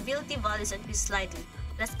 their ability values increase slightly.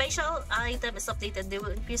 When a special item is updated, they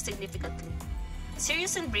will increase significantly.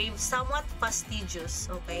 Serious and brave, somewhat fastidious,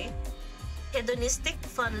 okay? Hedonistic,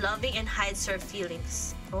 fun-loving, and hides her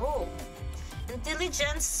feelings. Oh.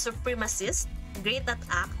 Intelligence, supremacist, great at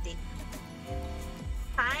acting.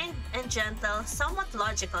 Kind and gentle, somewhat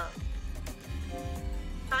logical.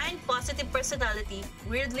 Kind, positive personality,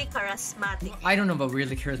 weirdly charismatic. I don't know about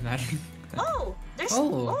weirdly charismatic. Oh, there's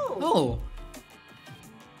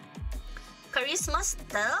charisma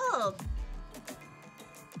stealth.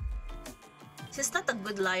 She's not a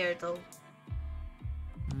good liar though.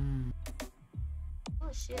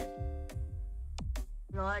 Oh shit.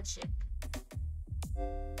 Logic.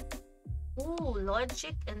 Ooh,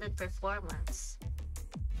 logic and then performance.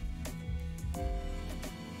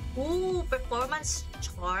 Ooh, performance,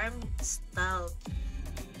 charm, stealth.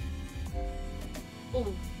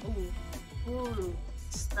 Ooh,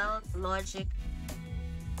 stealth, logic.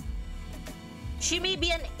 She may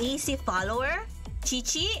be an AC follower?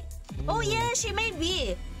 Chi-Chi? Oh yeah, she may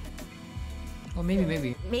be. Oh,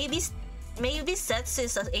 maybe. Maybe Setsu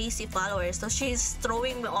is an AC follower, so she's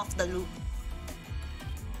throwing me off the loop.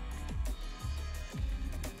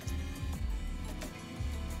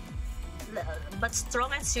 But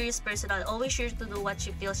strong and serious personality, always sure to do what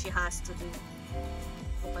she feels she has to do.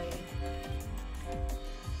 Okay.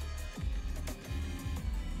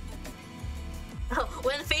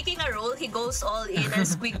 When faking a role, he goes all in and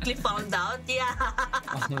is quickly found out. Yeah.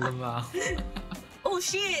 Oh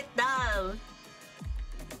shit, damn.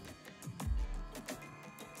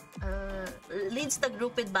 Leads the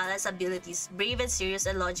group with balanced abilities, brave and serious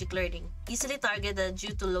and logic learning. Easily targeted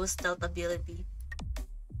due to low stealth ability.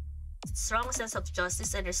 Strong sense of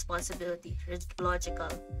justice and responsibility, logical.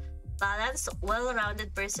 Balanced,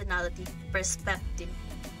 well-rounded personality, perceptive.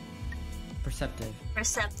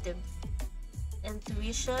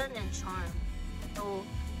 Intuition and charm. So,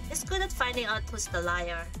 is good at finding out who's the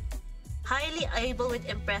liar. Highly able with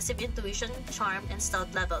impressive intuition, charm, and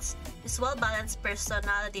stealth levels. His well-balanced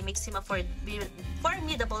personality makes him a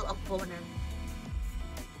formidable opponent.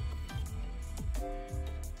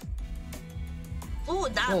 Ooh,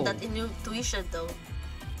 damn, that intuition though.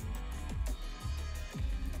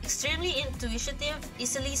 Extremely intuitive,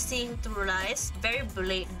 easily seeing through lies, very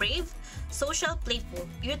brave, social, playful,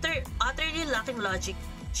 utterly lacking logic.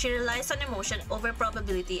 She relies on emotion over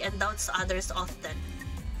probability and doubts others often.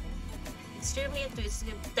 Extremely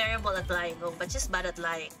intuitive, terrible at lying, but she's bad at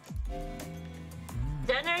lying.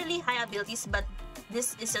 Generally high abilities, but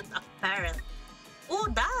this isn't apparent. Oh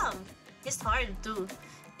damn! He's hard too.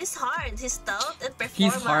 He's hard, his stealth and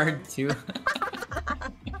performance. He's hard too.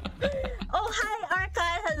 Oh hi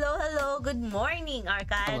Arkan! Hello. Good morning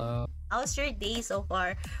Arkan. Hello. How's your day so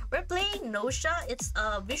far? We're playing Nosha. It's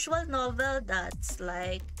a visual novel that's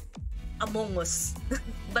like Among Us,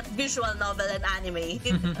 but visual novel and anime.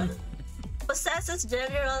 Possesses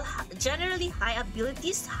generally high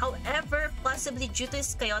abilities, however, possibly due to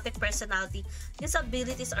his chaotic personality, his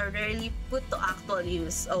abilities are rarely put to actual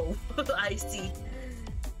use. Oh, I see.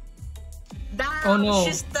 Damn, oh no.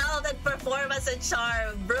 She's stealth and performance and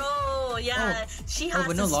charm, bro. Yeah, she has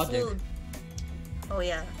but no logic. Oh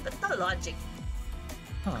yeah, that's no logic.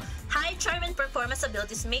 Huh. High charm and performance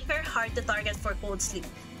abilities make her hard to target for cold sleep,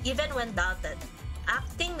 even when doubted.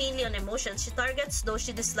 Acting mainly on emotions, she targets those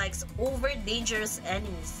she dislikes over dangerous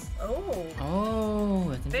enemies. Oh. Oh,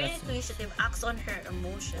 that's Very interesting. intuitive, acts on her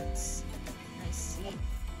emotions. I see.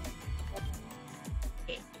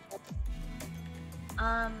 Okay.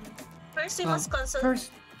 First we must consult.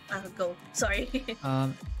 First, Go. Sorry.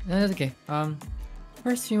 no, that's okay.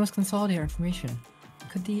 First we must consolidate our information.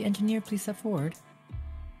 Could the engineer please step forward?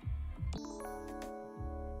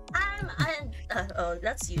 Oh,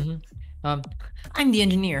 that's you. Mm-hmm. I'm the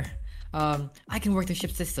engineer. I can work the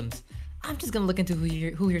ship's systems. I'm just gonna look into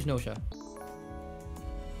who here's Nosha.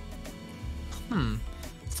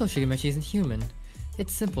 So Shigemeshi isn't human.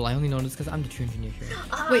 It's simple. I only know this because I'm the true engineer here.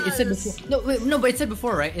 Wait, it said before. No, but it said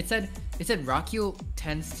before, right? It said Rakio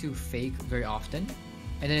tends to fake very often,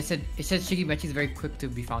 and then it said Shigemeshi is very quick to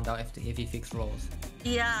be found out if he fakes roles.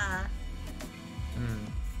 Yeah.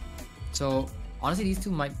 So honestly, these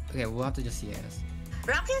two might. Okay, we'll have to just see, I guess.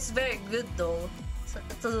 Rocky is very good though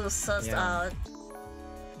to suss out.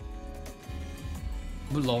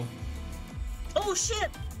 Lol. Oh shit!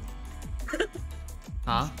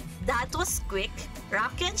 Huh? That was quick.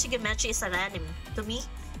 Rocky and Shigemechi is an enemy. To me,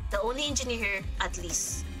 the only engineer here, at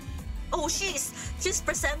least. Oh, she's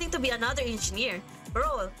presenting to be another engineer.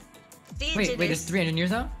 Bro, Wait, there's 3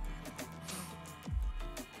 engineers now?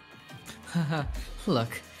 Haha,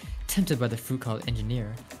 look. Tempted by the fruit called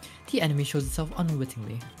engineer, the enemy shows itself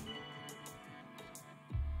unwittingly.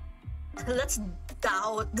 Let's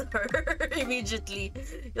doubt her immediately.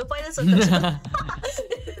 You'll find us on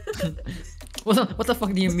What the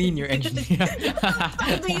fuck do you mean you're engineer?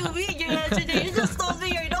 What do you mean you're engineer? You just told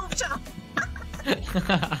me you're Nosha.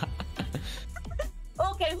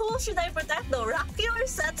 Okay, who should I protect though? Rocky or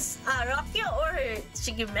Rocky or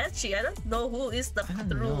Shigemechi? I don't know who is the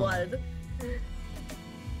true one.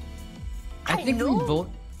 I think we vote.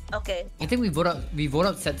 Okay. I think we vote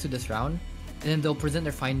out Setsu this round, and then they'll present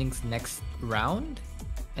their findings next round,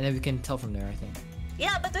 and then we can tell from there. I think.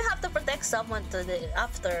 Yeah, but we have to protect someone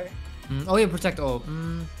after. Oh yeah, protect. I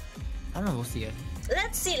don't know. We'll see it.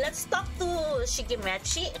 Let's see. Let's talk to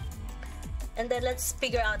Shigemechi, and then let's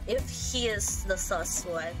figure out if he is the sus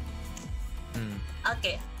one.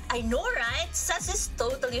 Okay. I know, right? Setsu is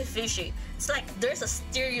totally fishy. It's like there's a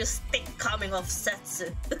stereo stick coming off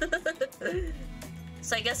Setsu.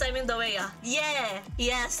 So I guess I'm in the way,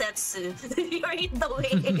 Yeah, Setsu. You're in the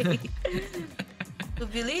way. To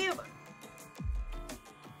believe?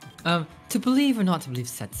 To believe or not to believe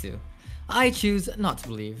Setsu? I choose not to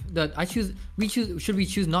believe. Should we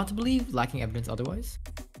choose not to believe, lacking evidence otherwise?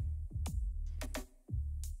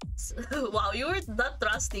 Wow, you were not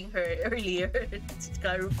trusting her earlier. And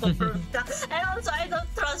also, I don't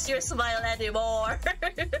trust your smile anymore.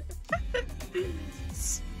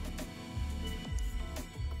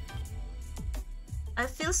 I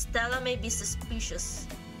feel Stella may be suspicious.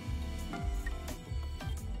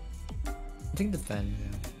 I think defend,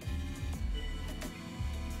 yeah.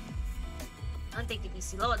 I'll take it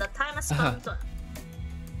easy. Lo, the time has come to...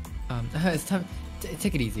 It's time.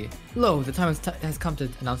 Take it easy. Lo, the time has come to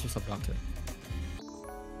announce yourself, Doctor.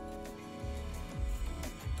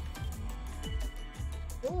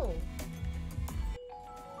 Oh.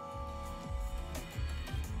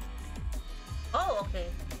 Oh, okay.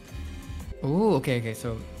 Oh, okay.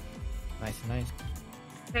 So, nice.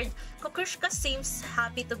 Her Kukushka seems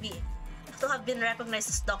happy to have been recognized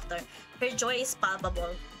as Doctor. Her joy is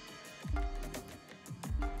palpable.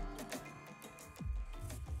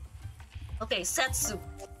 Okay, Setsu,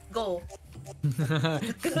 go.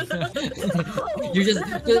 You're just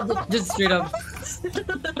straight up.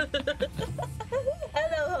 I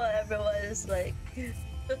love how everyone is like.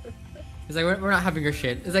 It's like we're not having your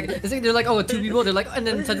shit. It's like they're like, oh, 2 people. They're like, and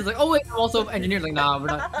then Setsu's like, oh wait, I'm also an engineer. Like, nah, we're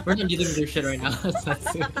not dealing with your shit right now.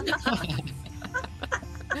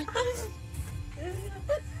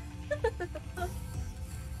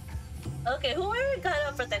 Okay, who are we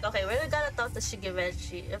gonna protect? Okay, we're gonna talk to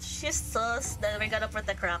Shigemechi. If she's sus, then we're gonna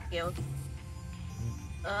protect Rakyo.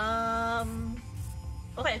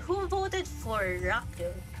 Okay, who voted for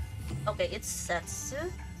Rakyo? Okay, it's Setsu.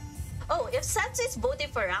 Oh, if Setsu is voting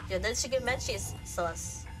for Rakyo, then Shigemechi is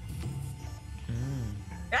sus.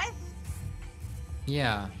 Right?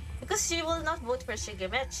 Yeah. Because she will not vote for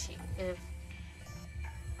Shigemechi. If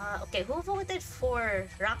okay, who voted for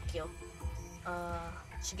Rakyo?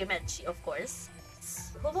 Shigemechi, of course.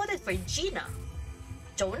 Who voted for Gina?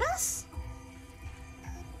 Jonas?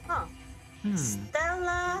 Huh.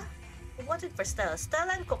 Stella. Who voted for Stella?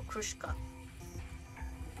 Stella and Kokrushka.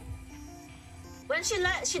 When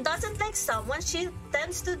she doesn't like someone, she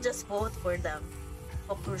tends to just vote for them.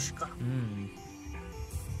 Okrushka.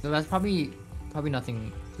 So that's probably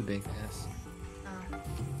nothing too big, I guess.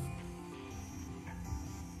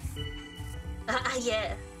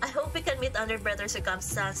 Yeah. I hope we can meet under better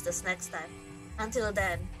circumstances next time. Until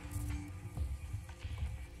then.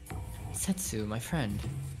 Setsu, my friend.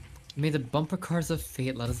 May the bumper cars of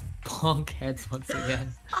fate let us bonk heads once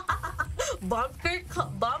again. Bunker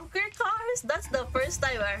cars? That's the first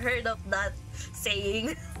time I heard of that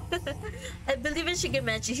saying. I believe in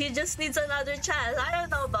Shigemechi. He just needs another chance. I don't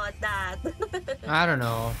know about that. I don't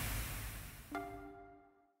know.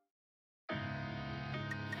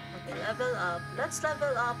 Okay, level up. Let's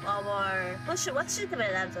level up our... What should we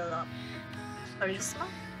level up? Charisma?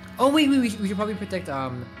 Oh wait, we should probably protect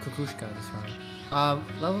Kukushka this round.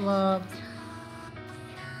 Level up.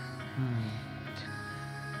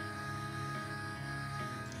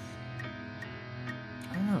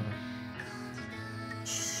 I don't know.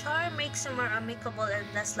 Charm makes you more amicable and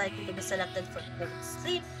less likely to be selected for good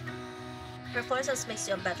sleep. Performance makes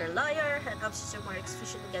you a better liar and helps you more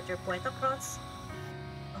efficiently get your point across.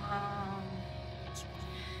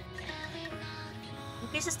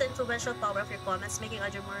 Increases the influential power of your comments, making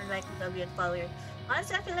others more likely to agree and follow you.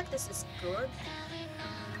 Honestly, I feel like this is good.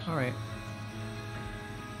 Alright.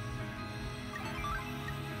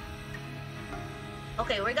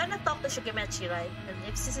 Okay, we're gonna talk to Shigemechi, right? And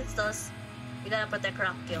if since it does, we're gonna protect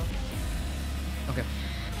Rakyo. Okay.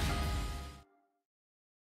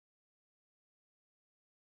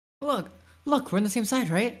 Look, we're on the same side,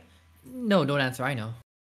 right? No, don't answer, I know.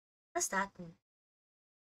 What's that mean?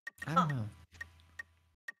 I don't know.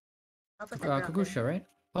 I'll protect Rakyo. Kukusha, right?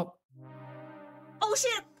 Oh. Oh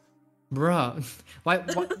shit! Bruh. Why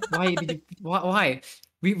did you... Why?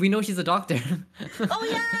 We know she's a doctor. Oh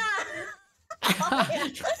yeah! Oh, yeah.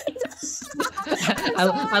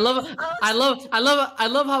 I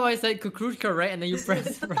love how I said Kukushka, right? And then you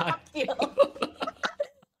press right.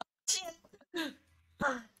 Shit.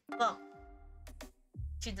 Oh.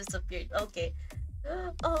 She disappeared. Okay.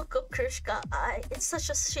 Oh, Kukushka, it's such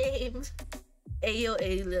a shame. Ayo,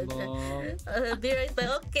 alien. Be right back.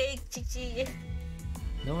 Okay, Chichi.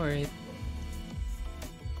 No worries.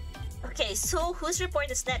 Okay, so whose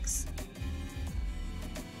report is next?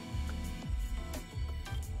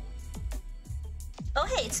 Oh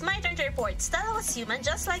hey, it's my turn to report. Stella was human,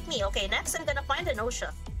 just like me. Okay, next I'm gonna find an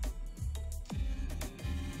OSHA.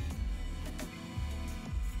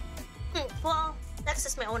 Well, next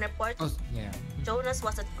is my own report. Oh, yeah. Jonas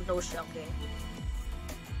was at OSHA, okay.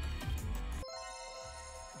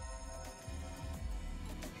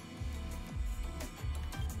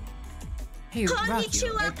 Hey,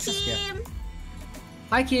 Konnichiwa, Kim!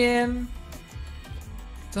 Hi, Kim!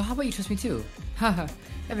 So how about you trust me too? Haha,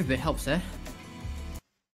 every bit helps, eh?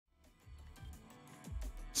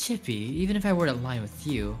 Chippy, even if I were to align with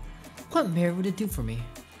you, what merit would it do for me?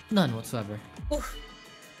 None whatsoever. Oof.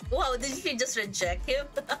 Wow, did you just reject him?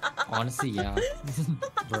 Honestly, yeah.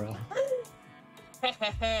 Bruh.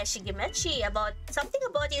 Hehehe, Shigemechi, something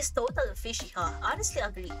about you is totally fishy, huh? Honestly,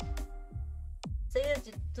 agree. So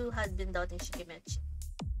you two had been doubting Shigemechi.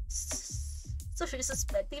 So you're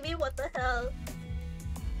suspecting me? What the hell?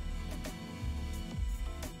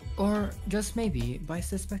 Or just maybe, by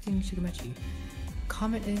suspecting Shigemechi,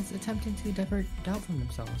 Comet is attempting to divert doubt from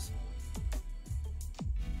themselves.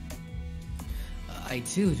 I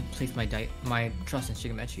too place my trust in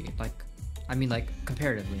Shigemechi, like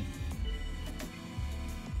comparatively.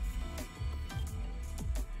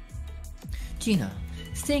 Gina,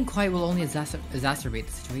 staying quiet will only exacerbate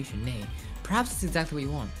the situation, nay, perhaps it's exactly what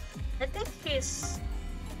you want. I think he's...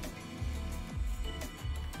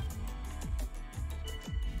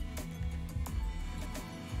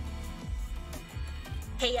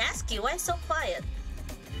 Hey, ask you, why so quiet?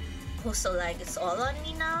 Oh, so like it's all on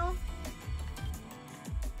me now?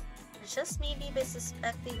 It's just maybe by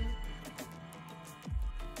suspecting...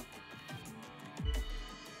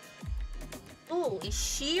 Ooh, is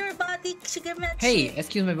she your buddy, Shigemechi? Hey,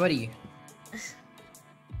 excuse my buddy.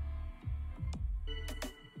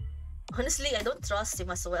 Honestly, I don't trust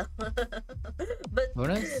him as well. But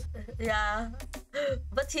Bonus? yeah,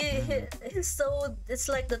 but he's so, it's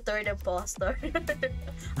like the third imposter.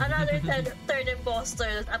 Another third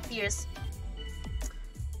imposter that appears.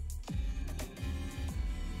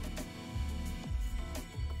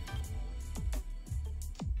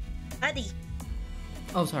 Adi.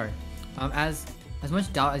 Oh, sorry. As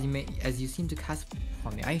much doubt as you seem to cast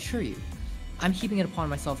upon me, I assure you, I'm keeping it upon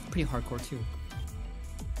myself pretty hardcore too.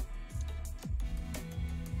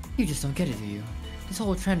 You just don't get it, do you? This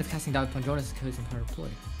whole trend of casting doubt upon Jonas is causing her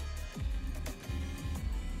employee.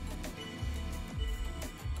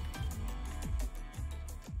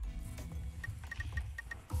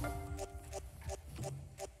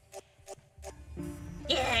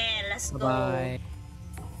 Let's go. Bye.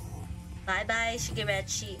 Bye bye,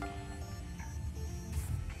 Shigemechi.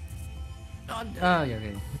 Oh, yeah,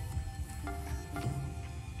 okay.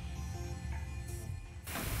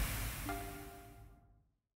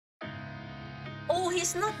 Oh,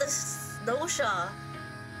 he's not the Dosha.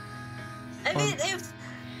 I mean, if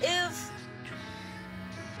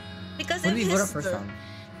because Who if did we vote up he's first the from?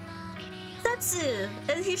 Setsu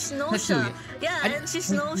and he's Setsu, Nosha. yeah. Yeah, and she's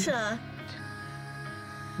Nosha.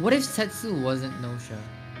 What if Setsu wasn't Nosha?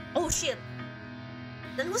 Oh shit.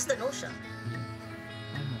 Then who's the Nosha?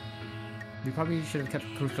 I don't know. We probably should have kept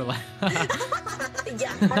Crucial alive.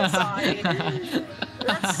 Yeah, I'm sorry.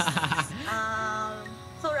 Let's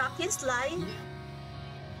so Rocky's line.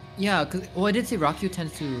 Yeah, cause well, I did say Rocky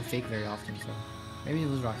tends to fake very often, so maybe it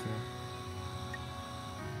was Rocky.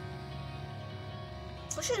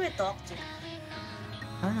 Who should we talk to?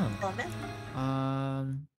 I don't know. Comment?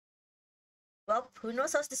 Well, who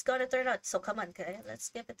knows how this gonna turn out? So come on, okay? Let's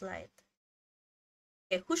keep it light.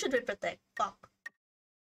 Okay, who should we protect? Fuck.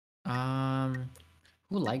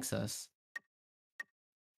 Who likes us?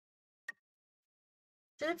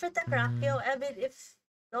 Should we protect Rakio? I mean, if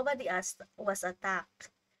nobody asked was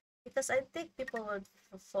attacked, because I think people would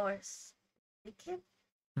force. They can't.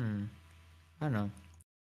 I don't know.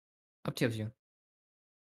 Up to you.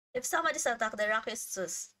 If somebody's attacked, the Rakio is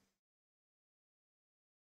just.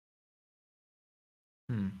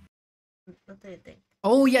 What do you think?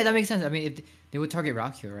 Oh yeah, that makes sense. I mean, if they would target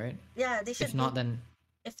Rakio, right? Yeah, they should. If not, then.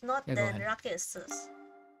 If not, yeah, then Rakio is sus.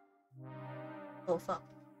 Oh fuck!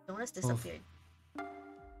 Jonas disappeared.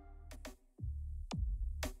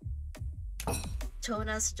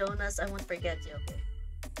 Jonas, I won't forget you. Okay.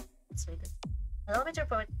 Let's read it. Allow me to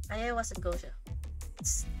report. I wasn't Gosha.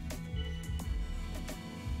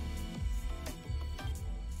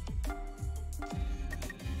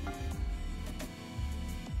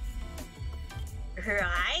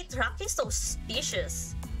 Right? Rocky's so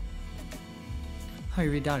suspicious. How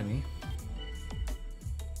you read down to me?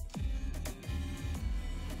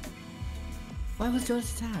 Why was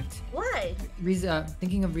Jonas attacked? Why?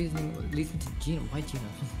 Thinking of reasoning leads me to Gina. Why Gina?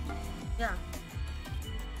 Yeah.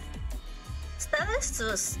 Stella's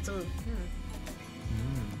just too.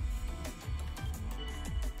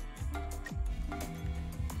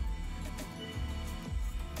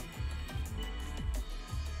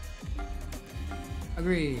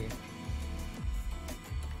 Agree.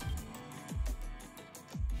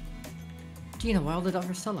 Gina wilded out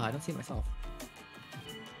for Stella. I don't see it myself.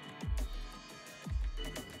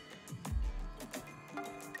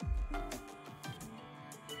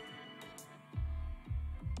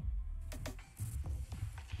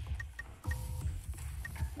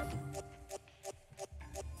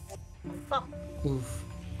 Fuck. Oof.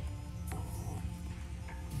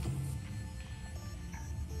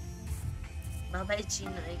 Bye-bye,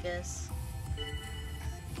 Gina, I guess.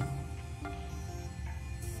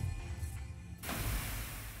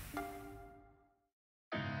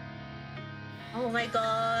 Oh my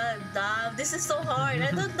god, damn, this is so hard.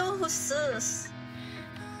 I don't know who's sus.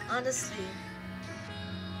 Honestly.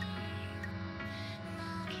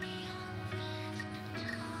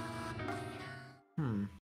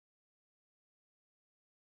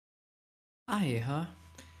 Huh?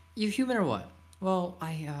 You human or what? Well,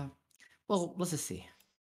 well, let's just see.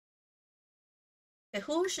 Okay,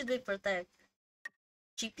 who should we protect?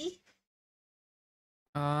 GP?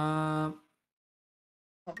 Comet?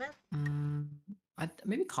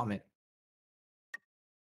 Maybe Comet.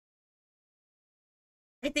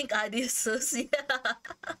 I think Adi is sus, yeah.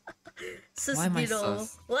 Sus Why am I below.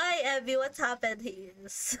 sus? Why, Abby? What happened here?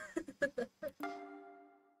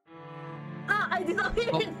 I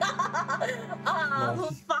disappeared! Oh. Who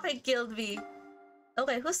fucking killed me?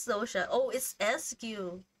 Okay, who's Sosha? Oh, it's SQ.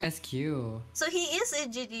 SQ. So he is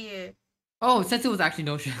engineer. Oh, Setsu was actually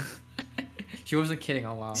no shit. She wasn't kidding.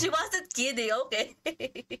 Oh wow. She wasn't kidding, okay.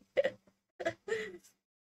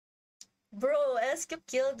 Bro, SQ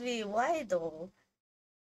killed me. Why though?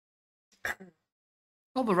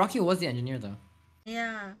 Oh, but Rocky was the engineer though.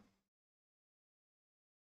 Yeah.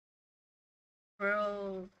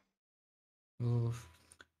 Bro. Oof.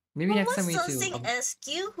 Maybe Who next time was we need sourcing to. SQ?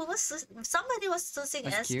 Who was somebody was sourcing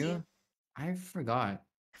SQ? I forgot.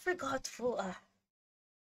 I forgot who.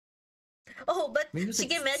 Oh, but Maybe it was, like,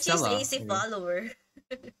 Shigemechi is Stella, AC maybe. follower.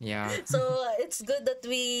 Yeah. So it's good that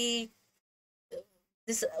we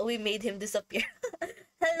made him disappear.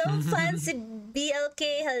 Hello, Fancy BLK.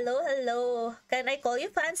 Hello. Can I call you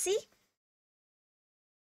Fancy?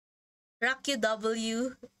 Rakyu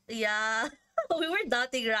W. Yeah. We were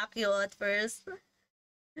doubting Rakyu at first.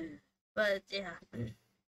 But yeah.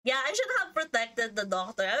 Yeah, I should have protected the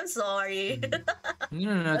doctor. I'm sorry.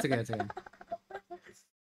 No, it's okay, it's okay.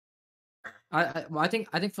 Well, I think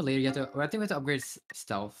for later you have to. Well, I think we have to upgrade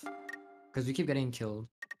stealth because we keep getting killed.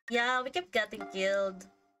 Yeah, we kept getting killed.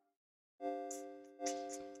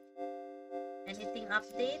 Anything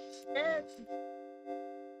updated?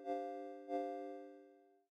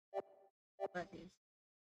 What is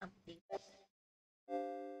updated?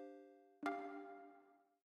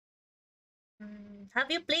 Have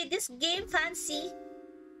you played this game, Fancy?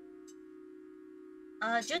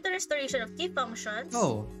 Due to restoration of key functions,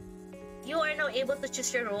 Oh, you are now able to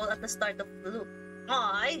choose your role at the start of the loop.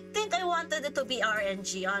 Oh, I think I wanted it to be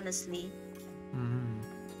RNG, honestly.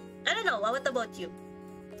 I don't know. What about you?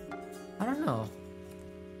 I don't know.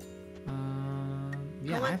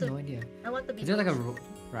 Yeah, I have no idea. I want to be. Is there like a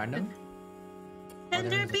random? Can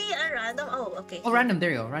there be a random? Oh, okay. Oh, random.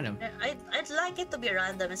 There you go. Random. I'd like it to be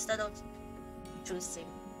random instead of choosing.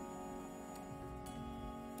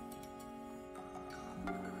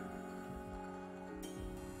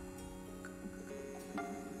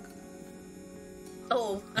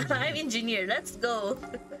 Oh, I'm engineer. Let's go.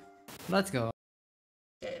 Let's go.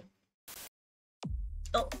 Okay.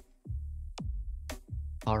 Oh.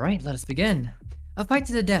 All right, let us begin. A fight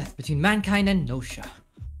to the death between mankind and Nosha.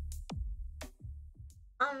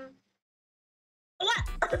 What?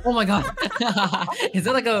 Oh my god. Is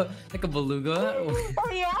that like a beluga?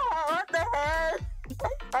 Oh yeah, what the hell?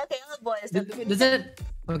 Okay, oh boys. Does it?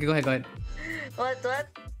 Okay, go ahead. What?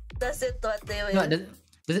 Does it what they will? No,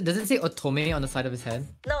 does it say Otome on the side of his head?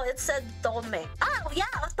 No, it said Tome. Oh yeah,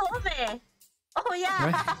 Otome. Oh yeah.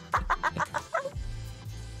 Right?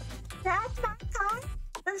 That's mankind?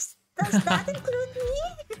 Does that include me?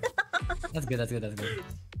 That's good.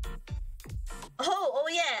 Oh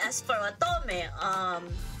yeah, as for Otome,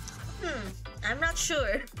 I'm not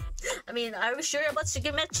sure. I mean, are we sure about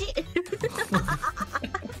Shigemechi?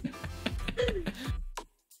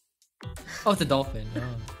 Oh, it's a dolphin.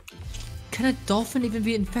 Oh. Can a dolphin even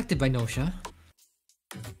be infected by Nosha?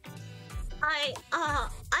 I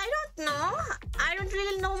don't know. I don't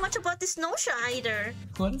really know much about this Nosha either.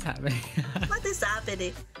 What is happening? What is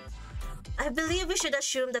happening? I believe we should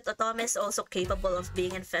assume that Otome is also capable of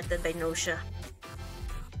being infected by Nosha.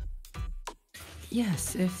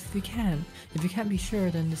 Yes, if we can't be sure,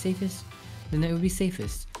 then it would be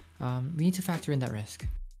safest. We need to factor in that risk.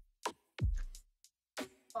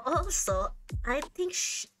 Also, I think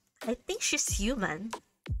she's human.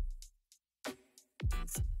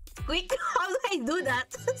 Squeak! How do I do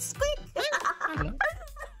that? Squeak!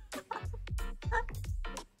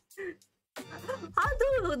 How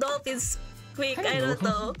do dolphins squeak? I don't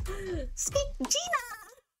know. Squeak! Gina!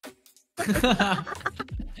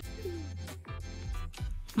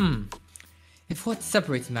 If what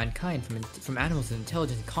separates mankind from animals in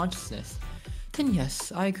intelligence and consciousness, then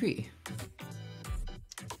yes, I agree.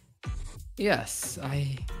 Yes,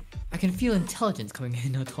 I can feel intelligence coming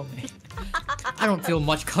in Otome. I don't feel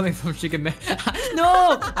much coming from Shigemechi.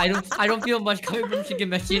 No! I don't feel much coming from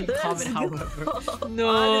Shigemechi in the comment, however. No,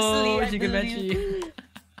 honestly, Shigemechi.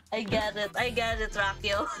 I get it,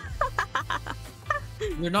 Rakyo.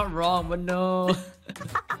 You're not wrong, but no.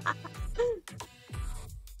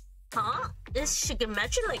 Huh? Is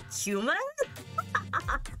Shigemechi like human?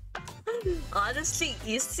 Honestly,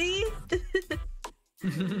 is he?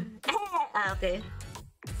 Okay.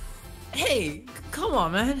 Hey, come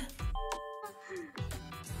on, man.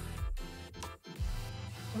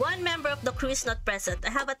 One member of the crew is not present. I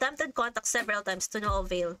have attempted contact several times to no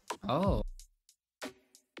avail. Oh.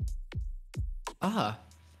 Ah,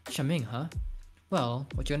 Shaming, huh? Well,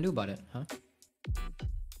 what you gonna do about it, huh?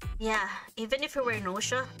 Yeah, even if we were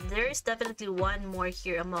Nosha, there is definitely one more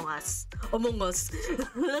here among us. Among us.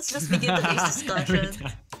 Let's just begin today's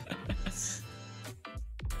discussion.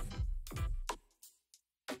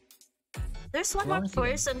 There's one more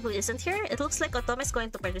person who isn't here. It looks like Otome is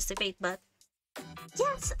going to participate, but...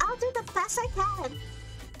 Yes, I'll do the best I can.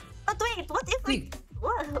 But wait, what if we...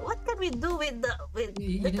 What can we do with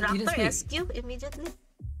the tractor SQ immediately?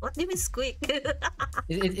 What do you mean squeak?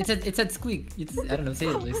 it said squeak. I don't know, say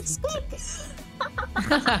it please. Squeak!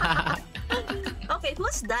 Okay,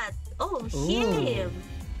 who's that? Oh, him!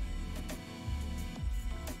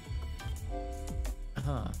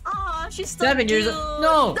 Oh, she's so 7 years cute. old.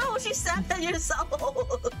 No! No, she's 7 years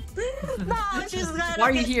old. No, she's gonna Why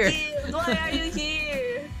are you here? Killed. Why are you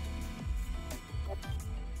here?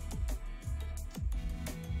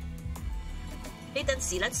 Wait and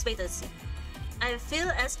see. Let's wait and see. I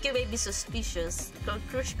feel SQ may be suspicious.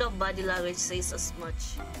 Crucial body language says as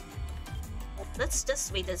much. Let's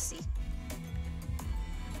just wait and see.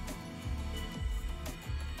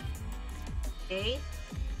 Okay.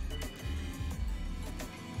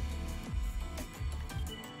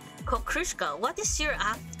 Kokrushka, what is your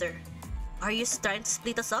after? Are you trying to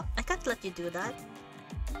split us up? I can't let you do that.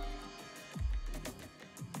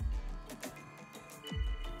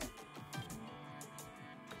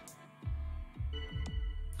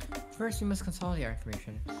 First, we must consolidate our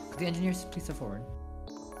information. Could the engineers please step forward?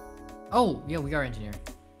 Oh, yeah, we are engineer.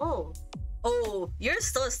 Oh. Oh, you're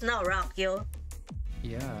sus now, Rakyo.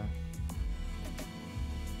 Yeah.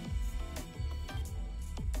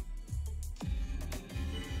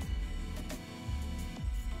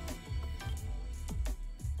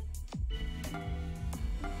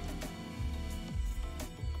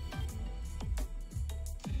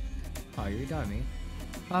 Oh, you're done me.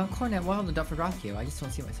 Cornet, why hold the duck for Rakio? I just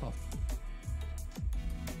don't see it myself.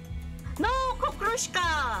 No,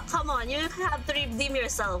 Kokrushka! Come on, you have to redeem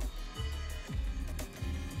yourself.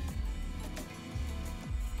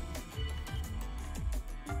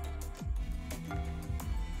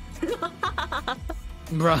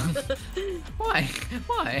 Bruh. Why?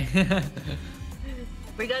 Why?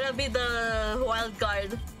 We're gonna be the wild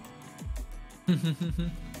card.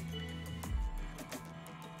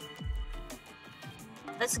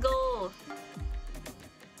 Let's go.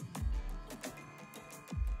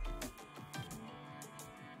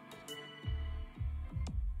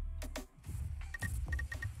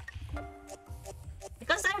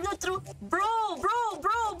 Because I'm the true bro.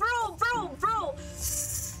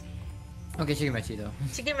 Okay, Shigemechi though.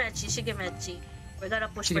 Shigemechi. We're gonna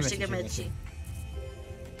push for Shigemechi. Shigemechi.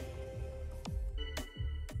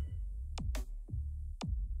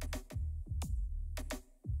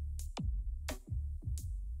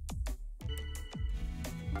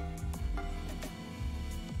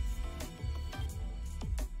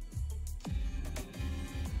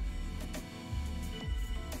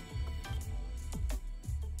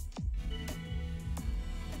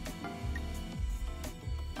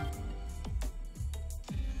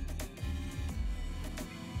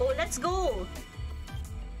 Oh, let's go!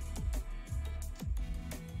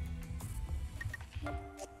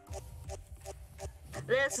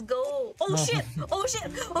 Let's go! Oh shit! Oh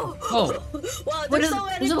shit! Oh! Wow, there's so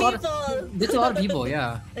many people! There's a lot of people,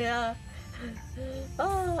 yeah. Yeah.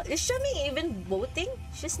 Oh, is Shami even voting?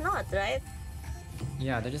 She's not, right?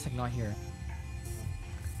 Yeah, they're just like not here.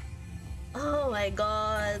 Oh my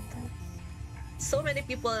god. So many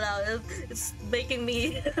people now. It's making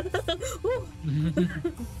me.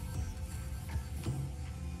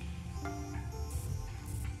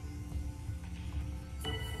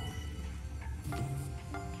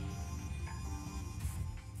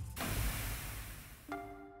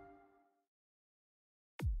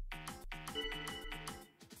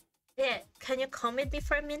 Yeah, can you come with me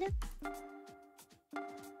for a minute?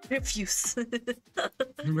 Refuse.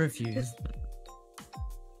 Refuse.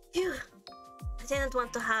 Phew. I didn't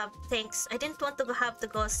want to have thanks. I didn't want to have to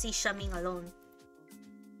go see Shaming alone.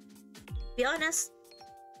 Be honest,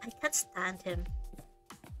 I can't stand him.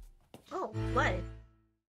 Oh, why?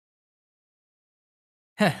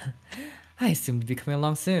 I assume to be coming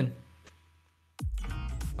along soon.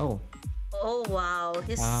 Oh. Oh wow,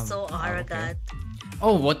 he's so arrogant. Okay.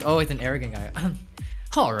 Oh, what? Oh, it's an arrogant guy.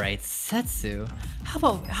 All right, Setsu. How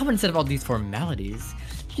about instead of all these formalities,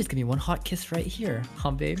 you just give me one hot kiss right here, huh,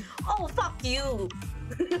 babe? Oh, fuck you.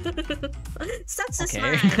 Setsu's Okay.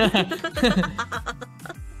 mine.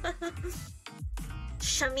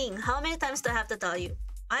 Shaming, how many times do I have to tell you?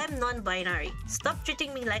 I am non-binary. Stop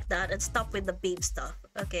treating me like that and stop with the babe stuff.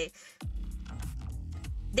 Okay.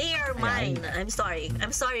 They are mine. I'm sorry.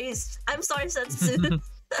 I'm sorry, Setsu.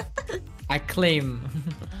 I claim.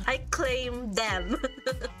 I claim them.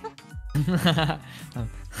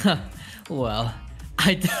 Well,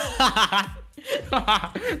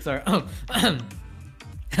 sorry.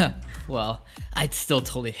 Well, I'd still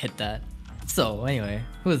totally hit that. So anyway,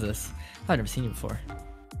 who is this? I've never seen you before.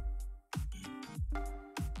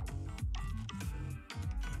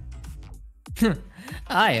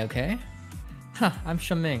 Hi, okay. I'm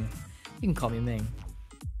Shaming. You can call me Ming.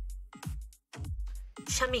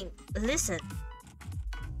 Shaming, listen.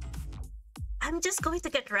 I'm just going to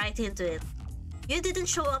get right into it. You didn't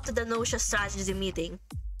show up to the Nosha strategy meeting.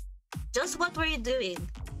 Just what were you doing?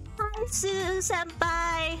 Hi, Sue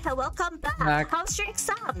senpai. Welcome back. How's your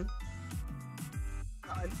exam?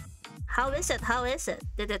 How is it? How is it?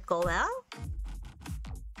 Did it go well?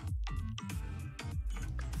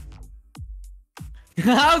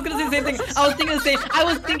 I was gonna say the same thing. I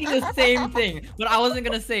was thinking the same thing, but I wasn't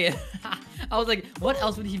gonna say it. I was like, what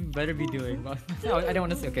else would he better be doing? But I didn't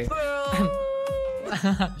want to say. Okay.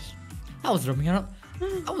 I was rubbing it out.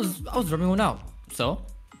 I was rubbing one out. So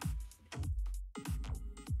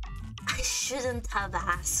I shouldn't have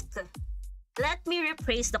asked. Let me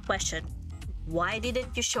rephrase the question. Why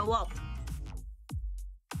didn't you show up?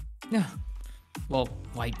 Yeah. Well,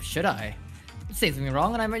 why should I? Say something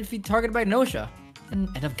wrong and I might be targeted by Nosha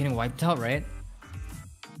and end up getting wiped out, right?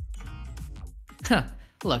 Huh.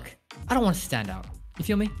 Look, I don't want to stand out. You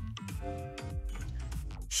feel me?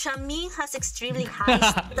 Xiaoming has extremely high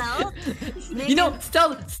stealth. You know,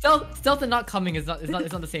 stealth and not coming is not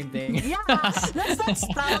the same thing. Yeah, that's not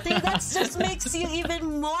stealthing. That just makes you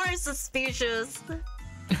even more suspicious.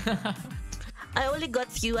 I only got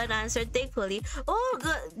few unanswered, thankfully. Oh,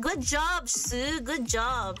 good job, Sue. Good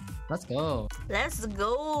job. Let's go. Let's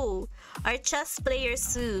go. Our chess player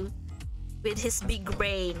Sue, with his big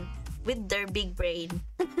brain, with their big brain.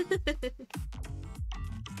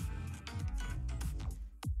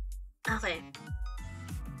 Okay.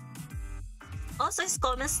 Also, his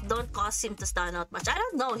comments don't cause him to stand out much. I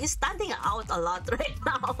don't know. He's standing out a lot right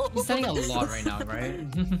now. He's standing out a lot right now, right?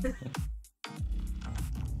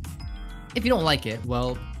 If you don't like it,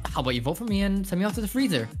 well, how about you vote for me and send me off to the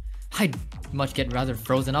freezer? I'd much get rather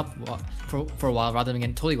frozen up for a while rather than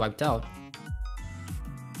getting totally wiped out.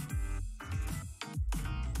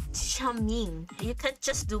 Xiaoming, you can't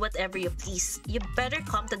just do whatever you please. You better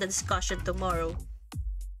come to the discussion tomorrow.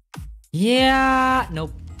 Yeah,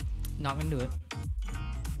 nope, not gonna do it.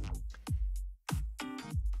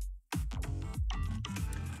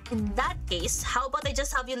 In that case, how about I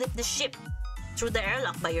just have you lift the ship through the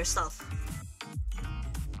airlock by yourself?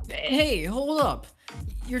 Hey, hold up.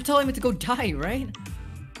 You're telling me to go die, right?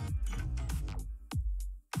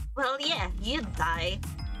 Well, yeah, you'd die.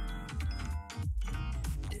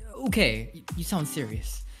 Okay, you sound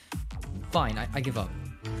serious. Fine, I give up.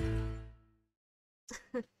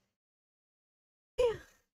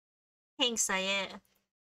 Thanks, Saye.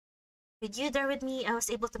 With you there with me, I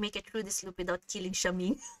was able to make it through this loop without killing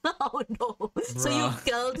Xiaoming. Oh no! Bruh. So you've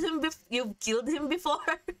killed him before?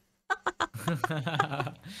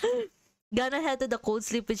 Gonna head to the cold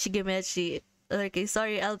sleep with Shigemechi. Okay,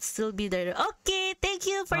 sorry, I'll still be there. Okay, thank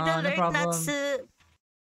you for the No alert, problem. Natsu.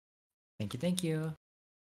 Thank you, thank you.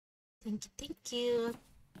 Thank you.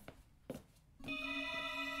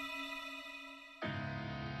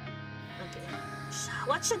 Okay.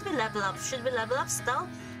 What should we level up? Should we level up stealth?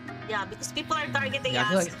 Yeah, because people are targeting Yeah, I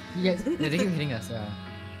feel us. like they keep hitting us. Yeah.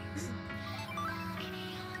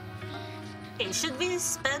 Okay, should we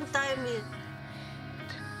spend time with...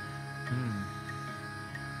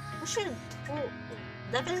 We should... Oh,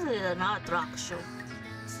 definitely not rock show.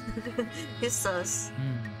 He's sus.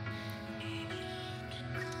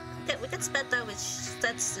 Okay, we can spend time with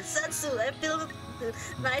Setsu. Setsu, I feel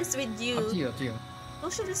nice with you. Up to you, up to you.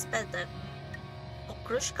 Who should we spend time?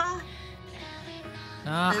 Okrushka?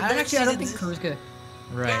 I don't think Kuruska.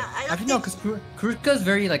 Right. Yeah, I don't Actually, no, because Kuruska is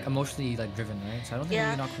very like emotionally like driven, right? So I don't think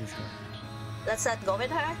we knock Kuruska. Let's not go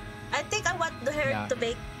with her. I think I want her to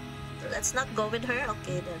make... Let's not go with her?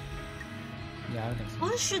 Okay then. Yeah, I don't think so.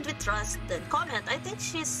 Who should we trust then? Comment. I think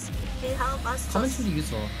she help us. Comment's really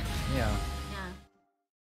useful. Yeah. Yeah.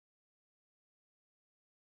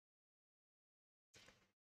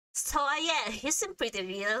 So yeah, you seem pretty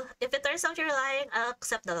real. If it turns out you're lying, I'll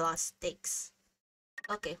accept the loss. Thanks.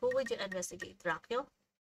 Okay, who would you investigate? Rakyo?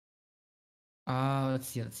 Let's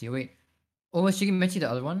see. Wait. Oh, was Shigemechi the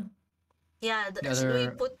other one? Yeah, The other... we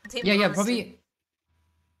put him Yeah, on probably.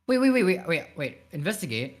 Wait.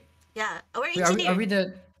 Investigate. Yeah, we're Wait, engineer. are we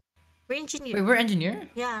the... We're engineer. Wait, we're engineer?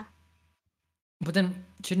 Yeah. But then,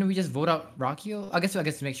 shouldn't we just vote out Rakio? I guess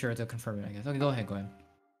to make sure to confirm it, I guess. Okay, go ahead.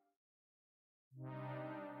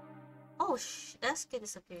 Oh, SK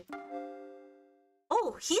disappeared.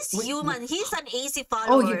 Oh, he's Wait, human. He's an AC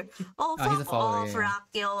follower. Oh, fuck he's a follower, off,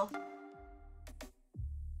 yeah. Rakyo.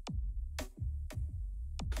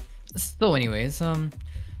 So anyways, I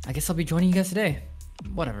guess I'll be joining you guys today.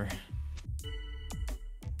 Whatever.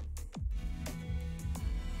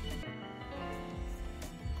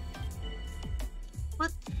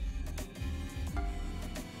 What?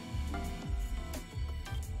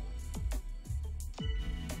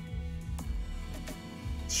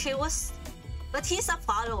 She was... But he's a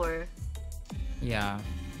follower. Yeah.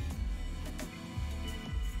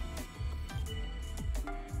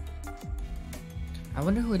 I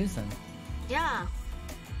wonder who it is then. Yeah.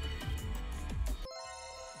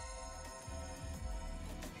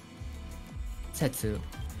 Tetsu.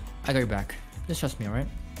 I got your back. Just trust me, alright?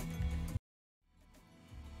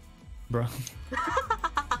 Bro.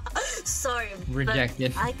 Sorry.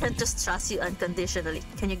 Rejected. But I can't just trust you unconditionally.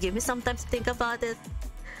 Can you give me some time to think about it?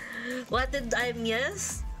 What did I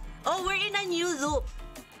miss? Oh, we're in a new loop.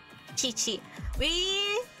 Chichi.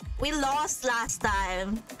 We lost last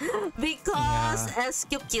time because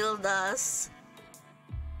SQ killed us.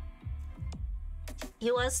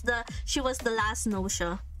 She was the last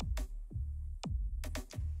Nosha.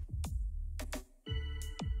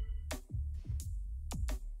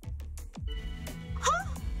 Huh?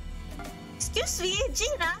 Excuse me,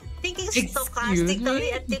 Gina. Thinking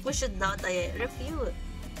stochastically, I think we should not refute.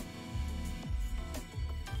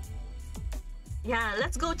 Yeah,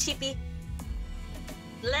 let's go, Chippy.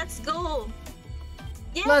 Let's go.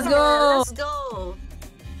 Yeah, let's go. Let's go.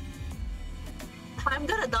 I'm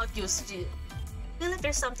gonna doubt you, Stu. I feel like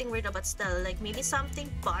there's something weird about Stella, like maybe something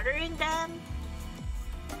bothering them.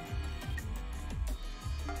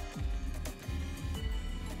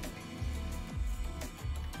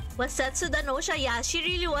 Was Setsu the Nosha? Yeah, she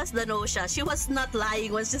really was the Nosha. She was not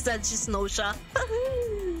lying when she said she's Nosha.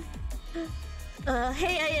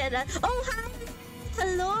 Hey, Ayana. Oh, hi!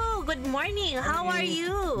 Hello! Good morning! How are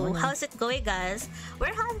you? Morning. How's it going, guys?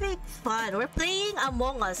 We're having fun. We're playing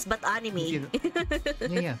Among Us, but anime.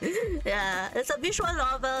 Yeah. Yeah, it's a visual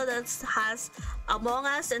novel that has Among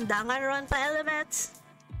Us and Danganronpa elements.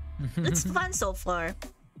 It's fun so far.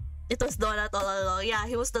 It was Donut all along. Yeah,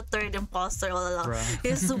 he was the third imposter all along. Bruh.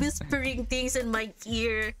 He's whispering things in my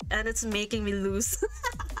ear and it's making me lose.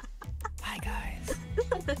 Hi, guys.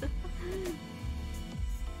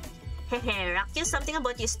 Hehe, Raku, something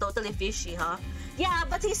about you is totally fishy, huh? Yeah,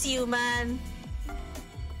 but he's human.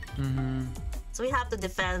 So we have to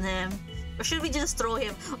defend him. Or should we just throw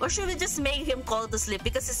him? Or should we just make him call to sleep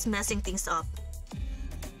because he's messing things up?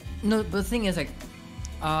 No, but the thing is, like,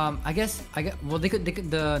 I guess, well,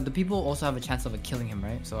 the people also have a chance of killing him,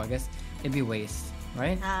 right? So I guess it'd be a waste,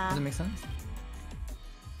 right? Does it make sense?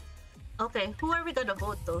 Okay, who are we gonna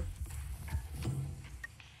vote to?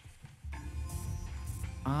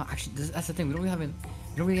 Actually, that's the thing. We don't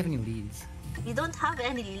really have any leads. We don't have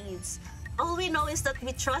any leads. All we know is that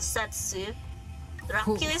we trust Setsu.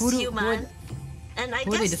 Who Raku is are- human. And I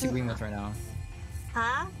Who are they guess... disagreeing with right now?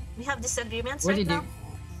 Huh? We have disagreements What right did now?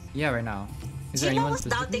 Yeah, right now. Is there Gina anyone was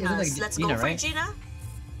specific? doubting Is it, us. like, Let's Gina, go for right? Gina.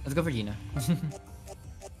 Let's go for Gina.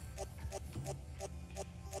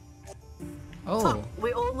 Oh. Fuck,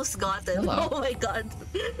 we almost got it. Hello. Oh my god.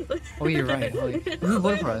 Oh, you're right. Who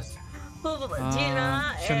voted for us?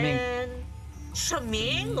 Gina Shaming. and...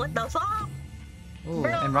 Shaming? What the fuck? Oh,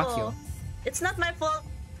 Bro, and Rakyo. it's not my fault.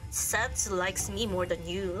 Setsu likes me more than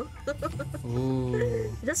you. Ooh.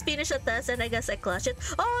 Just finish a test and I guess I clutch it.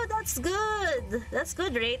 Oh, that's good. That's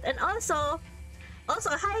good, right? And also,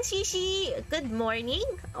 hi Shishi. Good morning.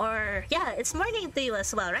 Or yeah, it's morning to you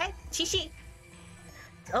as well, right? Shishi.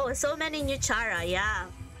 Oh, so many new Chara, yeah.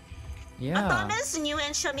 Yeah. Atome is new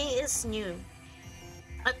and Shami is new.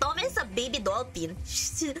 Atome is a baby dolphin.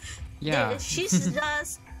 Yeah. She's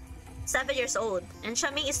just 7 years old, and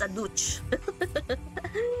Shami is a douche.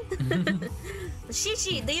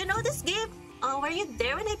 Shishi, do you know this game? Were you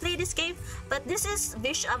there when I played this game? But this is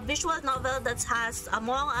a visual novel that has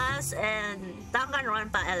Among Us and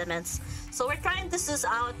Danganronpa elements. So we're trying to suss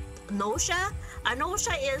out Nosha. A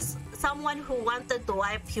Nosha is someone who wanted to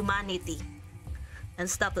wipe humanity and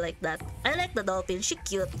stuff like that. I like the dolphin. She's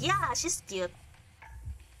cute. Yeah, she's cute.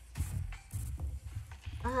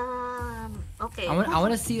 Okay. I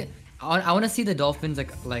want to see. I want to see the dolphins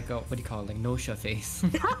like what do you call it? Like Nosha face.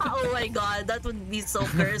 Oh my god, that would be so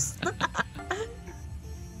cursed.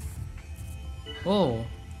 Oh,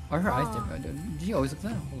 are her eyes different? Did you always look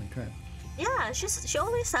like that? Holy crap. Yeah, she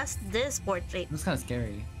always has this portrait. That's kind of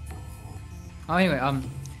scary. Oh, anyway,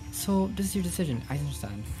 so this is your decision. I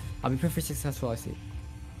understand. I'll be perfectly successful, I see.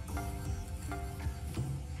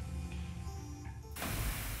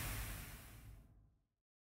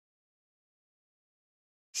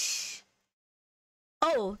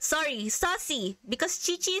 Oh, sorry, Sassy. Because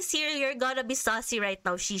Chichi is here, you're gonna be Sassy right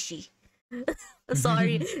now, Shishi.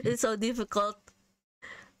 Sorry, it's so difficult.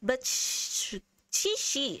 But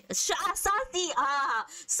Shishi, Sassy,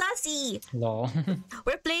 Sassy. Lol.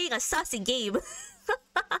 We're playing a Sassy game.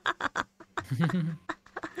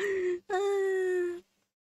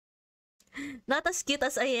 Not as cute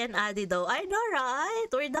as I and Addy though. I know, right?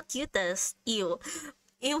 We're the cutest. Ew.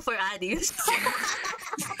 Ew for Addy.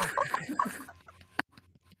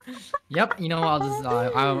 Yep, you know what, I'll just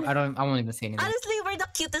I won't even say anything. Honestly, we're the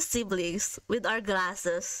cutest siblings with our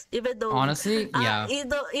glasses. Even though Honestly, yeah.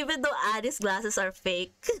 Even though Addy's glasses are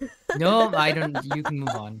fake. No, I don't. You can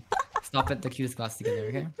move on. Stop at the cutest class together,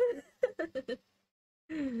 okay?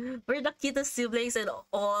 We're the cutest siblings and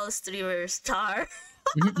all streamers star.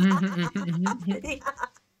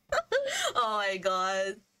 Oh my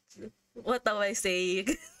god. What am I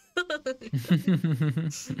saying?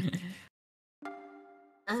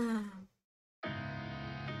 Uh,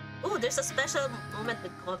 oh, there's a special moment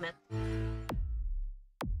with Comet.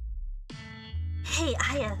 Hey,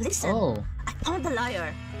 Aya, listen. Oh. I found the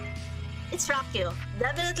liar. It's Rakio.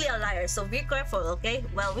 Definitely a liar, so be careful, okay?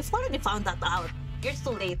 Well, we've already found that out. You're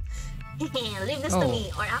too late. Leave this to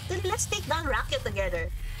me, or actually, let's take down Rakio together.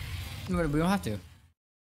 We don't have to.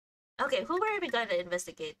 Okay, who were we gonna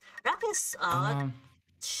investigate? Rakio's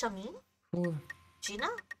Shamin? Who? Gina?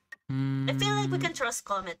 I feel like we can trust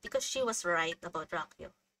Comet because she was right about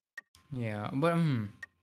Rakio. Yeah, but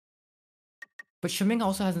Shuming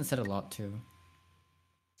also hasn't said a lot too.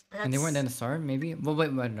 And they weren't there in the start, maybe? Well,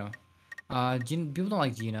 wait, no. People don't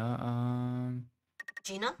like Gina.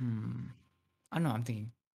 Gina? I don't know, I'm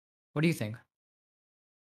thinking. What do you think?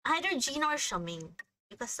 Either Gina or Shamin.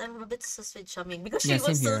 Because I'm a bit sus with Shamin because she Yeah,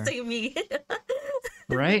 was same here. tilting me.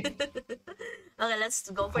 Right? Okay, let's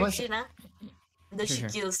go for Gina. Then she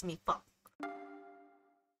kills me. Fuck.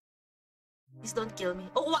 Please don't kill me.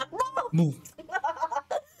 Oh, what? No! Move.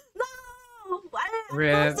 No! I'm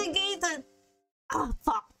Rip. investigated. Oh,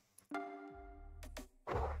 fuck.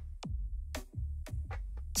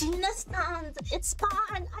 Gina stand. It's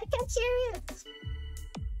fun. I can hear it.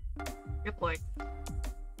 Report.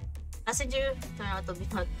 Passenger turned out to be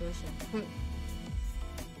not Lucian.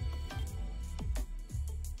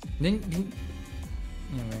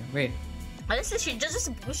 Anyway, wait. Honestly,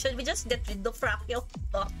 should we just get rid of Rakio?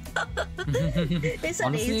 He's an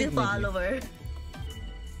Honestly, easy maybe. follower.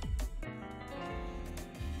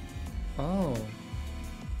 Oh.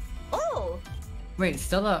 Oh! Wait,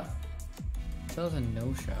 Stella's a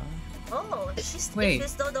no-show. Oh, she's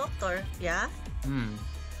the doctor. Yeah?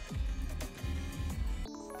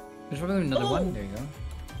 There's probably another one. There you go.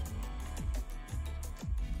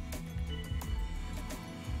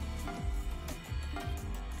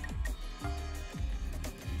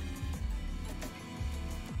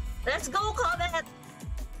 Let's go, Comet!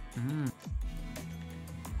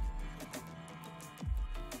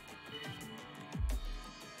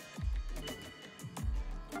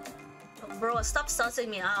 Oh, bro, stop sussing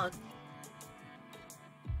me out.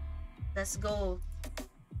 Let's go.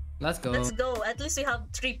 Let's go. Let's go. At least we have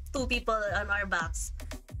two people on our backs.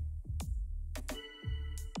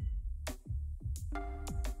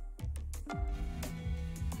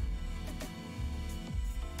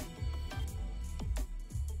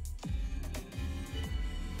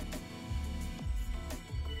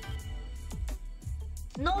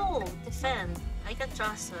 No! Defend. I can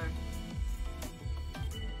trust her.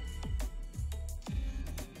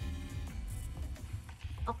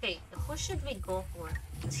 Okay, who should we go for?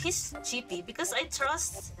 He's GP because I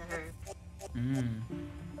trust her.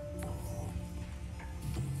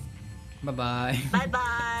 Bye-bye.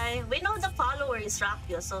 Bye-bye. We know the follower is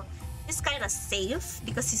Rakio, so he's kind of safe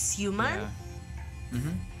because he's human. Yeah.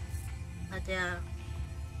 But yeah.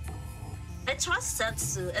 I trust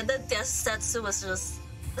Setsu, and then Setsu was just...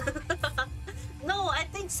 No, I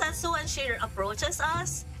think Setsu, when she approaches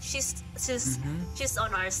us, she's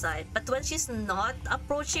on our side. But when she's not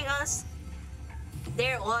approaching us,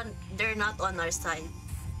 they're not on our side.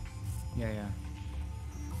 Yeah.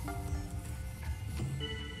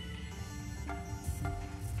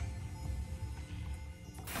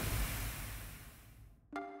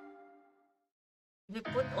 We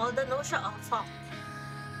put all the no-show. Oh, fuck.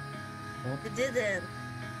 We didn't.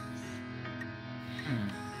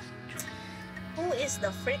 Who is the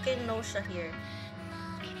freaking no-show here?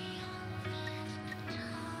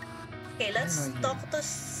 Okay, let's talk to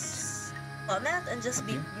Comet and just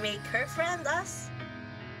make her friend us.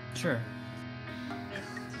 Sure.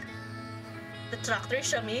 The tractor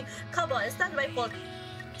Shami. Come on, it's not my fault.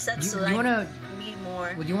 Setsu You wanna me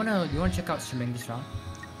more. Well, you wanna check out Shuming this round?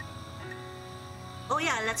 Oh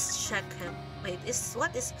yeah, let's check him. Wait,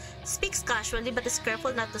 speaks casually but is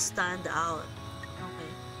careful not to stand out.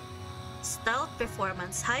 Okay. Stealth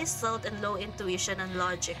performance, high stealth and low intuition and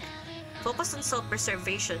logic. Focus on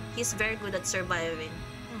self-preservation. He's very good at surviving.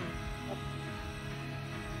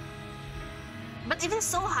 But even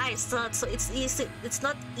so high stealth, so it's easy. It's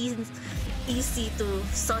not easy to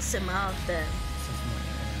suss him out then.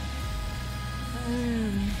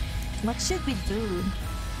 What should we do?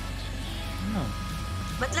 No.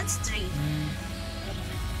 But let's three.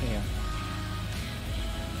 Yeah.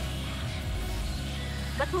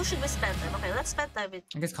 But who should we spend time? Okay, let's spend time with...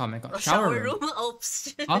 I guess comment. Shower room.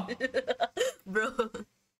 Oops. Huh? Bro.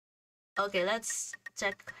 Okay, let's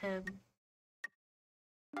check him.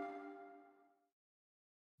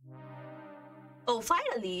 Oh,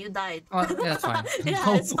 finally, you died. Oh, yeah, that's fine.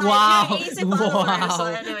 Yeah, it's fine. Wow. You're easy follower, so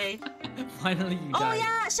anyway. Finally, you died. Oh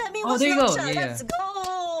yeah, Shami Oh, was there you go. Noksha. Yeah, Let's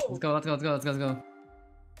go. Let's go.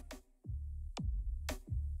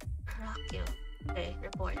 rock you. Okay,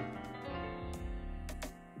 report.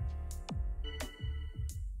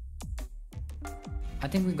 I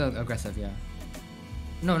think we go aggressive, yeah.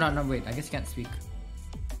 No, wait. I guess you can't speak.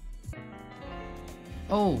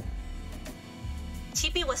 Oh.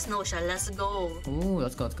 Chippy was no siya. Let's go. Ooh,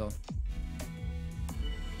 let's go.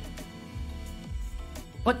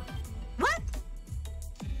 What? What?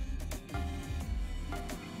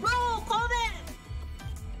 Bro, comment!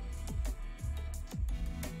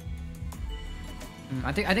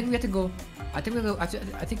 I think we have to go. I think we go.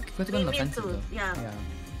 Actually, I think we have to go on the Me offensive too, though. yeah.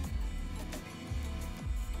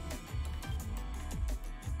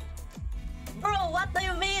 Bro, what do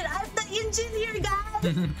you mean? I'm the engineer, guys!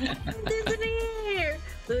 I'm the engineer!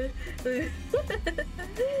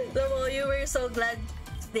 No, you were so glad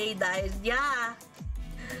they died. Yeah.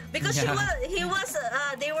 Because they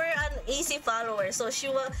were an easy follower, so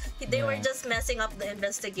they were just messing up the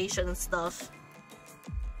investigation and stuff.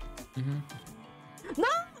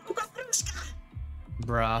 No! Cockroach ka!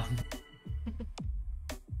 Bruh.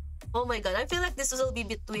 Oh my god, I feel like this will be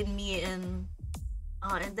between me and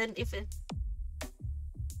then if it...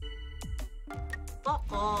 Fuck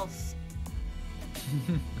off.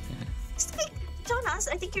 Jonas,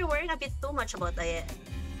 I think you're worrying a bit too much about Aye.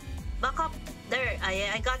 Back up. There,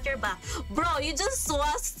 Aye, I got your back. Bro, you were just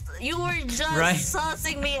right?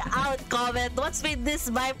 sussing me out, comment. What's with this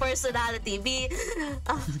personality?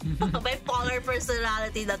 Bipolar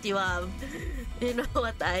personality that you have. You know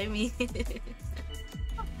what I mean?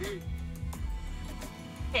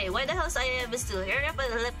 Hey, why the hell is I still here?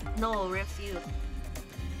 No, refute.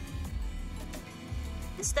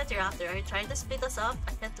 Is that you're after? Are you trying to split us up?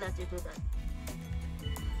 I can't let you do that.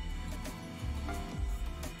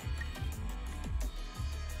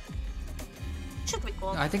 Should we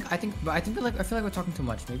call? I feel like we're talking too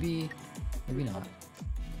much. Maybe not.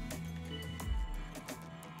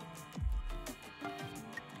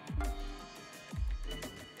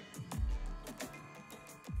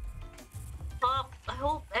 Fuck! I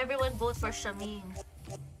hope everyone votes for Shamin.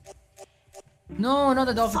 No, not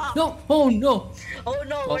the dolphin. Fuck. No! Oh no! Oh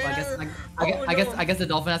no! Well, I guess the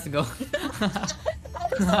dolphin has to go.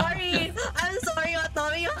 I'm sorry,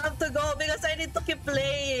 Tommy. You have to go because I need to keep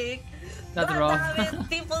playing. That's God wrong. damn it,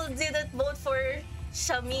 people didn't vote for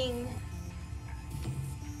Shaming.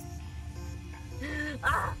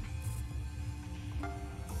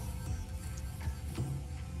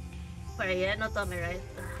 Yeah, no Tommy, right?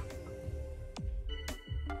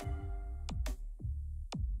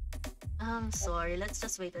 I'm sorry, let's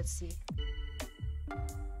just wait and see.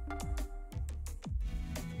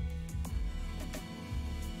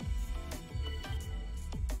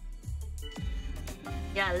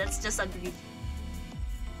 Yeah, let's just agree.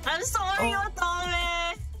 I'm sorry,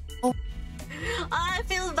 Otome! Oh. I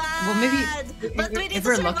feel bad! Well, maybe but we need if to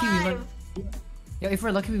we're survive! lucky, we might. Yeah, if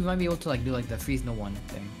we're lucky, we might be able to like do like the freeze no one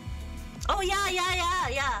thing. Oh yeah.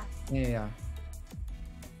 Yeah.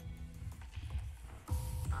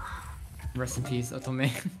 Rest in peace, Otome.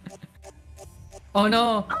 Oh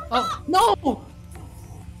no! Oh no!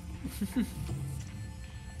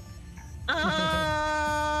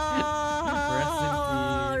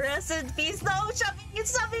 Rest in peace. No, Shaming!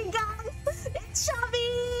 It's Shaming, guys! It's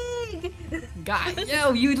Shaming! God,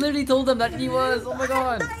 yo, you literally told them that he was. Oh my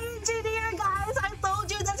god! I'm the engineer, guys! I told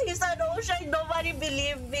you that he's an ocean. Nobody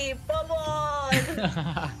believed me. Come on!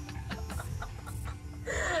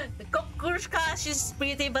 Kukushka, she's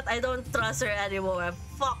pretty, but I don't trust her anymore.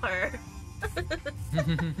 Fuck her.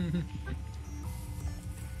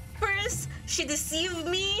 First, she deceived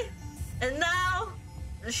me, and now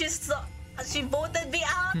she voted me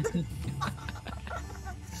out.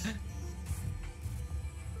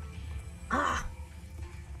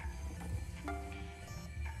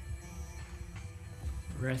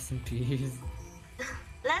 Rest in peace.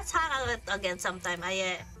 Let's hang out again sometime.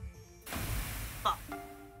 Fuck.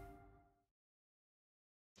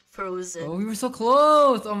 Frozen. Oh, we were so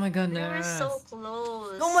close! Oh my We goodness. were so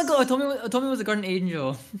close. Oh my god, Tommy was a guardian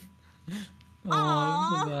angel.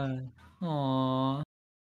 Oh, so Aww. bad. Aww.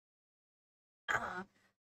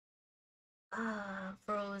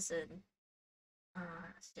 Frozen.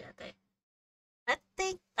 Shit. I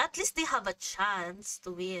think at least they have a chance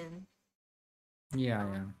to win.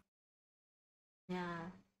 Yeah.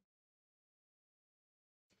 Yeah.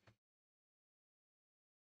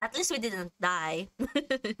 At least we didn't die.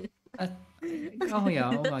 Oh yeah,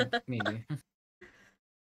 oh god, maybe.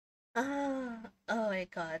 Oh my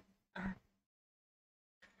god.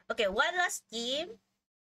 Okay, one last game,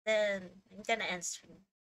 then I'm gonna end stream.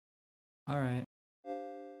 Alright.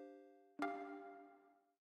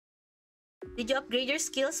 Did you upgrade your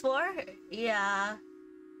skills more? Yeah.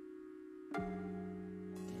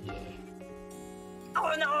 Yeah.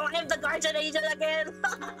 Oh no, I'm the guardian angel again.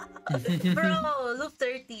 Bro, loop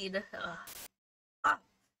 13.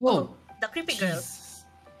 Whoa. Oh, the creepy girl. Jeez.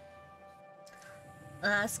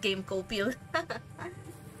 Last game copium.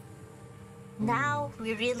 Now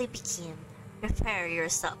we really begin. Prepare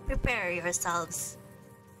yourself. Prepare yourselves.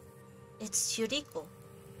 It's Yuriko.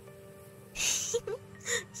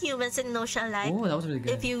 Humans in no shall like. Oh, that was really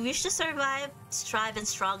good. If you wish to survive, strive and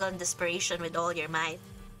struggle in desperation with all your might.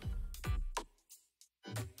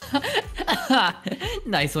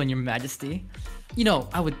 Nice one, Your Majesty. You know,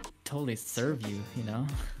 I would totally serve you, you know?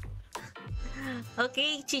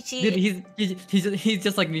 Okay, Chichi. Dude, he's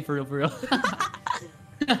just like me for real, for real.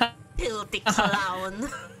 Filthy clown.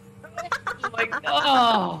 Oh my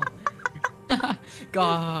god.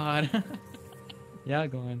 God. Yeah,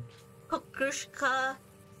 go on. Kokrushka's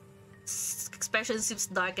expression seems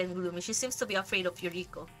dark and gloomy. She seems to be afraid of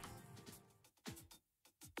Yuriko.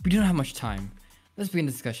 We don't have much time. Let's begin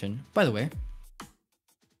the discussion. By the way,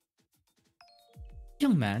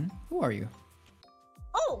 young man, who are you?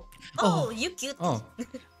 Oh, you cute. Oh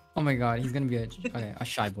my god, he's gonna be a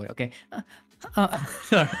shy boy. Okay.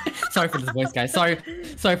 Sorry for this voice, guys. Sorry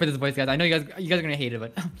for this voice, guys. I know you guys are gonna hate it,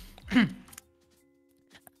 but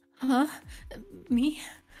me?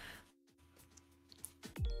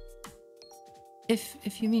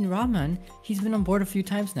 If you mean Rahman, he's been on board a few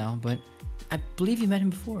times now, but I believe you met him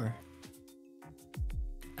before.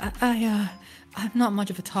 I'm not much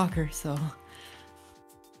of a talker, so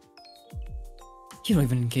you don't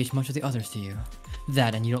even engage much with the others, do you?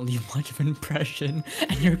 That and you don't leave much of an impression,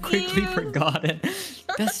 and you're quickly forgotten.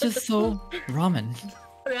 That's just so ramen.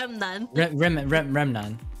 Remnan.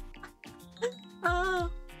 Remnan. Oh.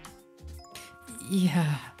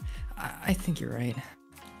 Yeah, I think you're right.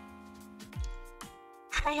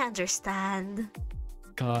 I understand.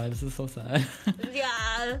 God, this is so sad.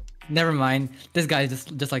 Yeah. Never mind. This guy is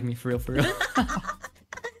just like me, for real.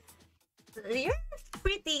 You're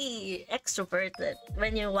pretty extroverted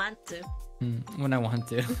when you want to. When I want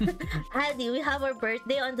to. Adi, we have our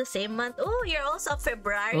birthday on the same month. Oh, you're also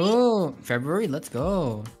February. Oh, February, let's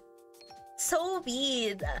go. So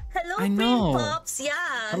mean. Hello, I Brain know. Pops. Yeah,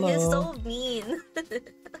 Hello. he's so mean.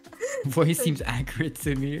 Voice seems accurate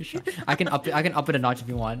to me. I can up it a notch if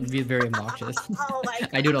you want. It'd be very obnoxious. Oh my god.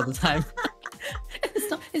 I do it all the time.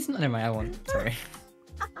 It's not never mind, I won't. Sorry.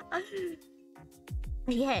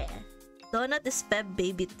 Yeah. Donut is Feb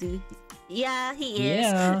baby too. Yeah, he is.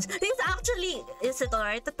 Yeah. He's actually. Is it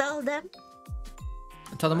alright to tell them?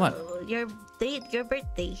 Tell them what? Your date, your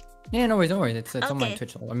birthday. Yeah, no worries. It's on my Okay.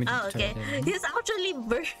 Twitch. I mean, Okay. He's actually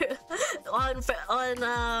on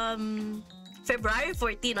February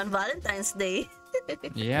 14 on Valentine's Day.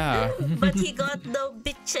 Yeah. But he got the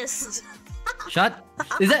bitches. Shut.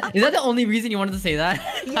 Is that the only reason you wanted to say that?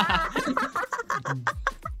 Yeah.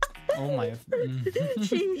 Oh my.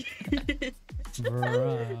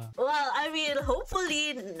 Bruh. Well, I mean,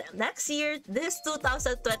 hopefully next year, this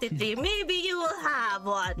 2023, maybe you will have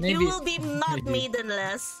one. You Maybe. will be not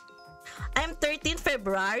maidenless. I'm 13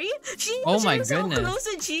 February. Oh my I'm so goodness. close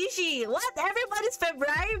to Gigi. What? Everybody's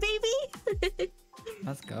February, baby?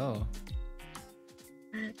 Let's go.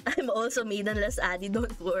 I'm also maidenless, Addy.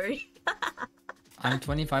 Don't worry. I'm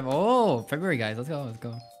 25. Oh, February, guys. Let's go.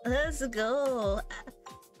 Let's go.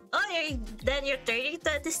 Oh, then you're turning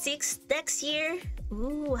 26 next year.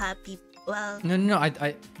 Ooh, happy. Well, No. I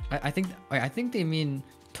think they mean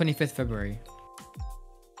 25th February.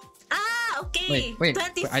 okay. Wait,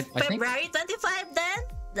 20 I think- February 25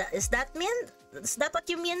 then? Is that what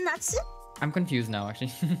you mean, Natsu? I'm confused now,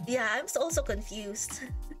 actually. Yeah, I'm also confused.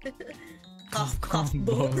 Cough,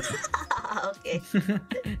 boom. Okay.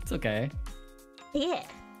 It's okay. Yeah.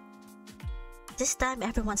 This time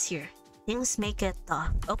everyone's here. Things make it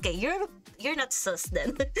tough. Okay, you're not sus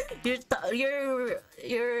then. We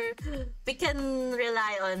can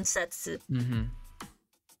rely on Setsu.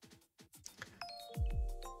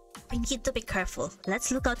 We need to be careful.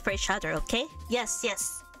 Let's look out for each other, okay? Yes.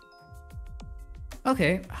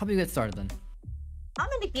 Okay, how about you get started then? How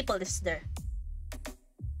many people is there?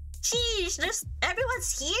 Sheesh,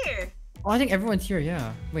 everyone's here. Oh, I think everyone's here,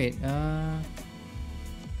 yeah. Wait, yeah.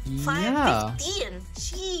 15.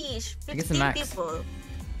 Sheesh, I guess the 15 max. people.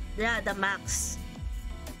 Yeah, the max.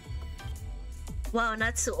 Wow,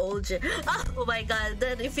 not so old. Oh my god,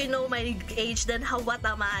 then if you know my age, then what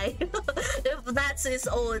am I? If that's is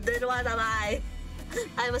old, then what am I?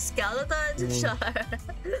 I'm a skeleton? Sure.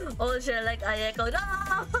 Oh, sure, like Ayeko.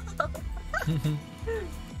 No!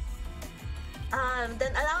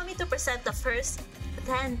 Then allow me to present the first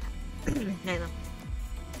 10.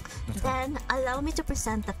 Let's go. Then, allow me to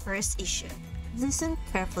present the first issue. Listen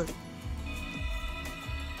carefully.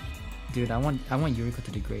 Dude, I want Yuriko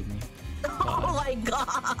to degrade me. Oh my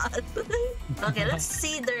god! Okay, let's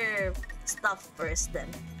see their stuff first then.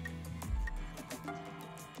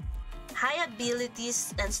 High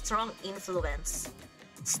abilities and strong influence.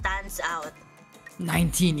 Stands out.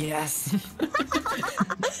 19, yes.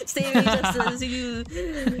 Same age as you.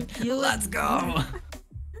 Let's go.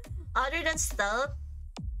 Other than stealth,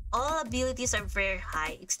 all abilities are very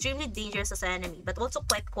high, extremely dangerous as an enemy, but also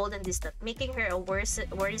quite cold and distant, making her a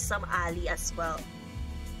worrisome ally as well.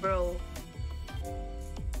 Bro.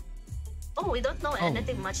 Oh, we don't know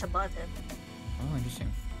anything much about him. Oh,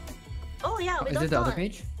 interesting. Oh yeah, we Is don't it the know. other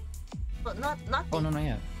page? But not Oh, no, not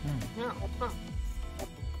yet. No. Huh.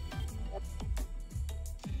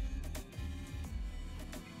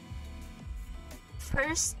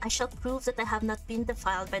 First, I shall prove that I have not been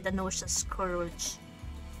defiled by the notion scourge.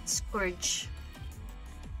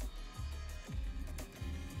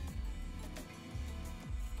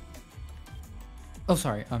 Oh,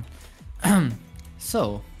 sorry.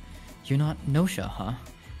 So, you're not Nosha, huh?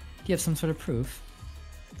 Do you have some sort of proof?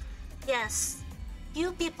 Yes.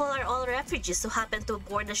 You people are all refugees who happen to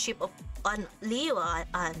board the ship on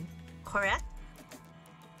Liyuan, correct?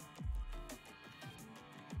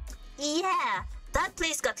 Yeah, that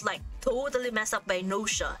place got like totally messed up by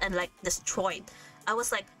Nosha and like destroyed. I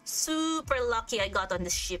was like super lucky I got on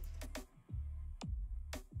this ship.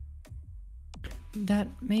 That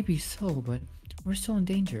may be so, but we're still in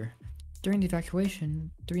danger. During the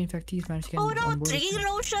evacuation, 3 infectees managed to get Oh on no, board. 3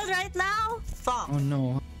 Noshas right now? Fuck. Oh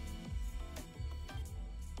no.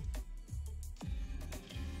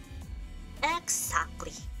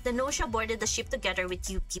 Exactly. The Nosha boarded the ship together with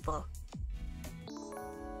you people.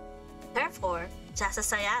 Therefore, just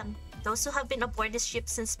as I am, those who have been aboard this ship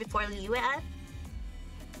since before Liyuan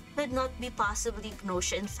could not be possibly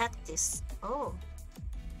Nosha infectis. Oh.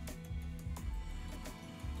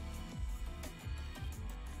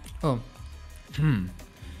 Oh.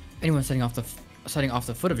 Anyone setting off the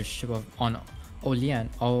foot of a ship on Liyuan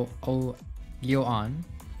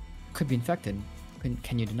could be infected.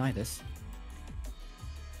 Can you deny this?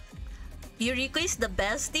 Yuriko is the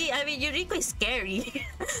bestie. I mean, Yuriko is scary.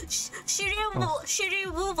 she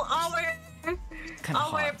removed our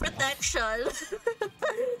hot, protection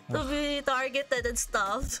to be targeted and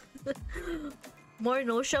stuff. More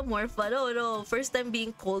Nosha, more fun. Oh no, first time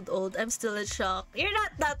being cold old. I'm still in shock. You're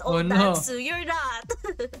not that old, no. Natsu. You're not.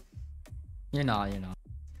 You're not.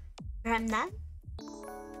 Remnan?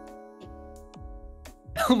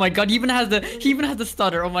 Oh my god, he even has the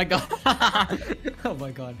stutter. Oh my god. Oh my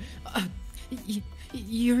god.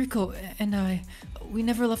 Yuriko and I, we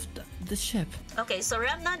never left the ship. Okay, so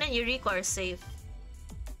Remnan and Yuriko are safe.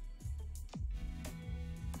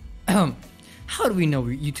 How do we know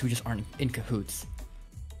you two just aren't in cahoots?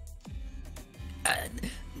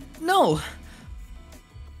 No.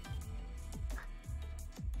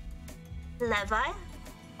 Levi?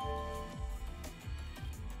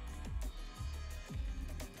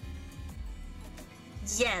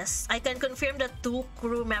 Yes, I can confirm that 2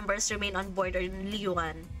 crew members remain on board in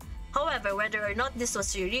Liyuan. However, whether or not this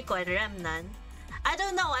was Yuriko and Remnan, I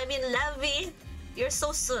don't know. I mean, Levi, you're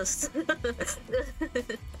so sus.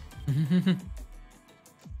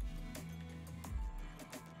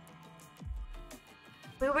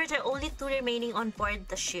 We were the only 2 remaining on board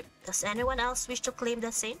the ship. Does anyone else wish to claim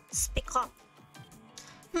the same? Speak up.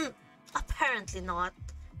 Apparently not.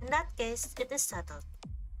 In that case, it is settled.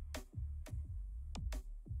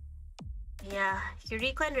 Yeah,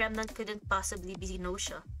 Yuriko and Remnant couldn't possibly be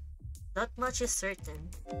Nosha. That much is certain.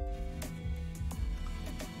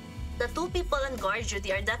 The 2 people on guard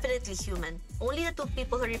duty are definitely human. Only the 2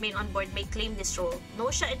 people who remain on board may claim this role.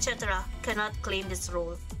 Nosha, etc. cannot claim this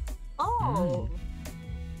role. Oh!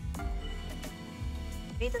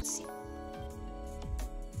 Wait and see.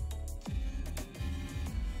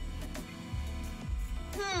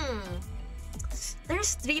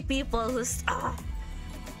 There's 3 people who's...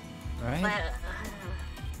 Right?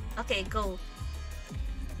 Okay, go.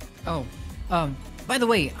 Oh, by the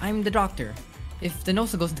way, I'm the doctor. If the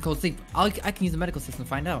Nosa goes into cold sleep, I can use the medical system to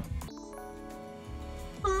find out.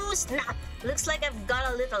 Ooh, snap! Looks like I've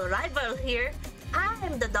got a little rival here.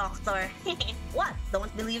 I'm the doctor. What?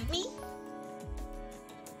 Don't believe me?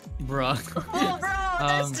 Bruh. Oh, bro!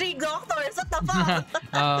 There's 3 doctors! What the fuck?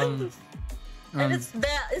 And it's the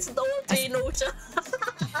old Nosha.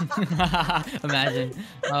 Imagine.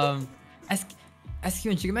 Ask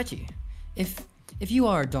you and Shigemechi. If you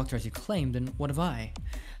are a doctor as you claim, then what have I?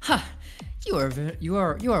 Ha! You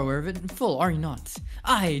are aware of it in full, are you not?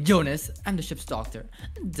 I, Jonas, I'm the ship's doctor.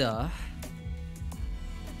 Duh.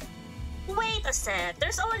 Wait a sec,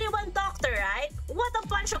 there's only one doctor, right? What a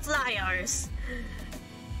bunch of liars!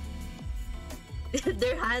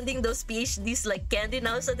 They're handing those PhDs like candy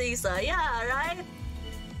nowadays, yeah, right?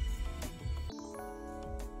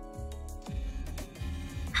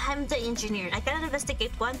 I'm the engineer. I cannot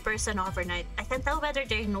investigate one person overnight. I can tell whether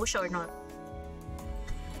they're no-show or not.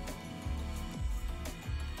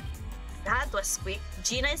 That was quick.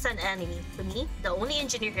 Gina is an enemy. To me, the only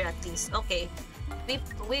engineer here at least. Okay.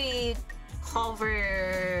 We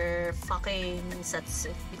cover fucking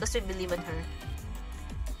Setsu because we believe in her.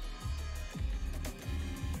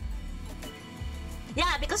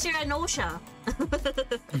 Yeah, because you're a no-show.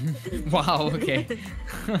 Wow, okay.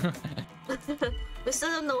 We still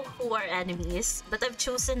don't know who our enemy is, but I've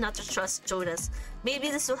chosen not to trust Jonas. Maybe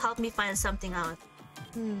this will help me find something out.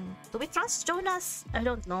 Do we trust Jonas? I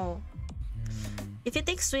don't know. If you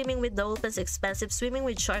think swimming with dolphins is expensive, swimming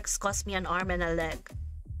with sharks cost me an arm and a leg.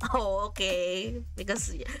 Oh, okay.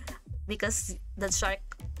 Because the shark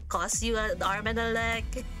costs you an arm and a leg.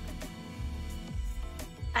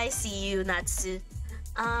 I see you, Natsu.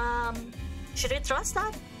 Should we trust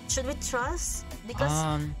that? Should we trust? Because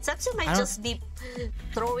Satsu might just be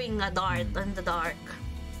throwing a dart in the dark.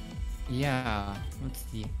 Yeah, let's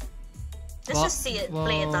see. Let's just see it,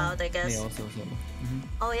 play it out, I guess. Yeah, also.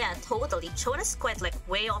 Oh yeah, totally. Jonas is quite like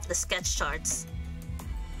way off the sketch charts.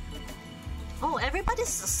 Oh, everybody's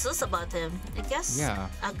sus about him. I guess. Yeah.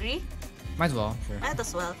 Agree? Might as well, sure. Might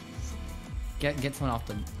as well. Get someone off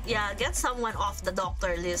the. Yeah, get someone off the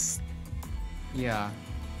doctor list. Yeah.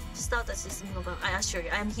 Stout assistant. I assure you,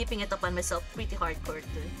 I'm heaping it upon myself pretty hardcore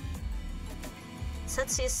too.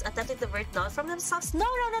 Satsu is attempting to vert down from themselves. No.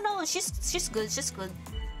 She's good. She's good.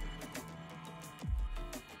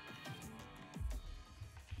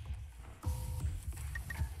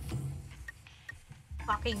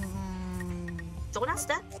 Fucking Jonas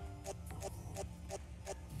dead?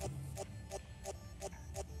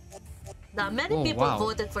 Many people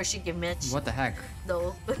voted for Shigemechi. What the heck?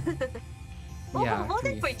 Though. Yeah, who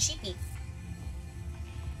voted for Chibi?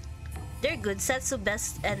 They're good. Setsu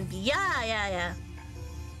best NB. Yeah.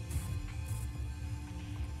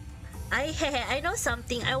 I know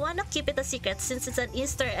something. I wanna keep it a secret since it's an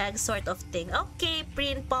Easter egg sort of thing. Okay,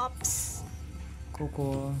 Prin Pops.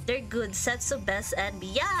 Cool. They're good. Setsu best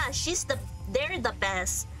NB. Yeah, they're the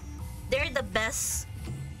best. They're the best.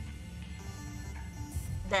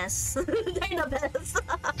 They're the best.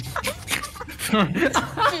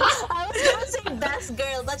 I was gonna say best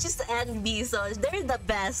girl, but she's NB, so they're the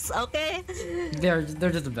best, okay? They're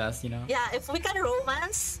just the best, you know? Yeah, if we can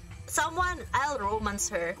romance someone, I'll romance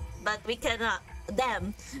her. But we cannot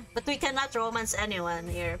but we cannot romance anyone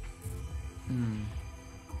here.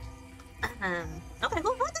 Okay,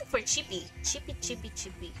 who voted for Chippy?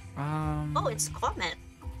 Chippy. Oh, it's Comet.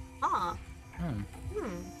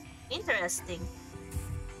 Interesting.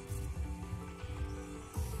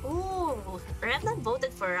 Ooh, Remnant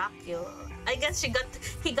voted for Rakyo. I guess he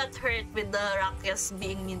got hurt with the Rakyos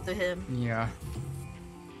being mean to him. Yeah.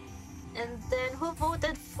 And then who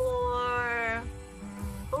voted for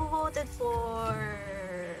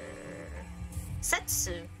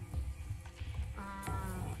Setsu?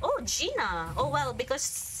 Oh, Gina. Oh well,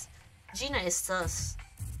 because Gina is sus.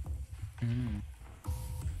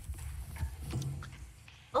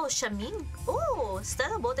 Oh, Shaming. Oh,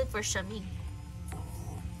 Stella voted for Shaming.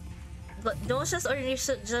 But Nosha's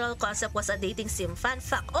original concept was a dating sim. Fan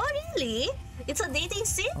fact. Oh, really? It's a dating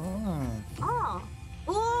sim? Oh,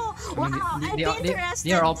 wow. I'd be interested.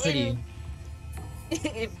 They are all pretty.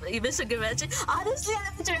 Even Shigemechi. Honestly,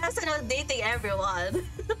 I'm interested in dating everyone.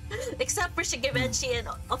 Except for Shigemechi and,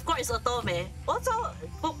 of course, Otome. Also,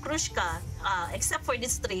 Kukrushka. Except for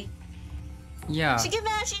these three. Yeah.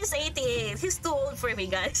 Shigemechi is 88. He's too old for me,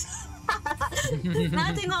 guys.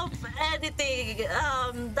 Nothing of anything.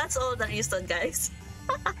 That's all the reason, guys.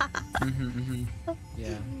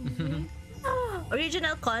 Yeah.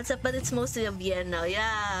 Original concept, but it's mostly a VN now.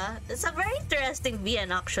 Yeah, it's a very interesting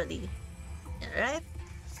VN actually. Right?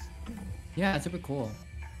 Yeah, it's super cool.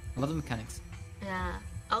 I love the mechanics. Yeah.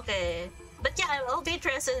 Okay. But yeah, I'll be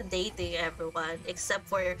interested in dating everyone except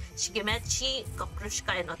for Shigemechi,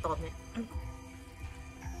 Kokrushka, and Otome.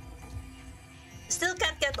 Still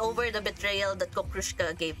can't get over the betrayal that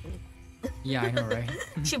Kokrushka gave me. Yeah, I know, right?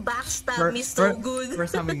 She backstabbed me so good.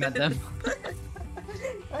 First time we met them.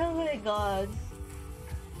 Oh my god.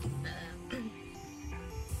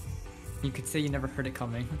 You could say you never heard it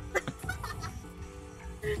coming.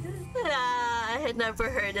 I had never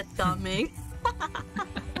heard it coming.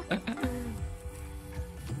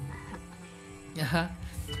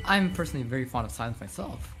 I'm personally very fond of silence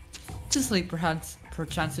myself. Just like perchance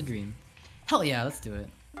a dream. Hell yeah, let's do it.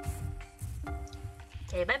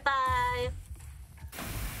 Okay, bye-bye.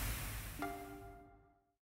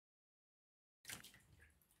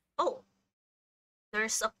 Oh,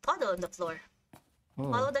 there's a puddle on the floor.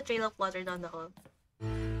 Oh. Follow the trail of water down the hall.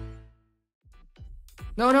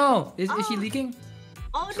 No! Is she leaking?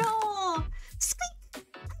 Oh no! Squeak!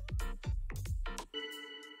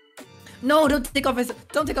 No, don't take off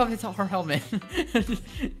her helmet.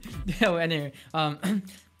 Yeah, well, anyway,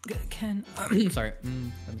 sorry. Let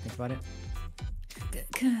me think about it.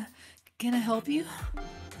 Can I help you?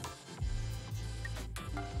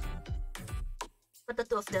 What the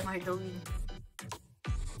two of them are doing?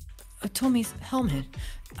 Tommy's helmet.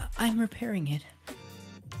 I'm repairing it.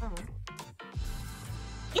 Oh.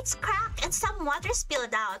 It's cracked and some water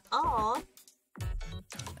spilled out. Oh.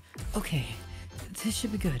 Okay, this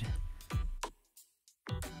should be good.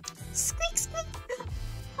 Squeak, squeak.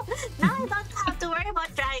 Now I don't have to worry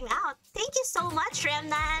about drying out. Thank you so much,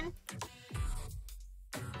 Remnan.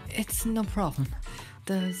 It's no problem.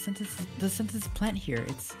 The synthesis plant here,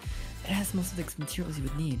 it has most of the materials you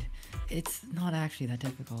would need. It's not actually that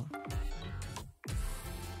difficult.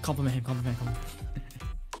 Compliment him.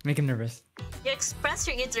 Make him nervous. You express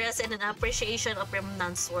your interest and an appreciation of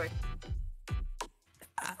Remnan's work.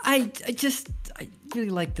 I really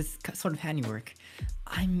like this sort of handiwork.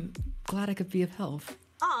 I'm glad I could be of help.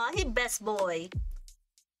 Aw, he best boy.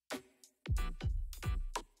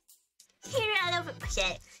 He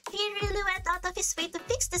really went out of his way to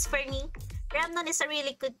fix this for me. Remnan is a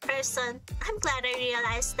really good person. I'm glad I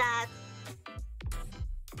realized that.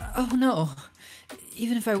 Oh no!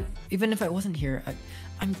 Even if I wasn't here,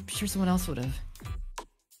 I'm sure someone else would have.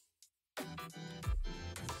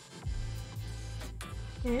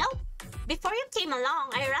 Nope. Before you came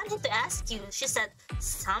along, I ran in to ask you. She said,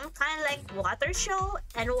 some kind like water show,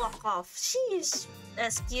 and walk off. Sheesh.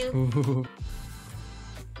 SQ.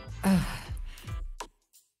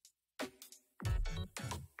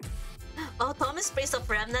 Oh, Thomas' praise of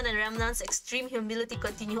Remnan and Remnan's extreme humility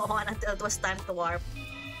continued on until it was time to warp.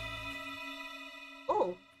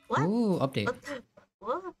 Oh, what? Ooh, update.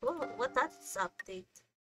 What that's update?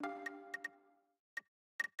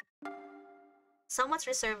 Somewhat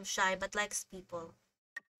reserved, shy, but likes people.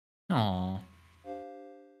 Aww.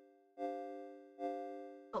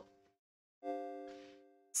 Oh.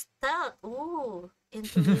 Stealth. Ooh,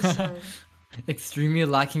 intuition. Extremely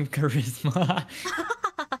lacking charisma.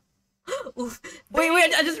 Oof.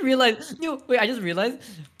 Wait! I just realized. I just realized.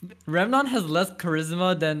 Remnon has less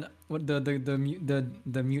charisma than what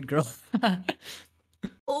the mute girl.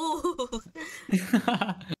 Ooh.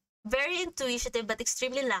 Very intuitive but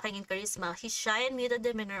extremely lacking in charisma. His shy and muted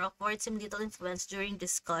demeanor affords him little influence during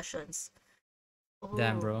discussions. Ooh.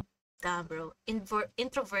 Damn, bro.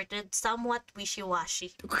 Introverted, somewhat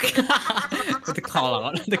wishy-washy. The call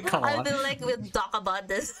out. I feel like we'll talk about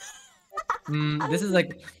this. This is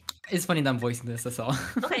like, it's funny that I'm voicing this. That's all.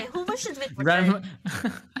 Okay, who should we protect?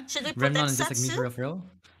 Should we protect Remnon is just like me Setsu? for real.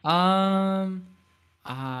 I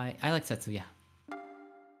like Setsu, yeah.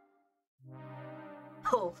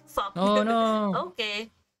 Oh, fuck. Oh no.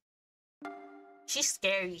 Okay. She's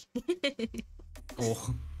scary.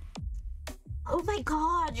 Oh. Oh my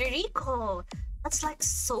god, Yuriko! That's like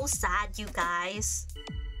so sad, you guys.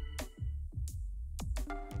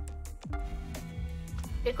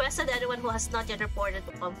 Requested anyone who has not yet reported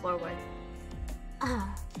to come forward.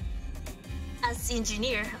 As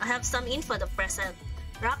engineer, I have some info to present.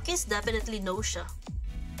 Rocky is definitely nausea.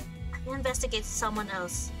 I investigated someone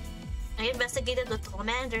else. I investigated the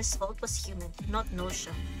commander's fault was human, not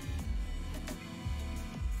nausea.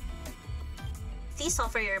 Please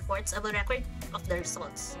offer your reports. I will record of the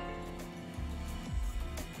results.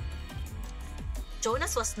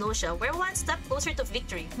 Jonas was nausea. We're one step closer to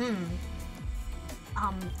victory.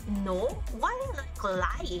 No? Why are you like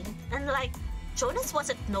lying? And like, Jonas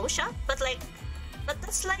wasn't nausea? But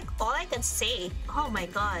that's like all I can say. Oh my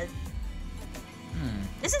god.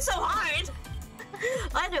 This is so hard!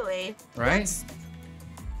 Anyway, right?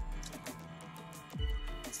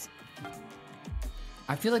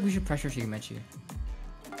 I feel like we should pressure Shigemechi.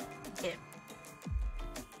 Okay.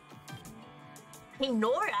 I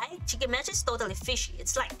know, right? Shigemechi is totally fishy.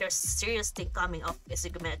 It's like there's a serious thing coming up with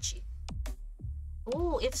Shigemechi.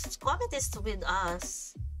 Ooh, if Comet is with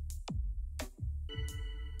us.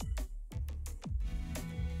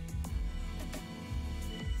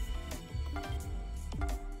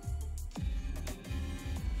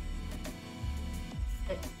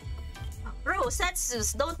 Bro,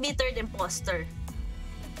 Setsus, don't be third imposter.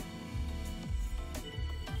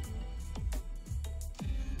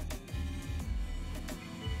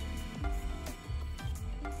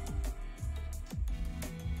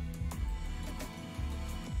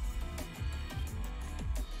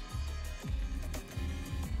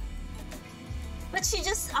 But she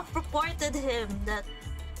just reported him that.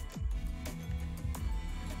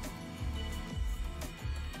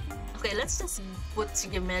 Okay, let's just put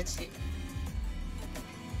Shigemechi.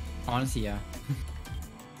 Honestly, yeah.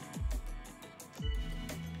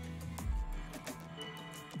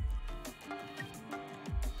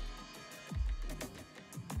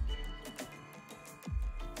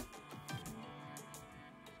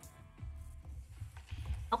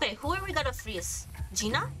 Okay, who are we gonna freeze?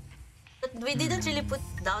 Gina? But we didn't really put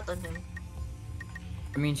doubt on him.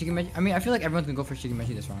 I mean, Shigemechi. I mean, I feel like everyone's gonna go for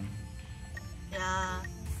Shigemechi this round, Yeah.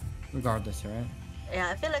 regardless, right?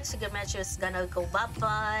 Yeah, I feel like Shigemechi is gonna go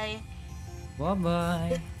bye-bye. Bye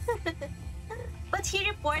bye. But he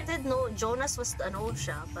reported no, Jonas was an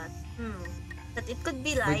OSHA, but but it could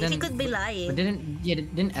be lying. Then, He could be lying. But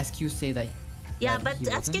didn't SQ say that? Yeah, that but he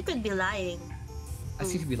SQ wasn't? could be lying.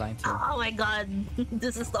 SQ could be lying too. Oh my god,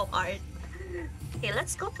 this is so hard. Okay,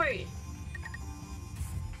 let's go for it.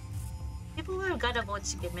 People were gonna vote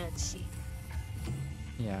Shigemechi.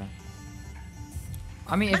 Yeah.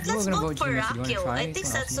 I mean, But if you were let's gonna vote vote for Shigemechi, do you wanna Rakyo. try I think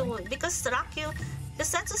someone else Setsu again? because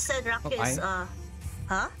Setsu said Rakyo Oh, is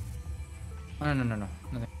huh? Oh, no,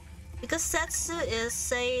 nothing. Because Setsu is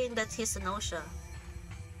saying that he's an OSHA.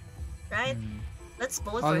 Right? Let's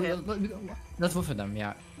vote for him. Let's vote for them.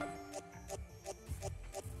 Yeah.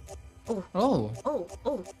 Oh. Oh. Oh.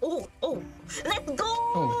 Let's go!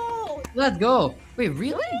 Oh. Let's go. Wait,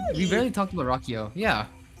 really? Really? We barely talked about Rakyo. Yeah.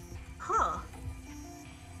 Huh.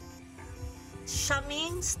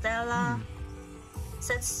 Shaming, Stella,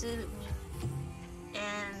 Setsumi,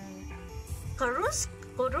 and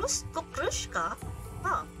Kukrushka?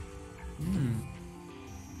 Huh.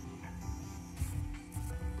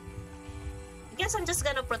 I guess I'm just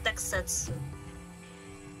gonna protect Setsu.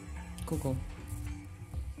 Cool.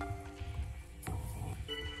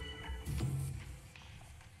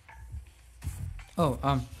 Oh,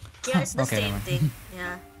 Yeah, it's the okay, same never mind. thing.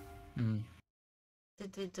 Yeah. Mm.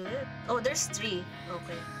 Did we do it? Oh, there's 3.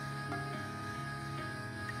 Okay.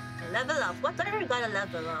 Level up. What are we gonna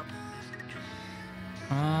level up?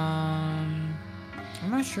 I'm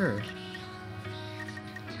not sure.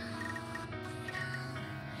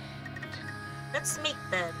 Let's make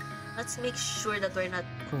 10. Let's make sure that we're not,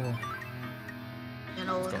 Cool.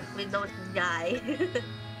 let's we don't die.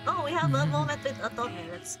 Oh, we have a moment with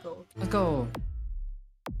Otome. Let's go. Let's go.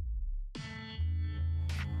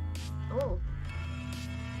 Oh.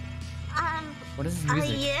 What is this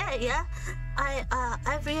music? Yeah.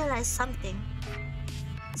 I've realized something.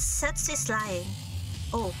 Setsu is lying.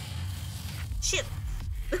 Oh. Shit.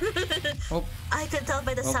 Oh. I could tell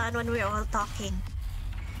by the sound when we were all talking.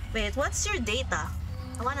 Wait, what's your data?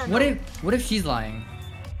 I wanna know. What if she's lying?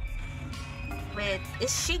 Wait,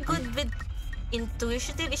 is she good with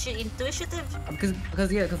intuitive? Is she intuitive? Because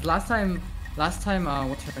last time, what's her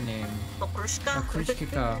name? Okrushka?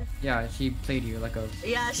 Okrushka. Yeah, she played you like a.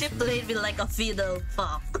 Yeah, she played me like a fiddle.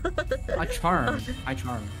 Fuck. A charm. I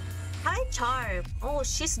charm. Hi, Charm. Oh,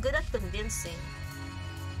 she's good at convincing.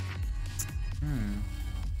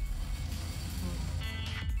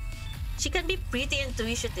 She can be pretty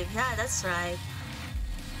intuitive. Yeah, that's right.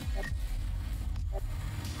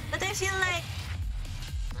 But I feel like...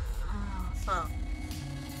 Oh, fuck.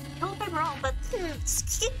 I hope I'm wrong, but...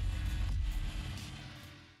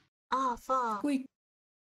 Oh, fuck. Squeak.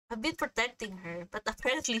 I've been protecting her, but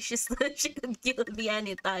apparently she could kill me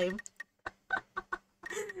anytime.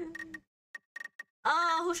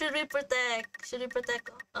 Who should we protect? Should we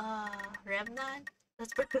protect Remnant?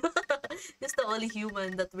 That's he's the only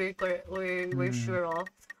human that we're sure of.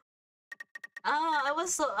 I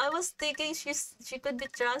was thinking she could be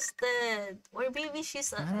trusted, or maybe she's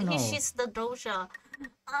the Dosha.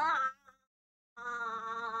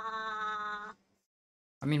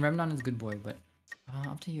 I mean, Remnon is a good boy, but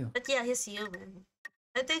up to you. But yeah, he's human.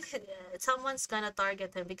 I think someone's gonna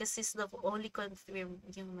target him because he's the only confirmed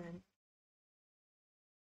human.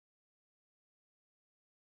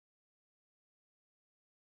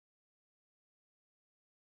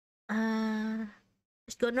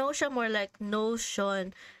 Notion, more like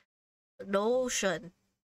notion.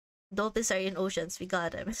 Dolphins are in oceans. We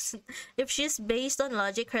got him. If she's based on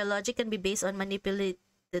logic, her logic can be based on manipulated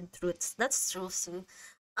truths. That's true, Sue.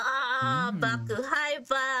 Baku. Hi,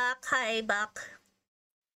 Bak.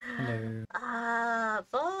 Hello.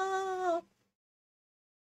 Bak.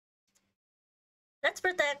 Let's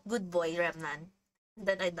protect good boy, Remnan.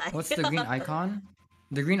 Then I die. What's the green icon?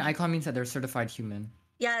 The green icon means that they're certified human.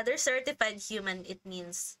 Yeah, they're certified human. It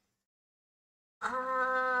means.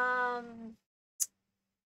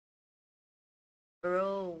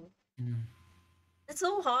 Bro. It's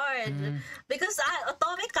so hard Mm, because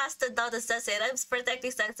Otome casted down the Sensei, and I'm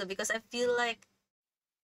protecting Sensu because I feel like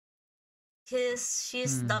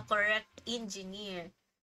she's hmm. the correct engineer.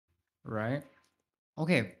 Right.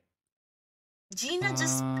 Okay. Gina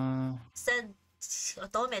just Uh. said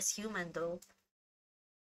Otome is human though.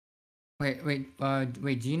 Wait.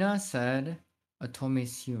 Gina said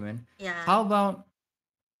Atome's human. Yeah. How about?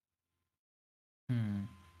 Hmm.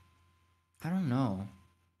 I don't know.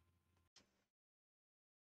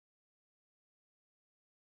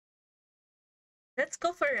 Let's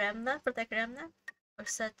go for Remna, protect Remna. Or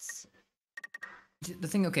Sets. The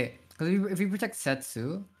thing, okay, because if we protect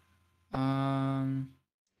Setsu, um,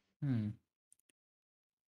 hmm,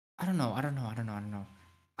 I don't know.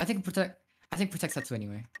 I think protect, I think protect Setsu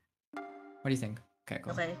anyway. What do you think? Okay,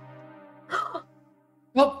 go. Okay.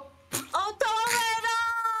 Oh Otome,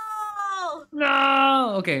 no!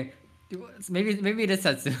 no! Okay, maybe it is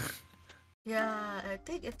Setsu. Yeah, I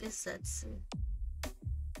think it is Setsu.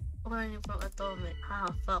 Warning from Otome.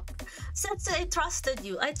 Ah, fuck. Setsu, I trusted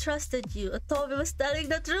you. I trusted you. Otome was telling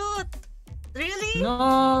the truth. Really?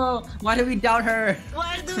 No! Why do we doubt her?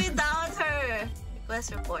 Why do we doubt her?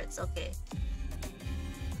 Request reports. Okay.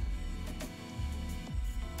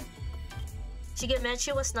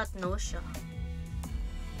 Shigemechi was not Nosha.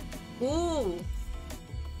 Ooh.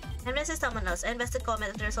 I invested someone else. I invested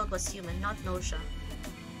comment that the result was human, not Nosha.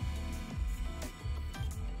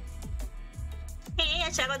 Hey, I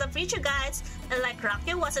checked out the preacher guides, and like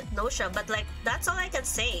Rakya wasn't Nosha, but like that's all I can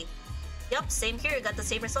say. Yup, same here, got the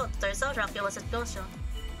same result. Turns out Rakya wasn't Nosha.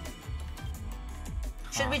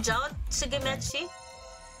 Should we jout Shigemechi?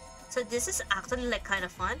 So this is actually like kind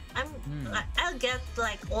of fun. I'll get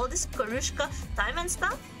like all this Kurushka time and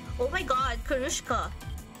stuff. Oh my god, Kurushka.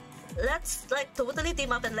 Let's like totally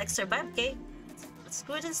team up and like survive, okay? Let's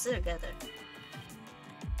do this together.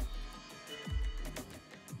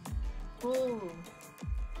 Ooh.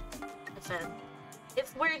 Defend.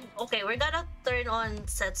 If we're okay, we're gonna turn on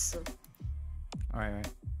Setsu. Alright.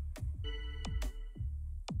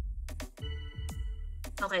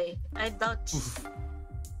 Okay, I doubt.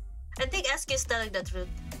 I think SQ is telling the truth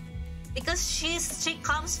because she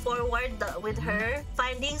comes forward with her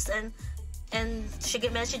findings and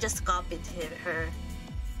Shigemeshi just copied her.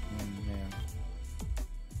 Yeah.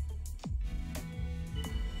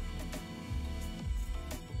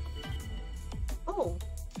 Oh.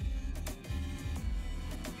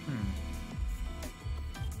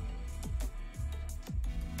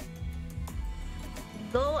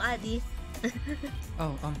 Go, Adi.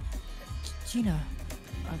 Oh, Gina,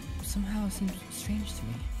 somehow seems strange to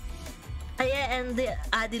me. Yeah, and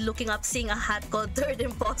Adi looking up, seeing a hat called Third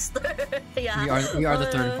Imposter. Yeah. We are the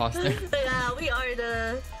third imposter. Yeah, we are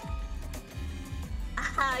the.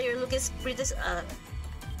 Your look is pretty.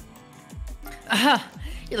 Aha!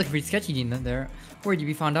 You look pretty sketchy, Gina. There. Where'd you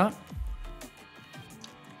be found out?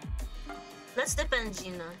 Let's depend,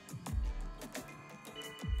 Gina.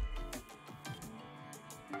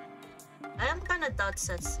 I am kinda doubt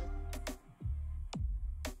Setsu.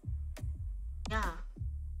 Yeah.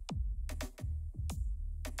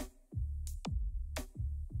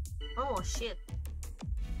 Oh shit.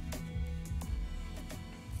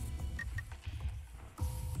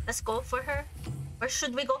 Let's go for her. Or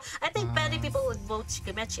should we go? I think many people would vote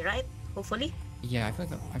Shigemechi, right? Hopefully. Yeah, I feel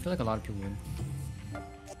like a lot of people would.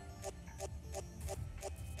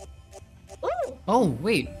 Oh! Oh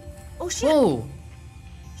wait. Oh shit! Whoa!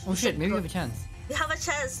 Oh shit! Maybe we have a chance. We have a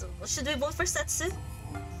chance. Should we vote for Setsu?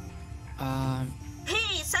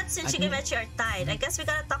 Hey, Setsu and I think- Shigemechi are tied. I guess we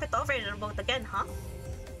gotta talk it over and vote again, huh?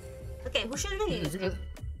 Okay, who should we?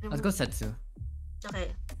 Let's go Setsu.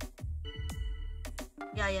 Okay.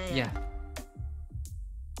 Yeah. Yeah.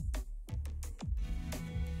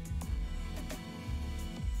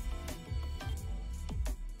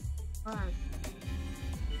 One.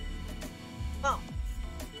 Oh.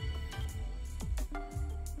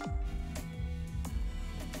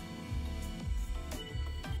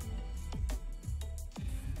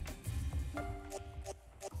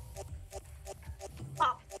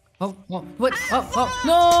 Oh, what? Oh,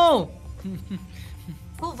 no!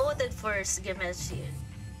 Who voted for Shigemechi?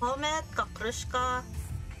 Comet, Kakrushka,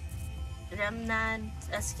 Remnan,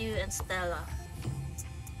 SQ, and Stella.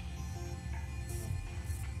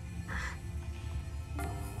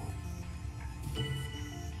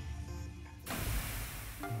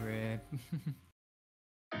 Rip.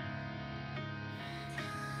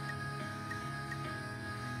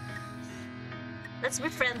 Let's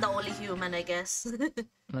befriend the only human, I guess.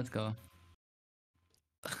 Let's go.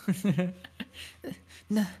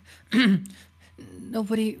 No,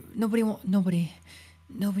 nobody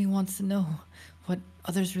Nobody wants to know what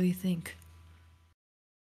others really think.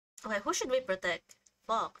 Okay, who should we protect?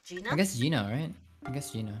 Fuck, Gina? I guess Gina, right? I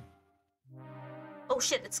guess Gina. Oh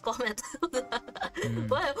shit, it's Comet. Mm.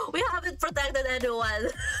 Well, we haven't protected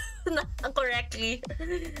anyone correctly.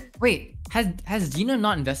 Wait, has Gina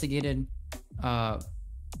not investigated?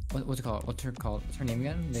 What's it called? What's her called? What's her name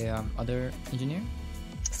again? The other engineer?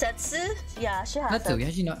 Setsu? Yeah, she Natsu. hasn't.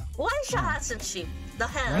 Has she not? Why Oh. hasn't she? The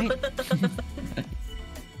hell? Right.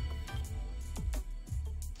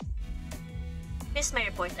 Here's my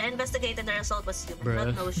report. I investigated, the result was human, Bruh.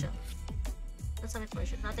 not nausea. That's some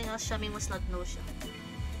information. Nothing else. Shamin was not nausea.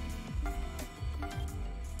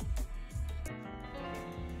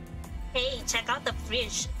 Hey, check out the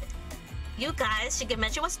fridge. You guys,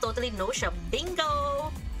 Shigemechi was totally nausea.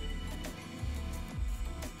 Bingo!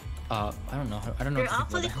 I don't know. I don't know. You're what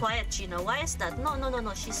to think awfully about quiet, Gina. Why is that? No,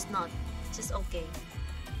 she's not. She's okay.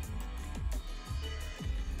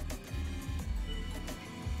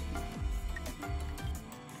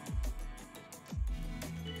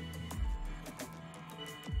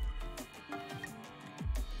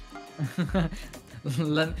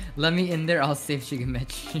 that. let me in there. I'll save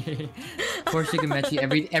Shigemechi. Poor Shigemechi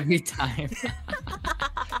every time.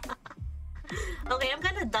 Okay, I'm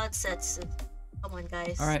gonna doubt Setsu. Come on,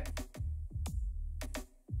 guys. All right.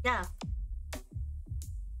 Yeah.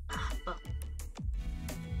 Ah, fuck.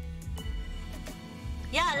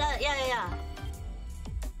 Yeah.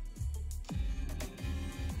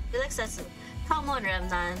 You like Setsu? Come on,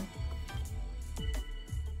 Remnan.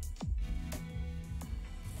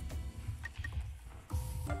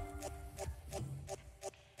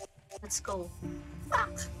 Let's go.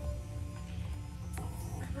 Fuck.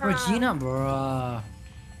 Regina, bruh.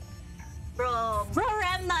 Bro,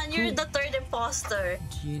 Remnan, you're the third imposter.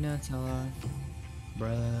 Gina, tell her.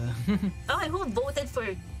 Bruh. Okay, who voted for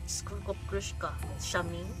Krushka?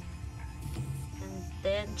 Shamin? And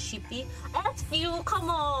then Chippy? F you, come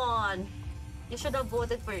on! You should have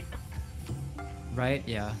voted for... Right?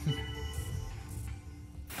 Yeah.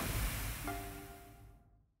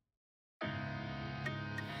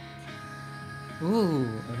 Ooh,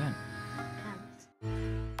 event.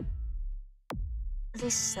 At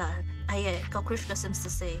least, Kokrushka seems to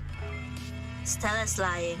say, Stella's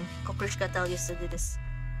lying. Kokrushka tell you to do this.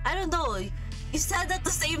 I don't know. You said that the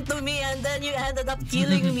same to me and then you ended up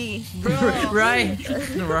killing me, bro. Right.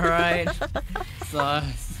 Right.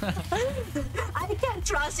 Sus. I can't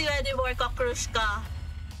trust you anymore, Kokrushka.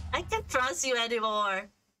 I can't trust you anymore.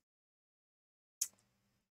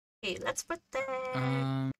 Okay, let's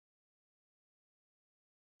protect.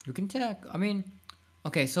 You can check. I mean,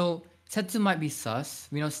 okay, so Setsu might be sus.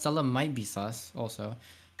 We know Stella might be sus also.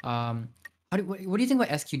 What do you think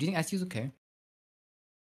about SQ? Do you think SQ is okay?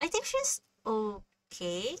 I think she's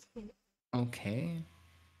okay. Okay.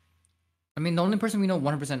 I mean, the only person we know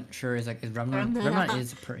 100% sure is Remnan. Remnan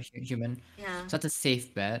is human. Yeah. So that's a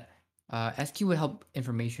safe bet. SQ would help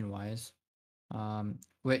information wise.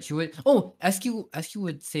 Which would SQ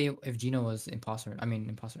would say if Gina was imposter. I mean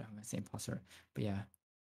imposter. I'm gonna say imposter, but yeah,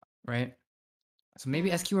 right. So maybe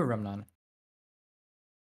Yeah. SQ or Remnan.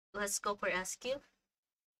 Let's go for SQ.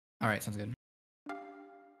 All right, sounds good.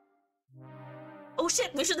 Oh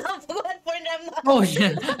shit, we should have went for them now. Oh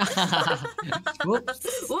shit!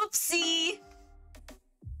 Whoops. Whoopsie!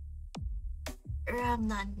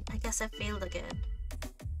 Ramnan, I guess I failed again.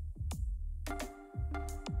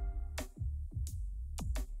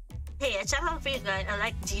 Hey, I checked out for you guys.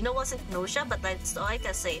 Like, Gina wasn't nausea, but that's all I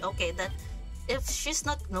can say. Okay, that if she's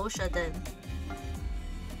not nausea, then...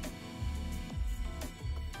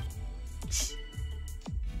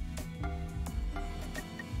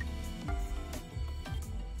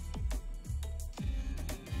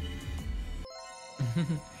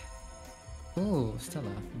 Oh, Stella.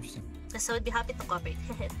 Interesting. So I'd be happy to cooperate.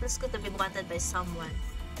 It feels good to be wanted by someone.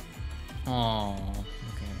 Oh,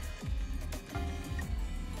 okay.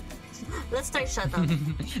 Let's start shut up.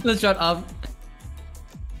 Let's shut up.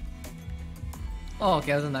 Oh,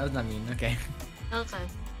 okay. That was not mean. Okay. Okay.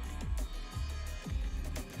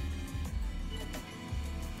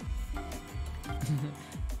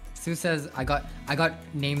 Sue says, I got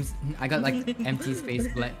names. I got like empty space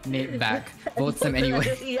name back. Votes them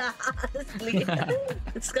anyway. Yeah, honestly.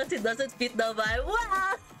 It's because it doesn't fit the vibe.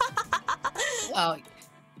 Wow! Wow.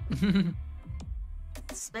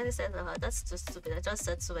 Smelly says, that's too stupid. I just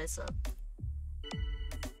said to myself.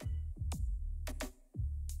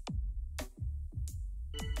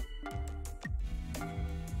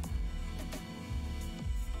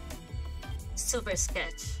 Super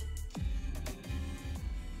sketch.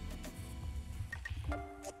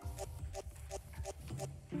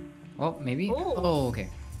 Oh, maybe? Oh. Oh, okay.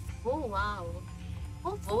 Oh, wow.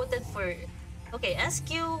 Who voted for... Okay,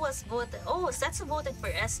 SQ was voted... Oh, Setsu voted for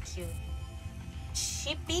SQ.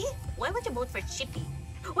 Chippy? Why would you vote for Chippy?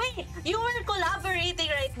 Wait, you were collaborating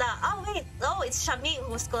right now. Oh, wait. Oh, it's Shaming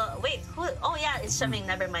who's... Wait, who... Oh, yeah, it's Shaming.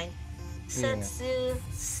 Never mind. Setsu...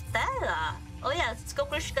 Stella. Oh, yeah,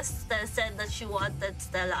 Kokrushka said that she wanted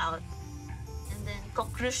Stella out. And then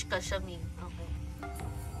Kokrushka, Shaming. Okay.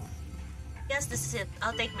 Yes, this is it.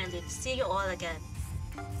 I'll take my leave. See you all again.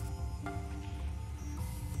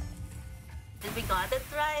 Did we got it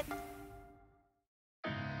right?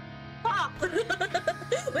 Fuck!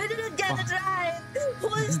 We didn't get it right!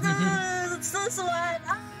 Who is this one?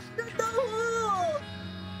 I don't know who!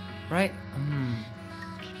 Right?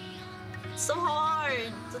 So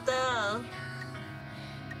hard to tell.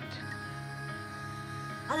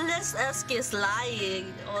 Unless SK is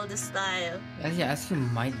lying all this time. Yeah, SQ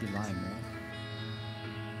might be lying, right?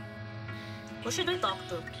 Who should we talk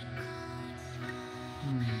to?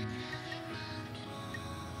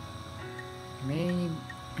 Maybe...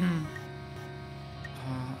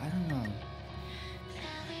 I don't know.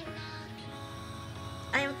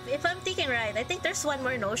 If I'm thinking right, I think there's one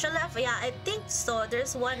more Nosha left. Yeah, I think so.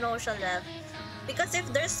 There's one Nosha left. Because if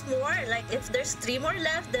there's more, like if there's 3 more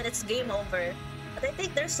left, then it's game over. But I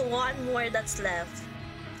think there's one more that's left.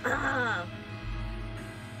 Ah.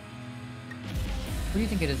 Who do you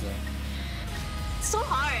think it is though? So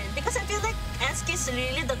hard because I feel like SK is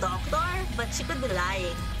really the doctor, but she could be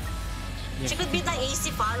lying. Yeah. She could be the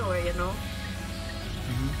AC follower, you know?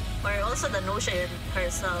 Or also the Nosha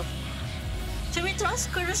herself. Should we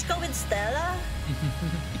trust Kurushka with Stella?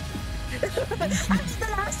 That's the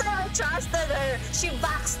last time I trusted her. She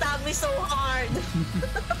backstabbed me so hard.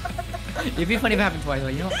 It'd be funny if it happened twice,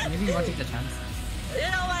 but you know, maybe you want to take the chance.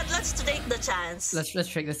 You know what? Let's take the chance. Let's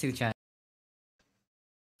take the 2 chance.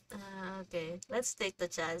 Okay, let's take the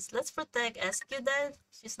chance. Let's protect SQ then.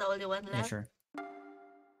 She's the only one left. Yeah, sure.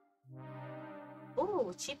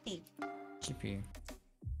 Oh, Chippy. Chippy.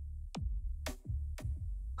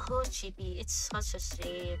 Oh, Chippy. It's such a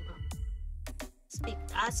shame.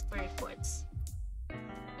 Ask for reports.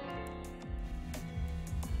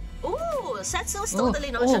 Ooh, Setsu was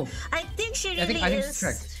totally Nosha. I think she really I think is. she's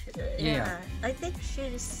correct. Yeah. I think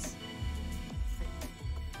she's.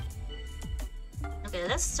 Okay,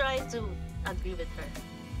 let's try to agree with her.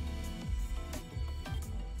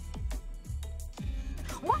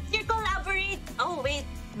 What? You're collaborating? Oh wait,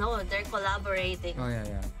 no, they're collaborating. Oh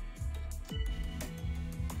yeah.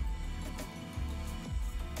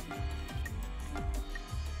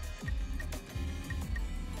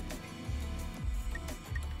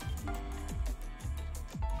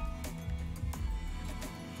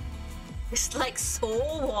 It's like so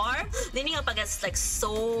warm. Leaning up against like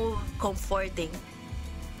so comforting.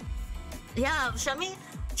 Yeah, Shami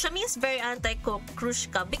is very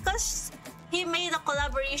anti-Krushka because he made a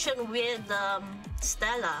collaboration with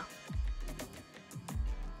Stella.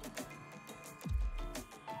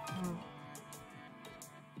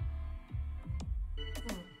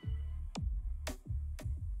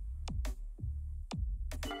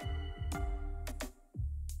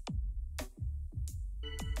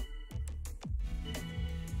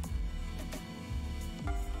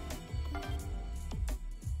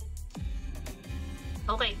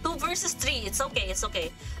 Okay, 2 versus 3. It's okay. It's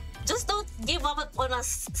okay. Just don't give up on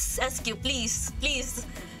us, SQ, please. Please.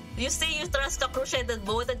 You say you trust Cockroach and then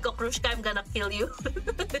voted Cockroach, I'm gonna kill you.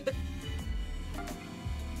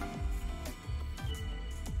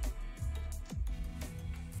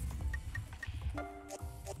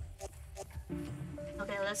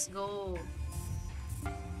 Okay, let's go.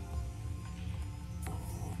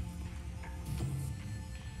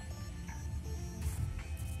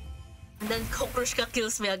 And then Kokrushka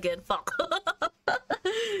kills me again. Fuck.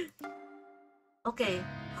 Okay.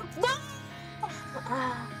 No!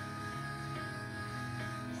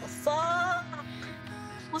 Fuck!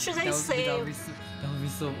 What should I say? That would be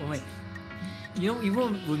so. Oh my. You know,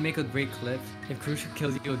 Evil would make a great clip if Krushka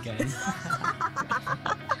kills you again.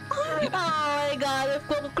 Oh my god, if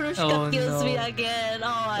Krushka kills me again. Oh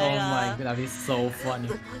my god. Oh my god, that'd be so funny.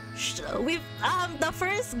 The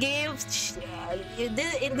first game in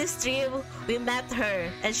this stream, we met her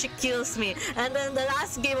and she kills me. And then the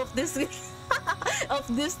last game of this of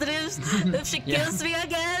this stream, if she kills me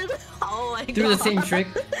again, oh my god. Through the same trick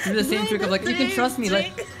of like, you can trust me,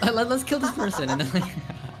 let's kill this person, and then like.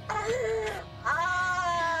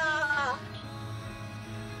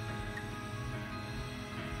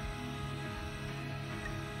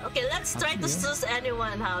 Okay, let's try to suss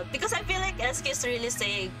anyone out because I feel like SK is really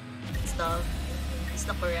saying stuff. It's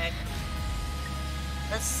not correct.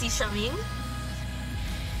 Let's see Shaming.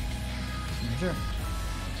 Sure.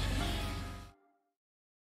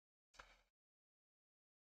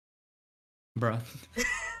 Bruh.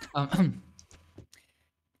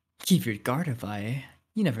 Keep your guard up, I.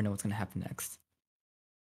 You never know what's gonna happen next.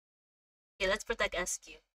 Okay, let's protect SQ.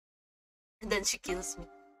 And then she kills me.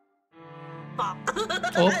 Fuck.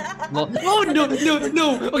 Oh, well. Oh no, no,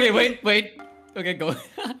 no. Okay, wait. Okay, go.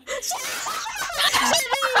 Fuck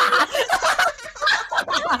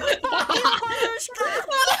you, Marushka!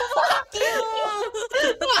 Fuck you!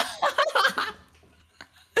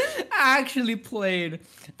 I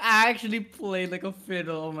actually played like a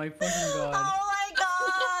fiddle. Oh my fucking god. Oh my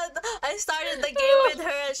god! I started the game with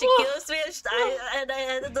her and she kills me, and I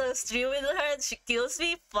ended the stream with her and she kills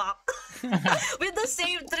me. Fuck. With the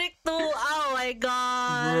same trick too. Oh my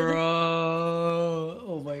god. Bro.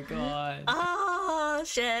 Oh my god. Oh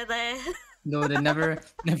shit. No, they never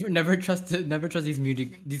trust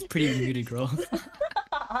these pretty muted girls.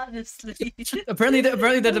 Honestly. apparently they're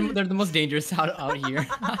the most dangerous out here. Bro,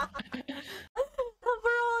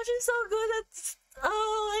 she's so good at.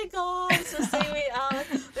 Oh my god. So say we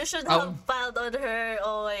we should have piled on her.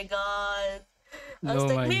 Oh my god. I was Oh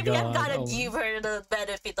like, my maybe I'm god. gonna give her the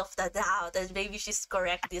benefit of the doubt and maybe she's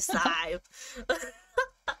correct this time.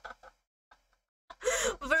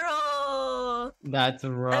 Bro, That's I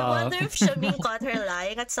rough. wonder if Shamin caught her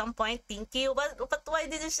lying at some point, Pinky. But why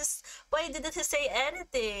didn't he say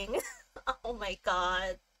anything? Oh my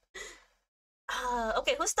god.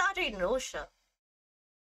 Okay, who's the other Nosha?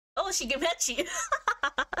 Oh, Shigemechi.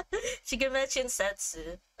 Shigemechi and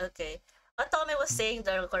Setsu. Okay. Otome was saying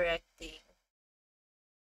the correct thing.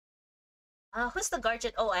 Who's the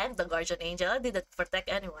guardian? Oh, I am the guardian angel. I didn't protect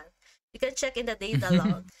anyone. You can check in the data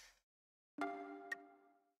log.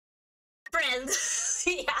 Friend!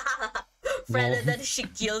 Yeah! Friend, and then she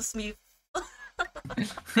kills me.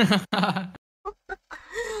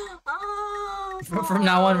 Oh, From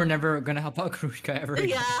now on, we're never gonna help out Krushka ever again.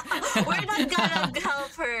 yeah, we're not gonna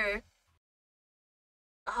help her.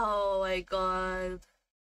 Oh my god.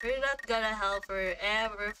 We're not gonna help her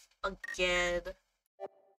ever again.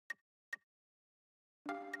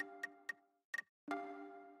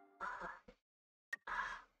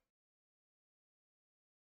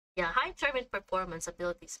 Yeah, high charm and performance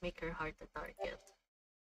abilities make her hard to target.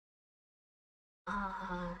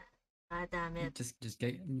 God damn it. Just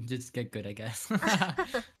get good, I guess.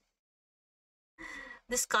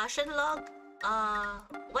 Discussion log?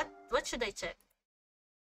 What should I check?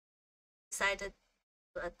 Decided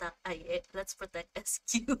to attack. Let's protect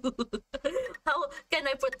SQ. How can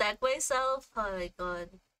I protect myself? Oh my god.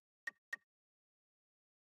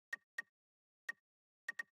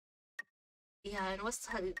 Yeah, and we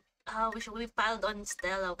piled on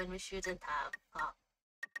Stella when we shouldn't have.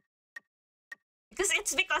 Because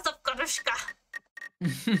it's because of Karushka.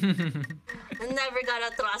 I'm never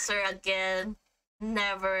gonna trust her again.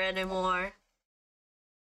 Never anymore.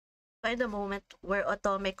 Find a moment where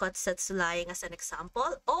Otome caught Setsu lying as an example.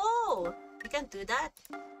 Oh! We can do that.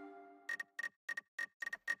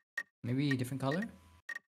 Maybe a different color?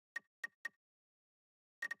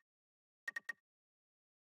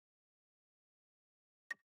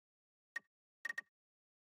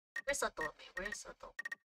 Where's Otome? Where's Otome?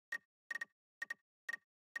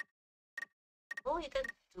 Oh, you can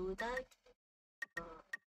do that?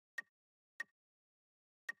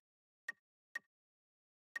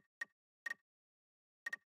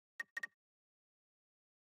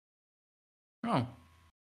 Oh.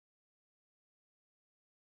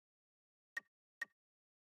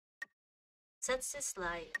 Setsu's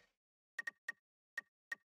lying.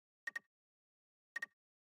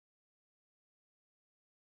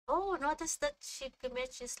 Oh, notice that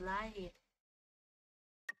Shigemechi is lying.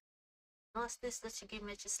 Notice that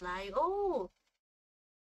Shigemechi is lying. Oh!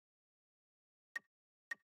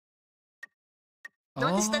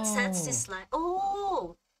 Notice that Setsu is lying.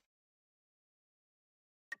 Oh!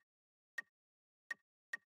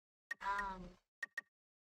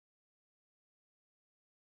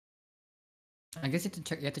 I guess you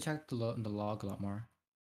have to check the log a lot more.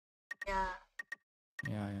 Yeah.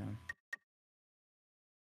 Yeah.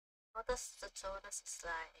 Notice that Jonas is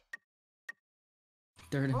lying.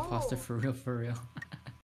 Third imposter for real. Third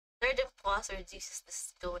imposter, Jesus, this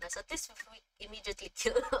is Jonas. At least if we immediately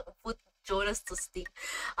put Jonas to sleep.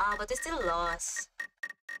 But we still lost.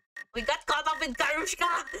 We got caught up in Karushka!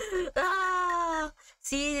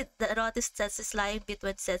 See, the notice Setsu is lying bit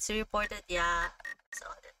when Setsu reported. Yeah. So,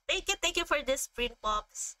 thank you for this, print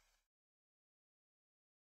pops.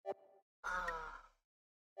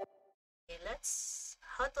 Okay,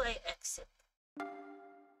 how do I exit?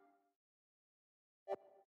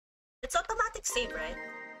 Same, right?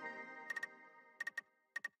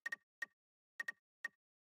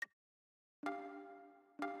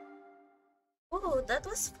 Oh, that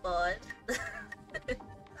was fun.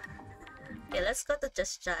 Okay, let's go to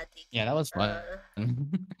just chatting. Yeah, that was fun.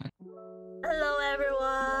 Hello,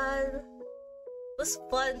 everyone. It was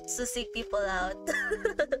fun to see people out.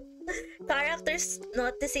 Characters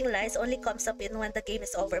noticing lies only comes up in when the game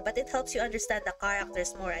is over, but it helps you understand the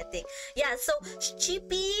characters more, I think. Yeah, so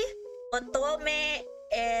Chippy, Otome,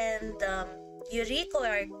 and Yuriko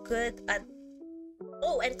are good at...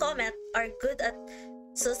 Oh, and Comment are good at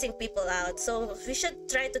sussing people out, so we should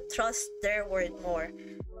try to trust their word more.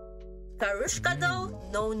 Karushka though?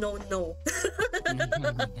 No, no, no.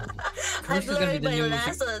 I've learned my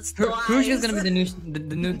lessons twice. Karushka's gonna be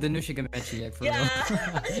the new Shigemechi, like, for yeah.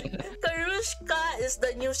 real. Karushka is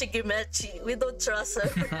the new Shigemechi. We don't trust her.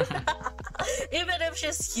 Even if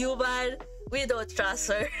she's human, we don't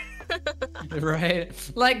trust her. Right?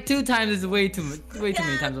 Like 2 times is way too many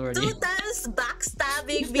times already. 2 times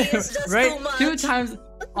backstabbing me is just right? too much. 2 times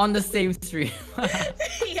on the same stream.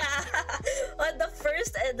 Yeah, on the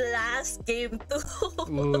first and last game too.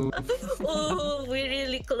 Ooh. Ooh, we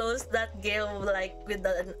really closed that game like with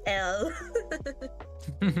an L.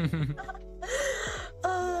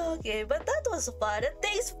 Okay, but that was fun. And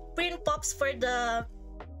thanks, Prin Pops, for the...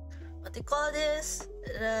 What do you call this?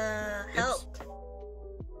 Help.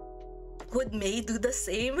 Would May do the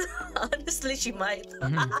same? Honestly, she might.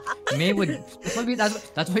 May would.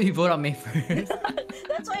 That's why we vote on May first.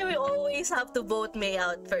 That's why we always have to vote May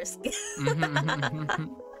out first.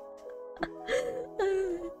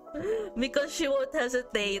 Because she won't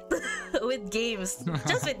hesitate with games.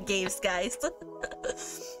 Just with games, guys.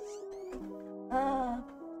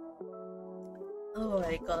 Oh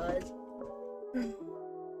my god.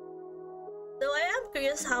 So I am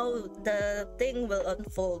curious how the thing will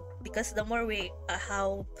unfold, because the more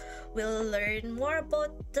how we'll learn more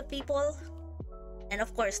about the people, and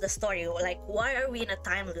of course the story, like why are we in a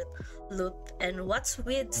time loop, and what's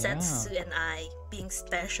with Setsu and I being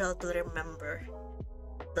special to remember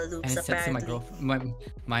the loops, and apparently.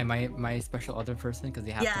 my special other person, because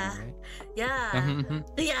they have to be, right?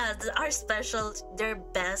 Yeah, their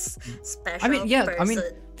best special I mean,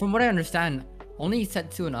 person. from what I understand, only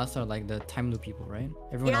Setsu and us are like the time loop people, right?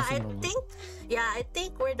 Everyone else is normal. I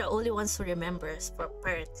think we're the only ones who remembers,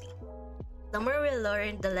 apparently. The more we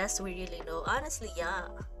learn, the less we really know. Honestly, yeah.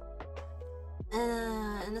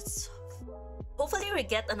 And it's... Hopefully we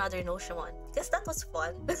get another Noshimon, because that was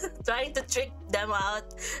fun. Trying to trick them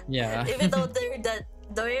out. Yeah. Even though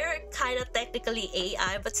they're kind of technically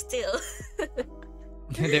AI, but still.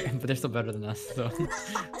 But they're still better than us, so.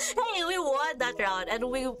 Hey, we won that round, and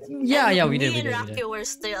we did. Me and Rocky were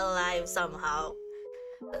still alive somehow.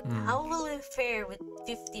 How will we fare with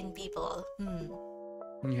 15 people?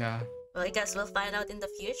 Yeah. Well, I guess we'll find out in the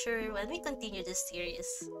future when we continue this series.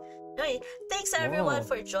 Anyway, thanks everyone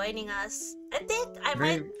for joining us. I think I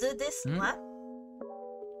might do this. What?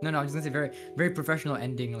 No, I was gonna say very, very professional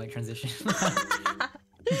ending, like, transition.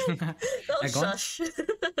 Don't shush.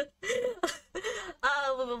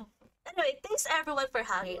 Anyway, thanks everyone for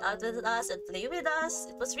hanging out with us and playing with us.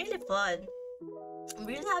 It was really fun. I'm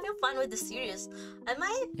really having fun with the series. I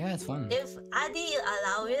might... Yeah, it's fun. If Adi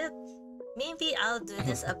allow it, maybe I'll do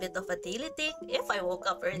this a bit of a daily thing if I woke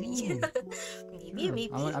up early. Maybe.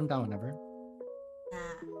 I'm down whenever.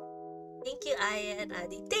 Thank you, Aya and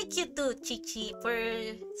Adi. Thank you to Chichi for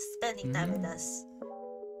spending time with us.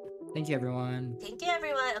 Thank you, everyone. Thank you,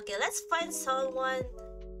 everyone. Okay, let's find someone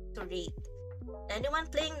to rate. Anyone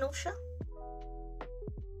playing Nosha?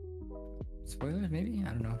 Spoilers, maybe?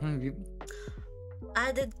 I don't know.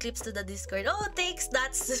 Added clips to the Discord. Oh, thanks.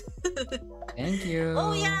 That's... Thank you.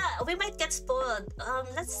 Oh, yeah. We might get spoiled.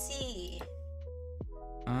 Let's see.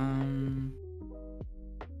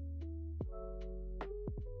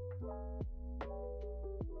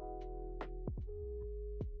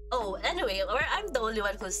 Oh, anyway, or I'm the only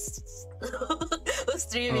one who's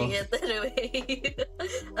streaming it anyway.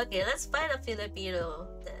 Okay, let's find a Filipino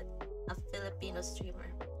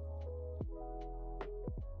streamer.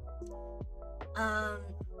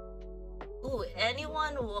 Ooh,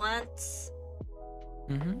 anyone wants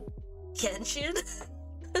Genshin?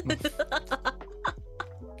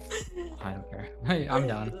 I don't care. Hey, I'm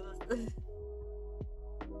down.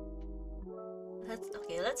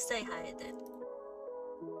 Let's say hi then.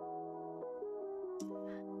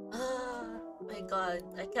 My god,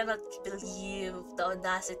 I cannot believe the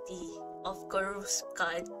audacity of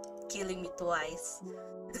Karuska killing me twice.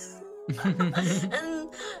 and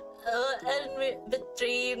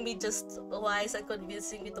betraying me just twice and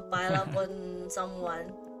convincing me to pile up on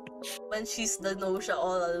someone. when she's the Nosha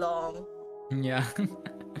all along. Yeah.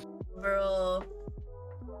 Bro.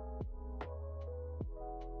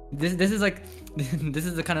 This is like this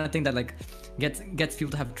is the kind of thing that like gets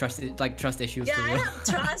people to have trust issues Yeah, for I real. have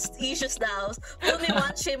trust issues now. Fool me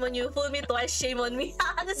once, shame on you. Fool me twice, shame on me.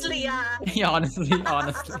 Honestly, yeah. Yeah, honestly.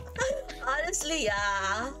 Honestly,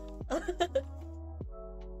 yeah.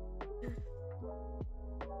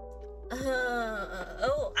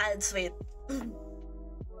 Oh, ads, wait.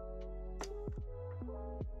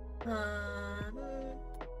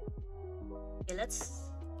 Okay, let's...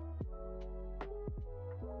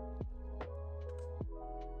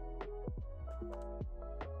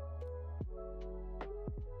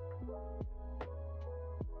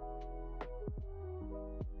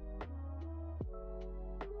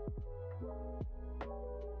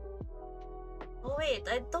 Oh wait,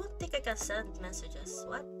 I don't think I can send messages.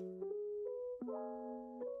 What?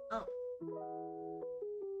 Oh.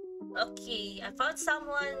 Okay, I found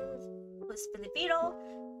someone who's Filipino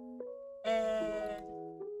and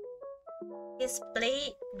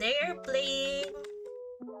they're playing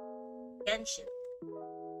Genshin.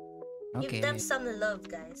 Give them Okay. some love,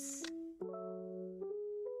 guys.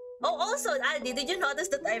 Oh, also, Andy, did you notice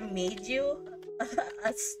that I made you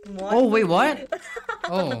a small? Oh wait, what?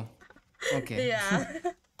 Oh, okay.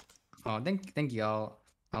 Yeah. Oh, thank you.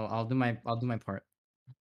 I'll do my part.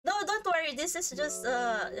 No, don't worry. This is just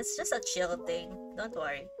it's just a chill thing. Don't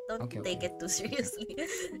worry. Don't Okay, take okay. it too seriously.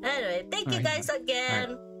 Anyway, thank you Alright. guys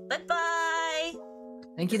again. Bye bye.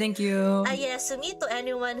 Thank you. Yes, to me, to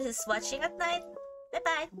anyone who's watching at night. Bye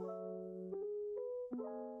bye.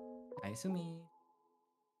 Bye, Sumi.